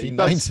 exactly.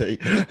 1990.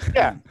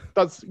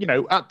 That's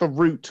at the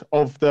root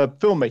of the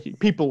filmmaking.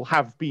 People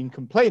have been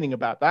complaining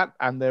about that,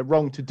 and they're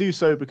wrong to do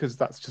so because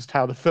that's just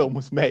how the film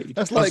was made.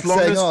 That's like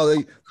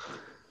saying,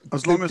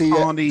 as long as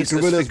Arnie's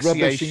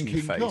asphyxiation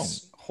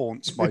face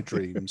haunts my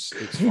dreams,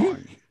 it's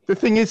fine. The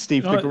thing is,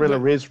 Steve, the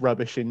gorilla is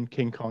rubbish in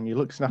King Kong. He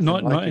looks nothing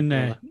like not in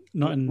there.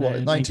 Not in what,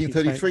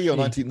 1933 or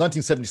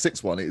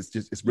 1976 one? It's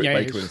Rick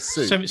Baker in a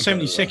suit.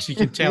 76. You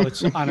can tell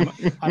it's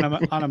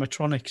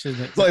animatronics,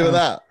 isn't it? It's not even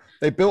that.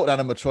 They built an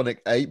animatronic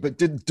 8, but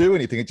didn't do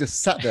anything. It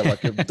just sat there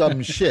like a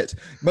dumb shit.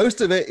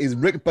 Most of it is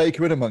Rick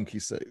Baker in a monkey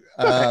suit.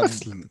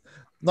 Excellent.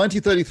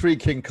 1933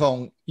 King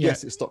Kong,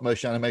 yes, it's stop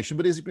motion animation,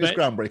 but it's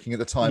groundbreaking at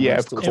the time. Yeah,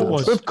 of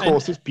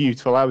course, it's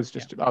beautiful. I was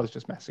just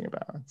messing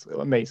about. It's an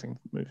amazing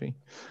movie.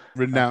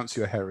 Renounce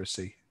your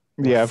heresy.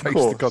 Yeah, of face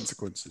course. the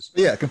consequences.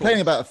 Yeah,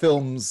 complaining about a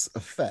film's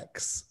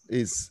effects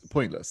is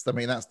pointless. I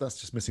mean, that's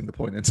just missing the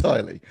point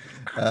entirely.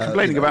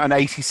 Complaining about an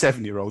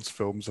 87-year-old's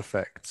film's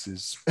effects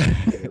is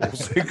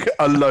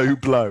a low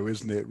blow,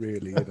 isn't it?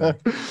 Really,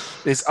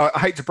 I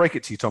hate to break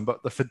it to you, Tom,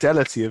 but the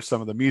fidelity of some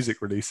of the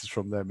music releases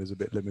from them is a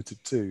bit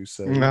limited too.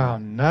 So, oh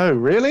no,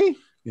 really?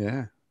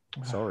 Yeah,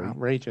 sorry,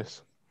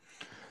 outrageous.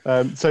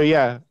 For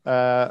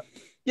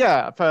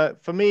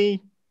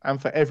me. And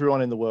for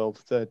everyone in the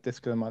world, the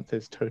disc of the month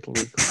is Total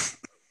Recall.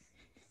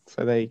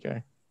 So there you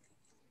go.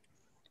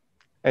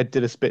 Ed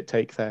did a spit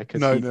take there.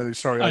 No,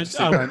 sorry.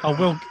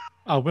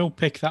 I will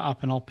pick that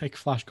up, and I'll pick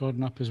Flash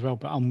Gordon up as well.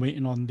 But I'm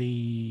waiting on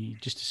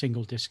just a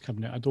single disc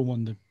coming out. I don't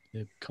want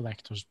the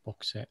collector's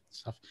box set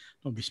stuff.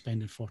 Don't be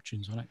spending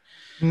fortunes on it.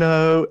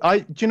 No,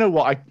 do you know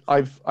what?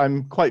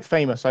 I'm quite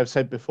famous. I've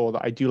said before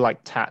that I do like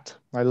tat.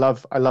 I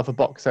love a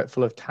box set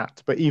full of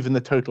tat. But even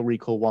the Total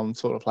Recall one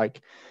sort of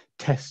like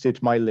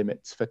tested my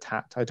limits for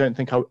tat. I don't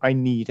think I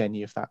need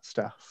any of that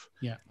stuff.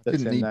 Yeah,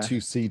 didn't need 2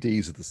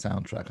 CDs of the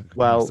soundtrack.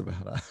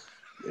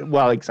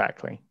 Well,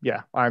 exactly.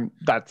 Yeah,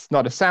 that's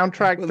not a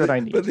soundtrack that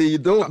I need. But the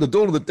Dawn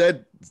of the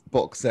Dead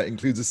box set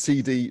includes a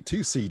CD, 2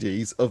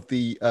 CDs of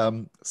the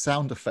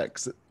sound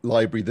effects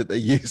library that they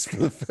use for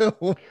the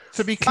film.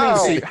 To be clear,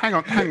 Steve, hang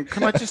on.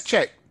 Can I just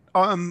check?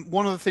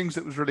 One of the things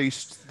that was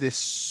released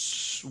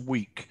this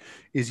week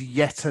is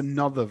yet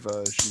another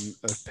version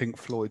of Pink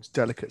Floyd's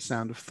Delicate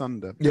Sound of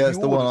Thunder. Yeah, it's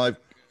the one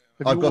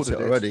I've got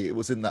it already. It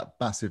was in that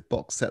massive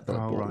box set that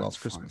I bought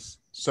last Christmas.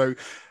 So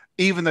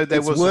even though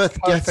there was a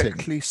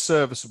perfectly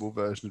serviceable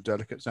version of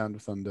Delicate Sound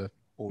of Thunder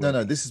already.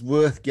 No, this is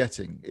worth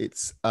getting. It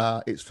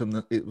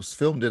was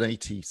filmed in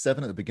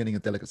 87 at the beginning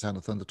of Delicate Sound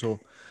of Thunder tour,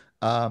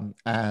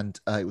 and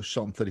it was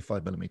shot on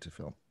 35mm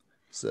film.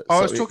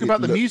 I was talking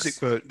about the music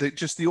version.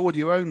 Just the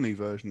audio only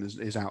version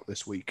is out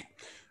this week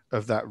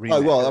of that remix.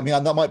 Oh well, I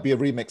mean that might be a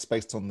remix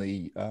based on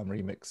the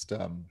remixed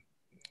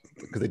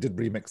because they did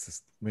remix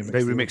this.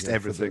 They remixed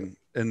everything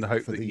in the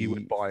hope that you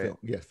would buy it.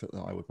 Yeah, that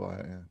I would buy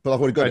it. Yeah, but I've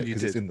already got it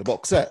because it's in the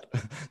box set.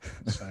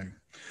 So,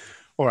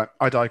 all right,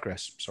 I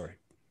digress. Sorry.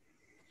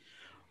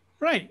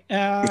 Right.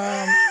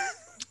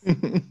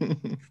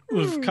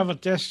 We've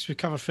covered discs. We've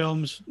covered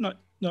films. Not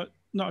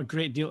a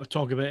great deal to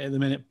talk about at the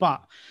minute,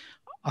 but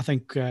I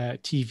think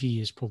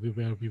TV is probably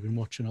where we've been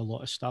watching a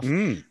lot of stuff.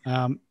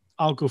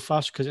 I'll go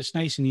first because it's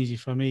nice and easy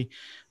for me.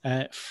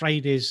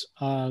 Fridays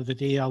are the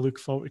day I look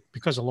forward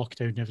because of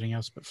lockdown and everything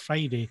else. But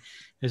Friday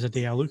is a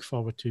day I look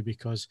forward to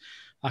because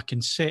I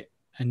can sit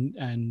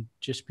and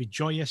just be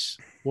joyous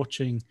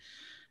watching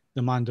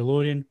The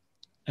Mandalorian.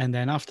 And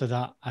then after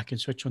that, I can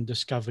switch on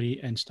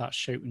Discovery and start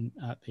shouting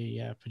at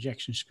the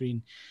projection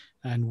screen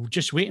and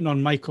just waiting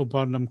on Michael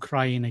Burnham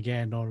crying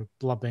again or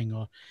blubbing.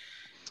 Or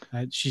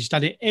she's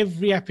done it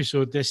every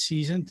episode this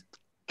season.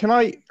 Can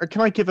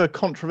I give a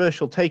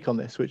controversial take on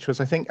this, which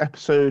was, I think,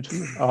 episode...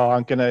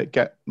 I'm going to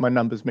get my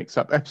numbers mixed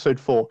up. Episode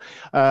 4.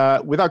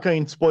 Without going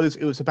into spoilers,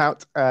 it was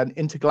about an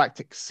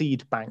intergalactic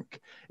seed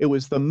bank. It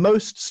was the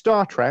most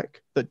Star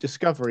Trek that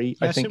Discovery,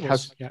 I think,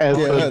 has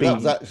ever been. That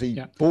was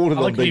actually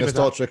borderline being a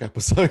Star Trek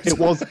episode. It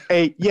was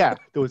there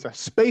was a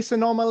space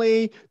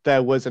anomaly,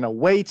 there was an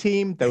away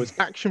team, there was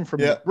action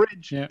from the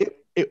bridge. Yeah.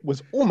 It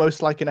was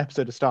almost like an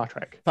episode of Star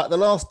Trek. In fact, the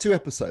last 2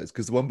 episodes,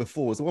 because the one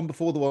before was the one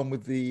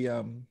with the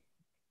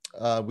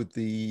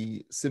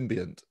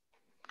symbiont.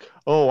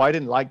 Oh, I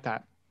didn't like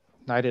that.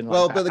 I didn't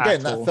like that. Well, but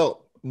again, that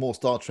felt more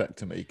Star Trek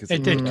to me because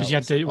it did, because you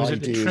had the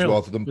ideas trill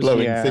rather than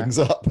blowing things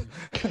up.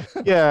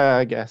 Yeah,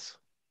 I guess.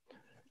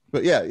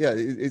 But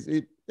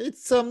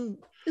it's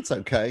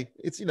okay.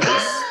 It's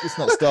it's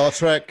not Star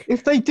Trek.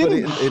 If they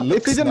didn't,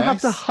 if they didn't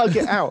have to hug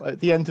it out at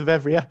the end of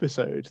every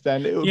episode,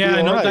 then it would be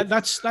all right.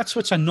 That's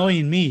what's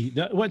annoying me.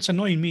 What's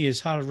annoying me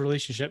is her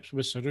relationships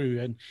with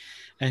Saru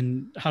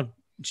and her.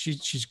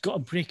 She's got to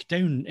break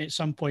down at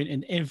some point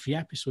in every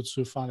episode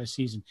so far this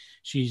season.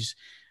 She's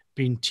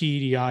been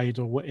teary-eyed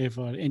or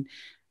whatever, and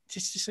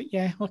just like,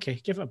 yeah,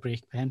 okay, give it a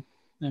break, Ben.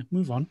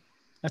 Move on.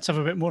 Let's have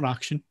a bit more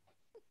action.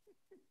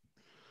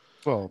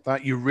 Well,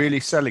 that you're really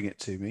selling it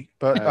to me,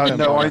 but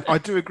I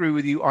do agree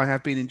with you. I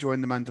have been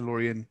enjoying The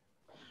Mandalorian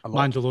a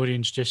lot.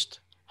 Mandalorian's just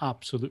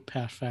absolute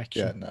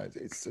perfection. Yeah, no,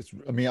 it's.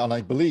 I mean, and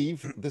I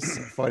believe this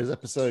Friday's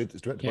episode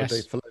is directed by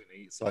Dave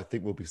Filoni, so I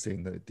think we'll be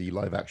seeing the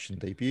live action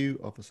debut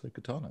of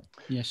Ahsoka Tano.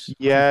 Yes.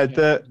 Yeah,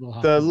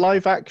 the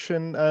live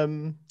action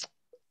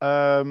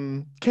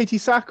Katie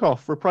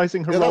Sackhoff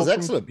reprising her role. That was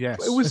excellent. It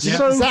was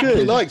so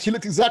exactly good. She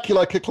looked exactly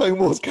like a Clone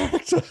Wars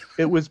character.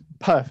 It was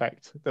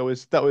perfect. That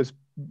was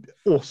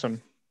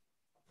awesome.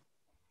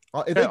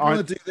 If they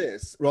want to do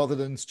this rather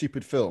than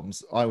stupid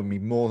films, I would be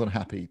more than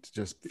happy to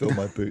just fill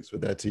my boots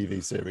with their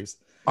TV series.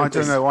 I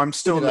don't know. I'm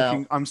still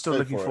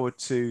looking forward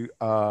to.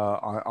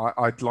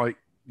 I'd like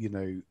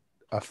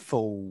a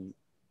full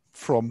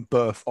from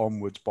birth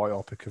onwards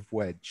biopic of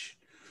Wedge.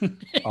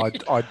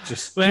 I'd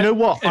just. You know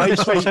what? I'd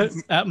say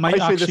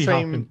the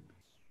same. Happen.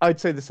 I'd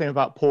say the same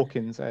about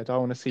Porkins, Ed. I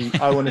want to see.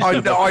 I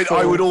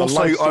would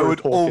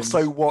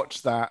also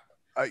watch that.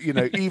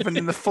 Even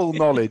in the full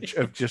knowledge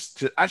of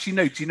actually,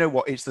 no, do you know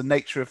what? It's the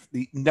nature of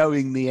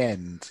knowing the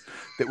end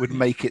that would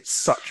make it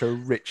such a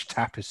rich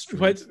tapestry.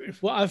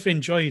 What I've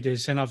enjoyed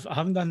is, and I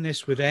haven't done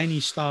this with any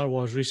Star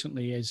Wars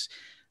recently, is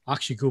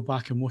actually go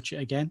back and watch it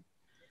again.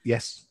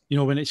 Yes.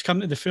 When it's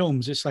come to the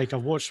films, it's like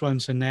I've watched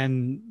once and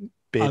then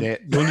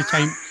it. The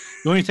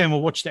only time I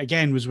watched it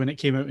again was when it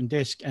came out in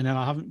disc, and then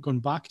I haven't gone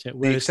back to it.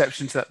 The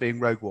exception to that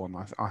being Rogue One,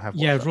 I have.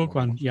 Watched Rogue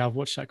One. Yeah, I've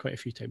watched that quite a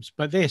few times.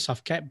 But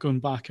I've kept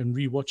going back and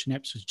rewatching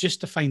episodes just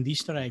to find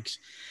Easter eggs.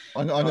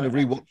 I'm going to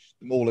rewatch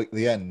them all at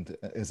the end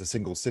as a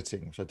single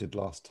sitting, which I did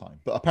last time.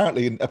 But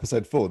apparently in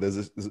episode 4,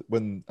 there's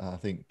when I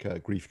think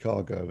Grief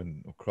Cargo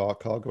or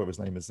Cargo, whatever his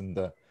name is, and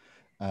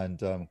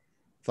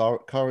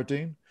Cara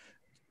Dune.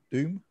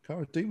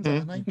 Cara Dune, is that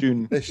her name?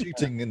 Dune. They're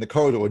shooting in the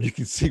corridor, and you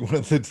can see one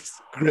of the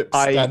scripts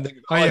standing.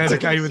 The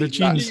guy with a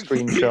jean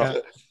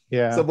screenshot.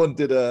 Yeah. Someone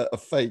did a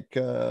fake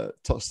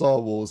Star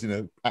Wars,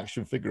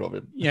 action figure of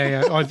him.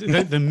 Yeah.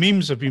 The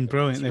memes have been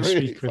brilliant this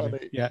really week.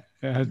 Funny. Yeah,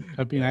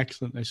 have been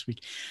excellent this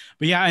week.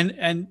 But yeah,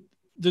 and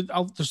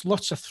there's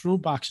lots of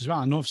throwbacks as well.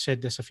 I know I've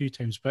said this a few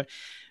times, but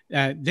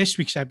last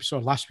week's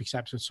episode,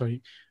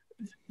 sorry.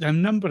 There are a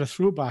number of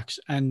throwbacks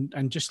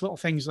and just little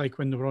things like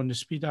when they were on the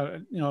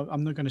speeder.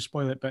 I'm not going to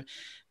spoil it, but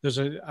there's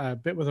a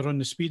bit where they're on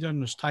the speeder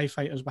and there's TIE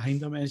fighters behind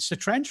them, and it's the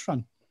trench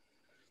run.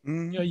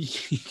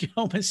 You can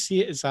almost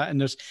see it as that, and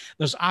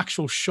there's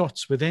actual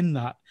shots within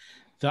that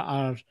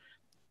are.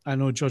 I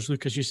know George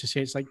Lucas used to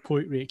say it's like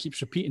poetry; it keeps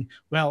repeating.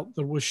 Well,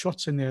 there was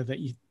shots in there that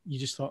you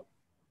just thought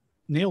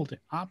nailed it,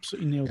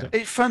 absolutely nailed it.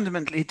 It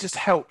fundamentally just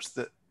helps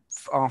that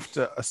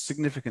after a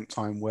significant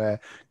time where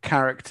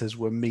characters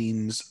were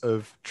means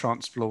of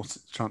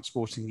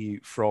transporting you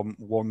from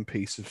one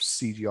piece of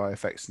CGI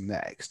effects to the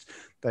next,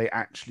 they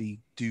actually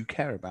do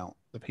care about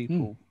the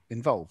people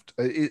involved.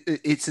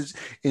 It's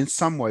in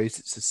some ways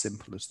it's as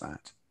simple as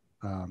that.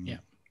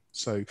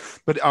 So,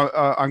 but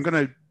I'm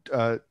going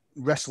to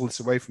wrestle this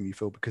away from you,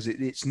 Phil, because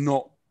it's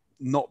not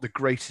the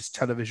greatest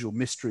televisual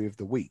mystery of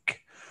the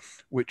week,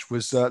 which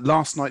was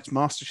last night's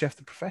MasterChef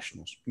The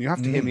Professionals. And you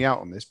have to hear me out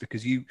on this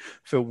because you,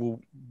 Phil, will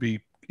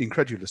be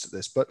incredulous at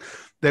this. But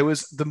there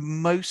was the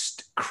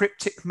most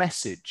cryptic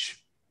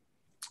message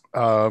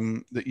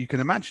that you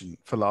can imagine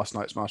for last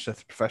night's MasterChef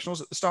The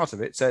Professionals. At the start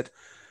of it said,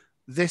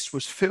 this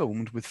was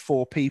filmed with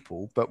 4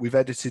 people, but we've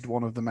edited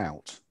one of them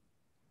out.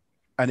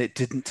 And it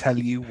didn't tell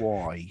you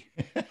why.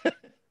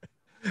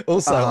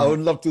 Also, I would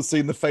love to have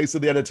seen the face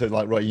of the editor,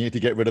 like, right, you need to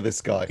get rid of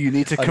this guy. You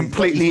need to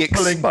completely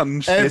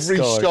expunge every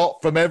this guy.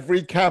 shot from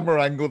every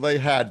camera angle they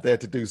had. They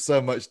had to do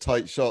so much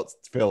tight shots,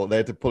 Phil. They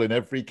had to pull in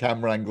every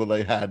camera angle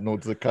they had in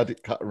order to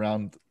cut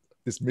around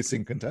this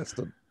missing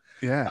contestant.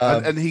 Yeah,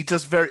 and he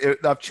does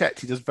I've checked,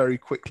 he does very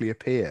quickly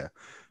appear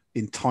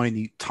in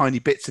tiny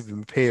bits of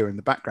him appear in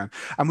the background.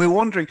 And we're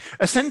wondering,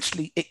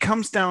 essentially, it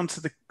comes down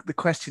to the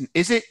question,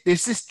 is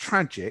this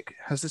tragic?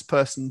 Has this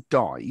person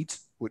died?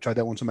 Which I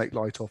don't want to make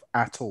light of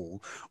at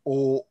all.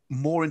 Or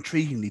more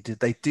intriguingly, did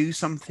they do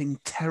something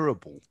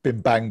terrible?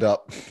 Been banged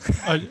up.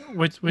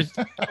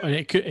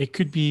 It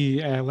could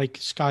be like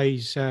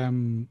Sky's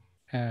program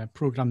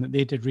that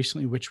they did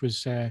recently, which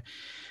was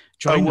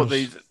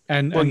Joiners.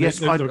 Yes,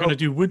 they were going to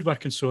do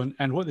woodwork and so on.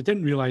 And what they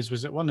didn't realise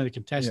was that one of the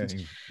contestants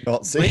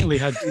blatantly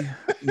had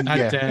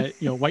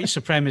white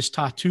supremacist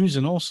tattoos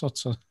and all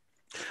sorts of.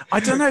 I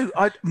don't know.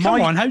 Come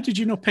on, how did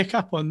you not pick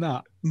up on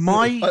that?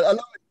 I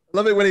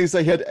love it when he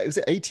said he had, was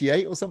it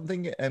 88 or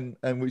something, and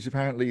which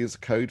apparently is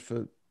code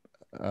for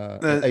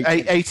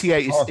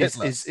 88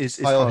 is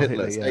Heil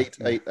Hitler.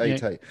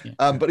 888.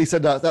 But he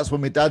said that's when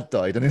my dad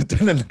died, and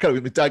then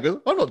my dad goes,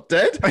 "I'm not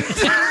dead."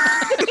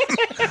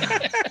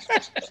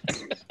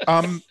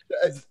 Can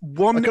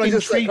I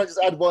just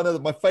add one other?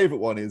 My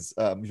favourite one is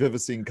if you've ever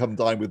seen Come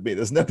Dine with Me.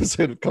 There's an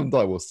episode of Come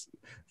Dine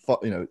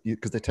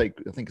because they take,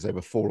 I think it's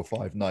over 4 or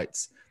 5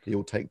 nights. They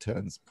all take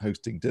turns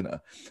hosting dinner.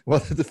 Well,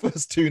 the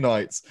first 2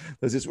 nights,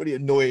 there's this really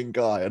annoying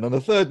guy. And on the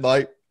 3rd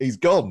night, he's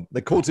gone.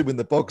 They caught him in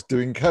the box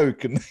doing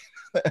coke and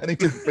he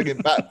didn't bring him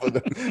back for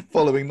the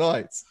following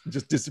nights. He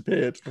just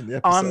disappeared from the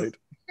episode.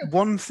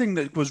 One thing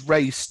that was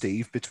raised,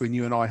 Steve, between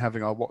you and I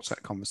having our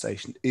WhatsApp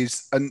conversation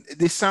is, and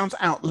this sounds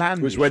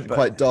outlandish, which went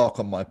quite dark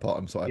on my part.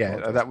 I'm sorry.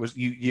 Yeah, that was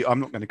you.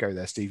 I'm not going to go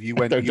there, Steve. You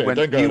went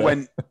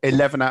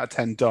 11 out of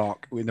 10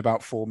 dark in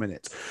about 4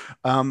 minutes.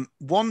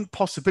 One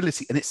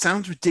possibility, and it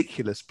sounds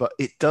ridiculous, but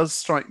it does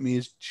strike me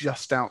as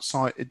just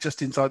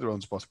inside the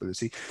realms of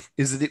possibility,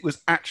 is that it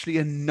was actually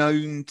a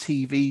known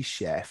TV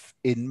chef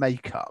in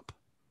makeup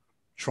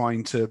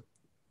trying to.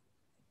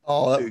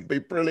 Oh, that would be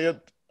brilliant.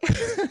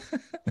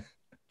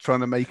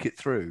 Trying to make it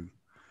through.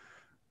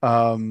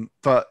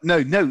 But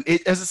no,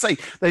 as I say,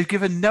 they've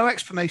given no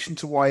explanation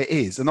to why it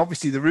is. And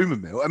obviously the rumour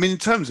mill, I mean, in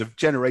terms of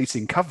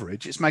generating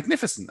coverage, it's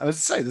magnificent. As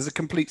I say, there's a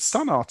complete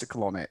Sun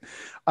article on it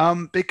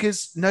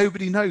because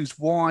nobody knows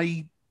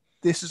why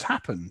this has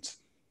happened.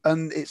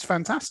 And it's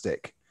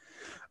fantastic.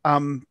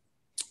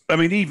 I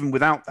mean, even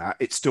without that,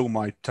 it's still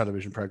my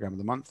television program of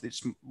the month.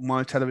 It's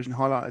my television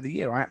highlight of the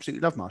year. I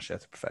absolutely love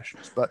MasterChef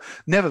Professionals. But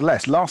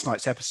nevertheless, last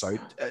night's episode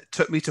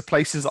took me to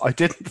places that I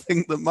didn't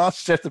think that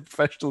MasterChef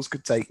Professionals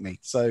could take me.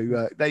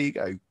 So there you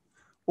go.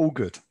 All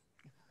good.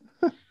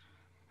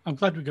 I'm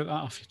glad we got that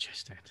off your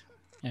chest,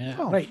 Ed.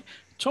 Right.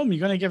 Tom,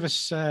 you're going to give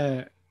us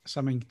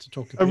something to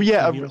talk about?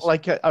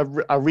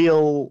 A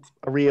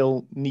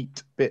real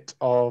neat bit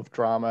of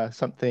drama,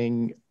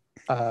 something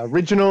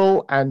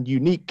original and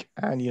unique,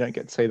 and you don't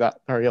get to say that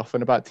very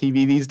often about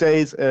TV these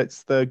days.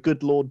 It's The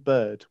Good Lord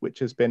Bird, which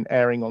has been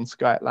airing on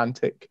Sky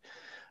Atlantic.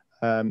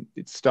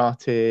 It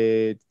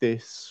started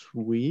this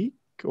week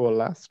or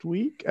last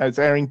week. It's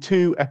airing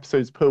 2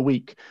 episodes per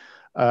week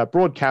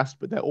broadcast,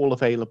 but they're all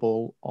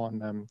available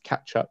on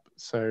catch up.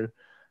 So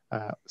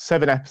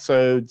 7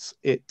 episodes.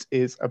 It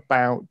is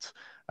about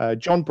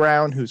John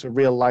Brown, who's a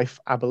real life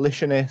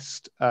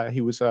abolitionist.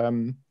 He was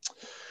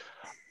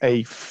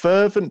a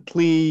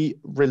fervently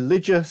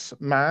religious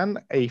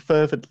man, a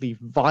fervently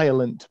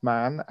violent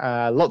man.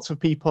 Lots of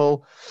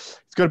people,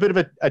 he's got a bit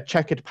of a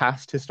checkered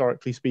past,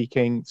 historically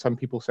speaking. Some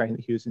people saying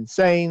that he was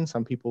insane,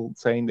 some people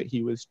saying that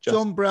he was just...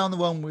 John Brown, the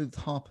one with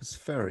Harper's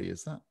Ferry,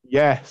 is that?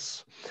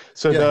 Yes.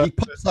 So he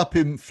pops up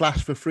in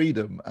Flash for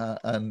Freedom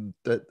and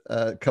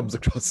comes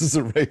across as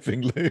a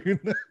raving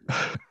loon.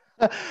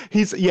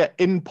 He's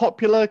in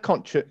popular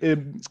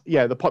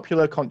the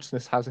popular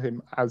consciousness has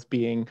him as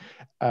being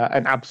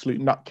an absolute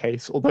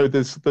nutcase, although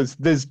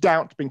there's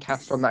doubt been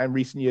cast on that in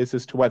recent years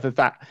as to whether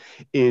that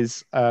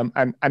is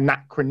an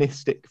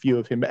anachronistic view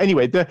of him. But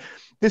anyway,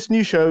 this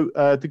new show,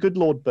 The Good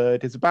Lord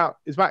Bird, is about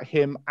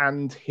him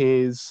and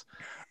his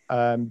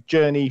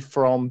journey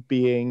from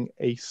being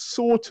a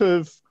sort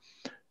of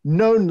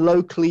known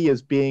locally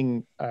as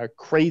being a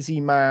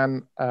crazy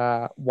man,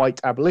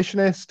 white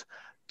abolitionist,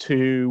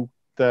 to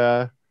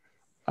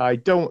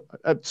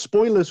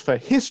spoilers for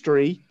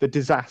history, the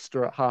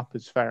disaster at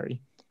Harper's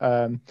Ferry,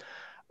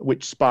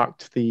 which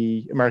sparked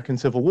the American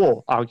Civil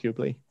War,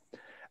 arguably.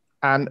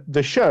 And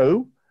the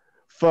show,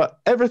 for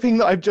everything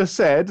that I've just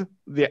said,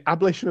 the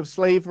abolition of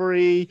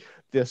slavery,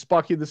 the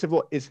sparking of the Civil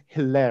War, is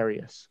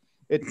hilarious.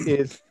 It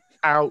is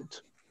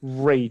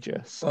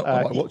outrageous.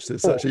 I might watch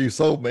this. Actually, you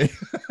sold me.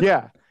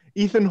 Yeah.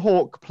 Ethan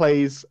Hawke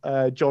plays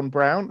John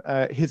Brown.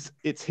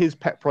 It's his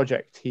pet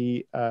project.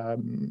 He's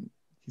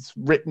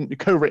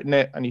co-written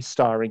it, and he's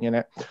starring in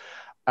it,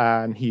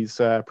 and he's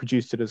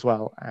produced it as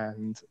well.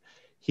 And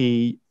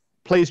he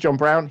plays John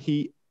Brown.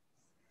 He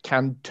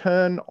can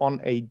turn on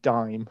a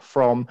dime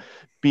from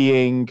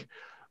being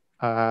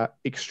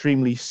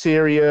extremely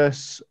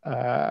serious,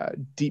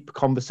 deep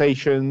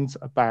conversations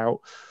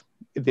about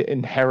the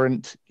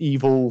inherent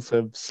evils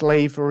of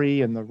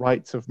slavery and the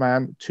rights of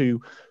man,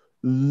 to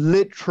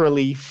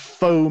literally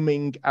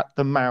foaming at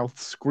the mouth,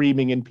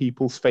 screaming in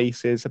people's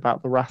faces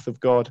about the wrath of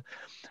God.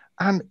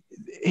 And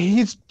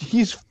he's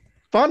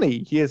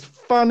funny. He is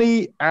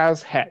funny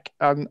as heck.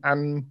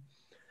 And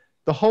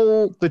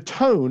the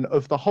tone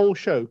of the whole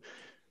show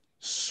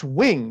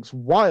swings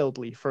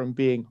wildly from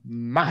being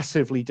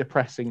massively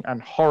depressing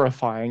and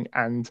horrifying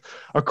and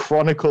a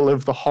chronicle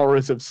of the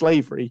horrors of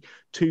slavery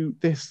to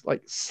this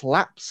like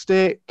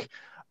slapstick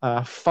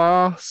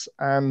farce,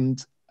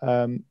 and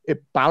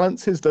it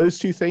balances those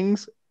two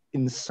things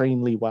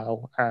insanely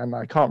well, and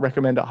I can't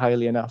recommend it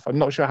highly enough. I'm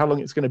not sure how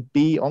long it's going to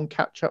be on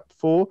catch up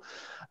for,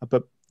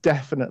 but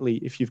definitely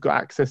if you've got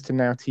access to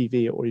Now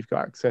TV or you've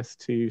got access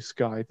to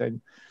Sky,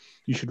 then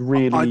you should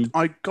really.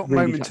 I got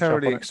really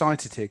momentarily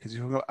excited here because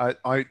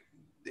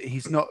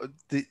he's not.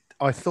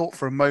 I thought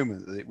for a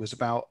moment that it was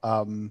about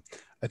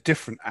a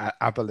different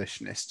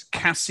abolitionist,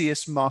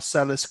 Cassius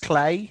Marcellus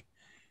Clay.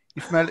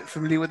 You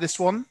familiar with this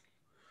one?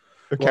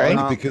 Okay,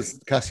 well, because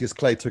Cassius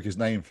Clay took his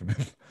name from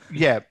him.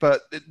 Yeah,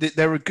 but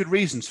there are good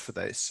reasons for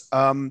this.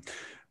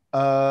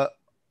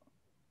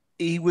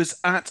 He was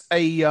at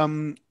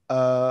an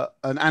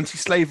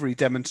anti-slavery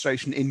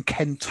demonstration in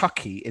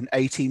Kentucky in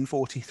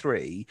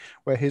 1843,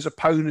 where his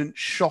opponent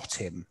shot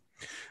him.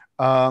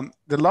 The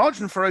large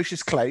and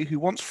ferocious Clay, who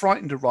once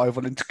frightened a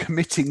rival into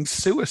committing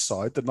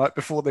suicide the night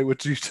before they were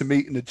due to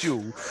meet in a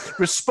duel,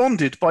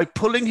 responded by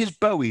pulling his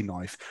Bowie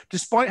knife.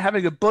 Despite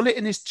having a bullet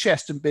in his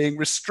chest and being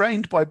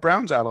restrained by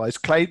Brown's allies,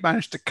 Clay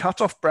managed to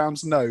cut off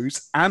Brown's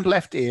nose and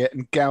left ear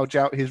and gouge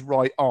out his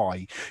right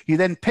eye. He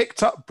then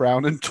picked up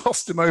Brown and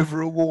tossed him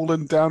over a wall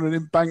and down an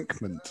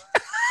embankment.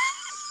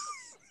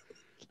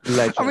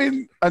 Legend. I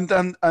mean, and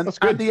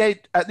at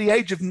the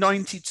age of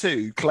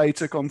 92, Clay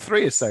took on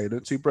 3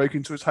 assailants who broke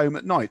into his home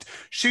at night,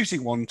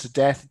 shooting one to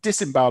death,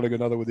 disemboweling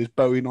another with his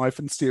Bowie knife,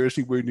 and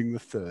seriously wounding the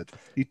third.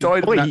 He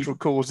died of natural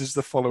causes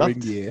the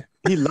following year.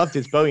 He loved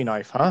his Bowie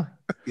knife, huh?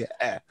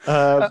 Yeah.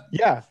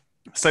 Yeah.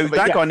 So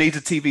that guy needs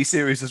a TV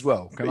series as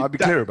well. Can I be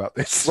clear about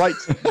this? Right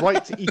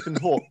to Ethan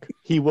Hawke.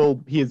 He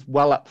is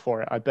well up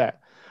for it, I bet.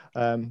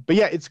 But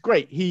yeah, it's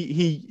great.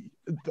 He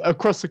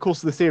across the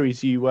course of the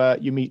series, you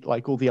meet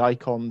like all the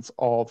icons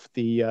of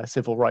the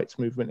civil rights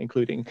movement,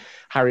 including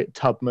Harriet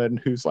Tubman,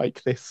 who's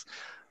like this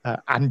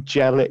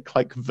angelic,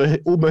 like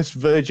almost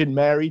Virgin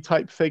Mary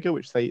type figure,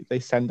 which they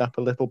send up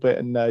a little bit.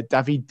 And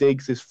Davies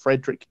Diggs is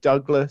Frederick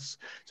Douglass.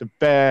 It's a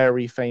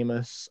very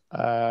famous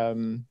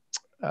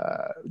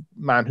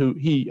man who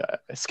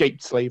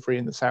escaped slavery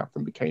in the South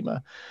and became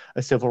a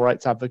civil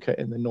rights advocate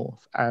in the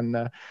North.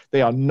 And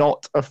they are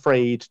not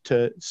afraid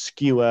to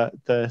skewer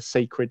the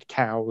sacred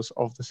cows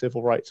of the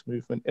civil rights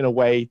movement in a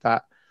way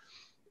that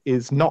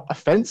is not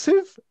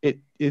offensive. It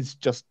is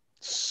just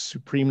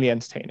supremely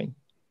entertaining.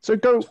 So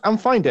go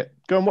and find it.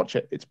 Go and watch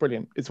it. It's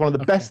brilliant. It's one of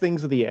the best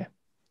things of the year.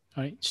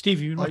 All right.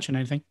 Steve, you watching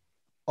anything?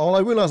 Oh,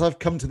 I realise I've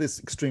come to this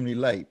extremely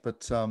late,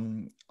 but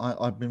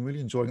I've been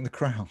really enjoying The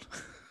Crown.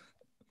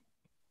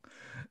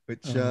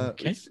 which I've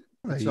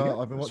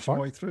been watching my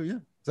way through. Yeah,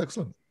 it's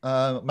excellent.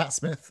 Matt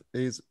Smith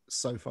is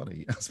so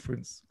funny as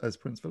Prince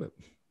Philip.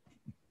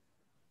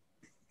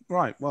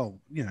 Right. Well,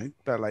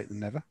 better late than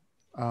never.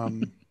 I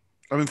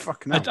mean,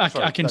 fucking hell.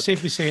 I can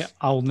safely say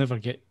I'll never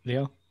get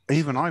there.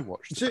 Even I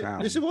watched The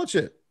Crown. You should watch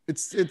it.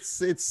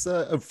 It's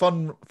a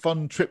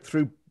fun trip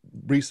through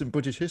recent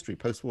British history,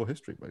 post-war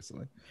history,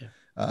 basically. Yeah.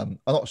 I'm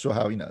not sure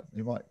how you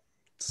might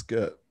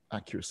skirt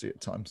accuracy at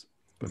times.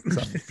 But,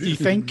 do you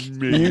think?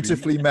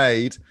 Beautifully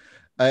made.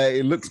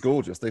 It looks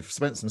gorgeous. They've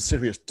spent some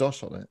serious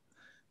dosh on it.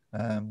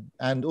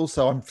 And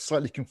also, I'm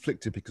slightly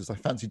conflicted because I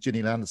fancy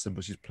Ginny Anderson,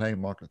 but she's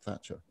playing Margaret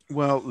Thatcher.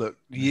 Well, look,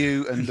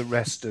 you and the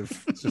rest of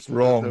it's just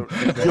wrong.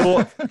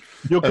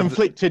 You're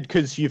conflicted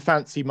because you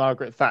fancy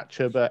Margaret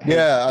Thatcher, but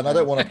yeah, and I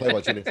don't want to play by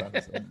Ginny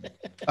Anderson.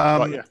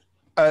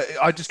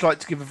 I'd just like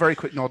to give a very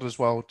quick nod as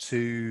well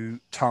to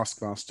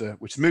Taskmaster,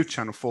 which moved to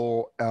Channel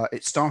 4.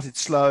 It started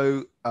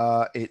slow.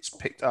 It's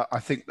picked up.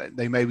 I think that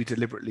they maybe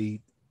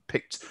deliberately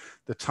picked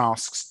the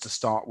tasks to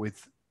start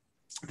with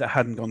that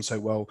hadn't gone so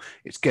well.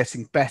 It's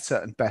getting better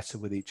and better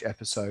with each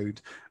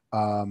episode.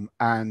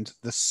 And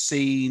the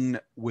scene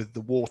with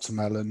the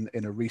watermelon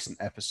in a recent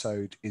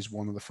episode is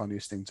one of the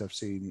funniest things I've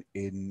seen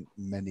in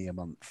many a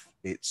month.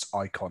 It's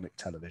iconic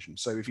television.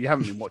 So if you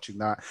haven't been watching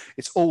that,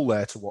 it's all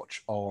there to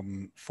watch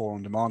on 4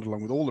 On Demand,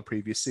 along with all the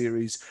previous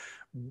series.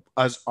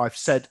 As I've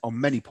said on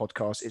many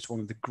podcasts, it's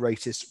one of the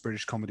greatest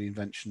British comedy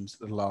inventions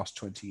of the last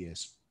 20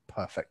 years.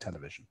 Perfect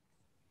television.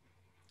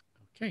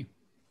 Okay.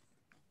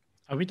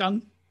 Are we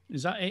done?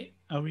 Is that it?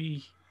 Are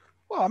we...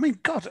 Well, I mean,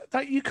 God,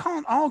 that you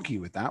can't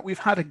argue with that. We've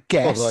had a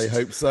guest. Well, I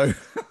hope so.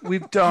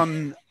 We've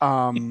done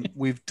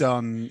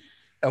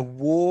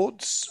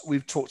awards.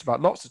 We've talked about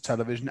lots of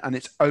television, and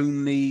it's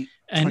only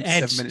 27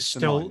 Ed's minutes to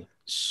still 9.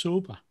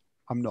 sober.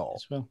 I'm not.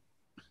 As well.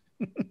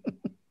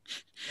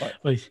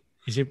 Well,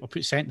 he's able to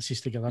put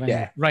sentences together.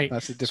 Yeah, right.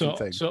 That's a different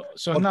thing. So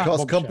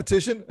podcast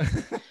competition.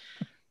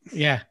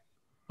 Yeah.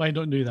 Why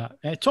don't do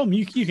that? Tom,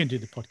 you can do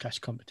the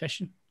podcast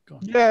competition. Go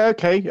on. Yeah,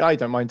 okay. I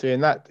don't mind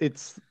doing that.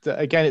 It's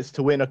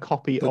to win a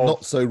copy The of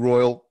not so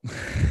royal.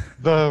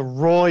 the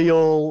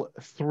Royal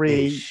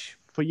 3. Ish.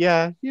 For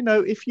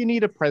if you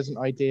need a present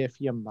idea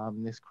for your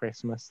mum this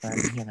Christmas,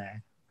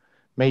 then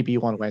maybe you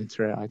want to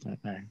enter it. I don't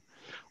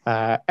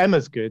know.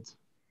 Emma's good.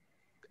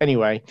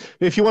 Anyway,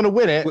 if you want to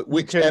win it,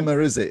 Which Emma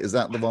is it? Is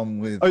that the one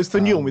with? Oh, it's the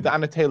new one with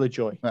Anna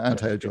Taylor-Joy. Anna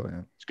Taylor-Joy.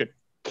 Yeah. It's good.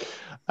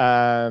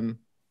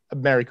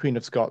 Mary Queen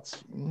of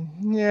Scots.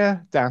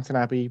 Yeah, Downton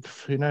Abbey.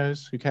 Who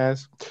knows? Who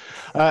cares?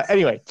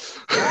 Anyway,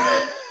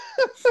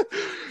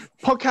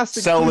 podcast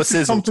Sell the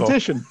exclusive sizzle,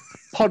 competition.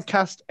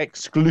 Podcast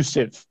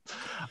exclusive.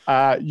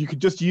 You could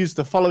just use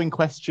the following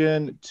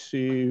question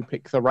to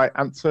pick the right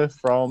answer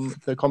from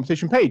the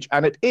competition page,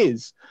 and it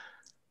is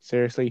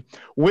seriously,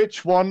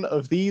 which one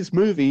of these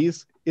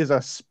movies is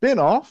a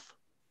spin-off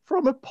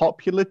from a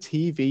popular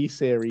TV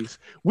series?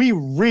 We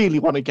really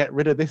want to get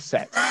rid of this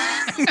set.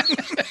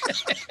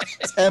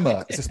 It's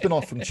Emma. It's a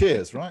spin-off from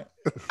Cheers, right?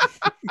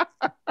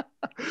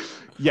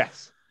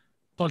 Yes.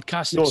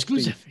 Podcast Yours,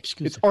 exclusive. Steve.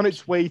 Exclusive. It's on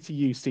its way to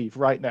you, Steve,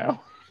 right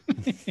now.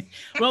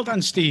 Well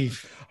done,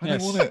 Steve. I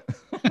don't want it.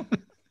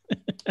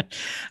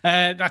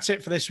 That's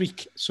it for this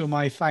week. So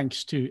my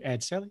thanks to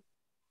Ed Selley,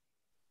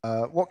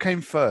 What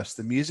came first,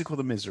 the music or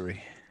the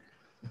misery?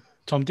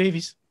 Tom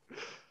Davies,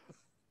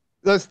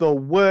 That's the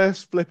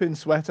worst flipping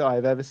sweater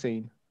I've ever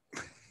seen.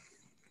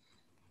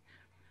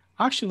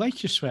 I actually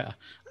like your sweater,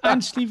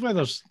 and Steve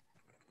Withers.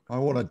 I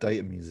want to date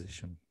a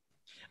musician.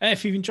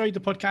 If you've enjoyed the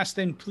podcast,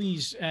 then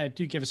please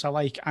do give us a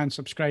like and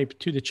subscribe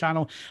to the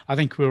channel. I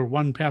think we're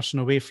one person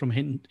away from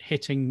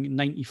hitting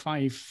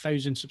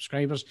 95,000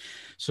 subscribers.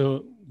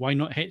 So why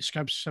not hit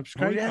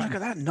subscribe? Oh, yeah, look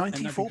at that,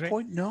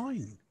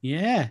 94.9.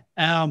 Yeah.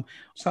 Sounds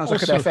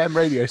like an FM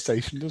radio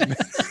station, doesn't it?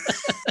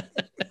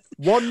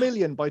 1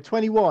 million by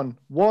 21.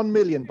 1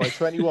 million by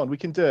 21. We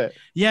can do it.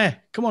 Yeah,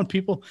 come on,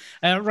 people.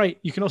 Right,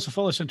 you can also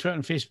follow us on Twitter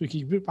and Facebook.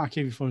 You can bookmark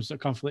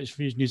AVForums.com for latest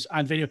reviews, news,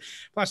 and video.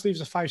 Plus, leave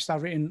us a 5-star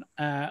rating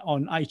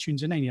on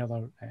iTunes and any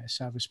other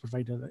service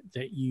provider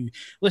that you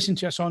listen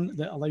to us on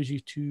that allows you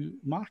to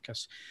mark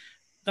us.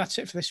 That's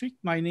it for this week.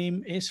 My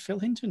name is Phil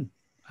Hinton.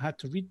 I had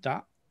to read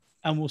that,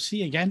 and we'll see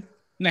you again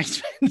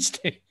next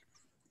Wednesday.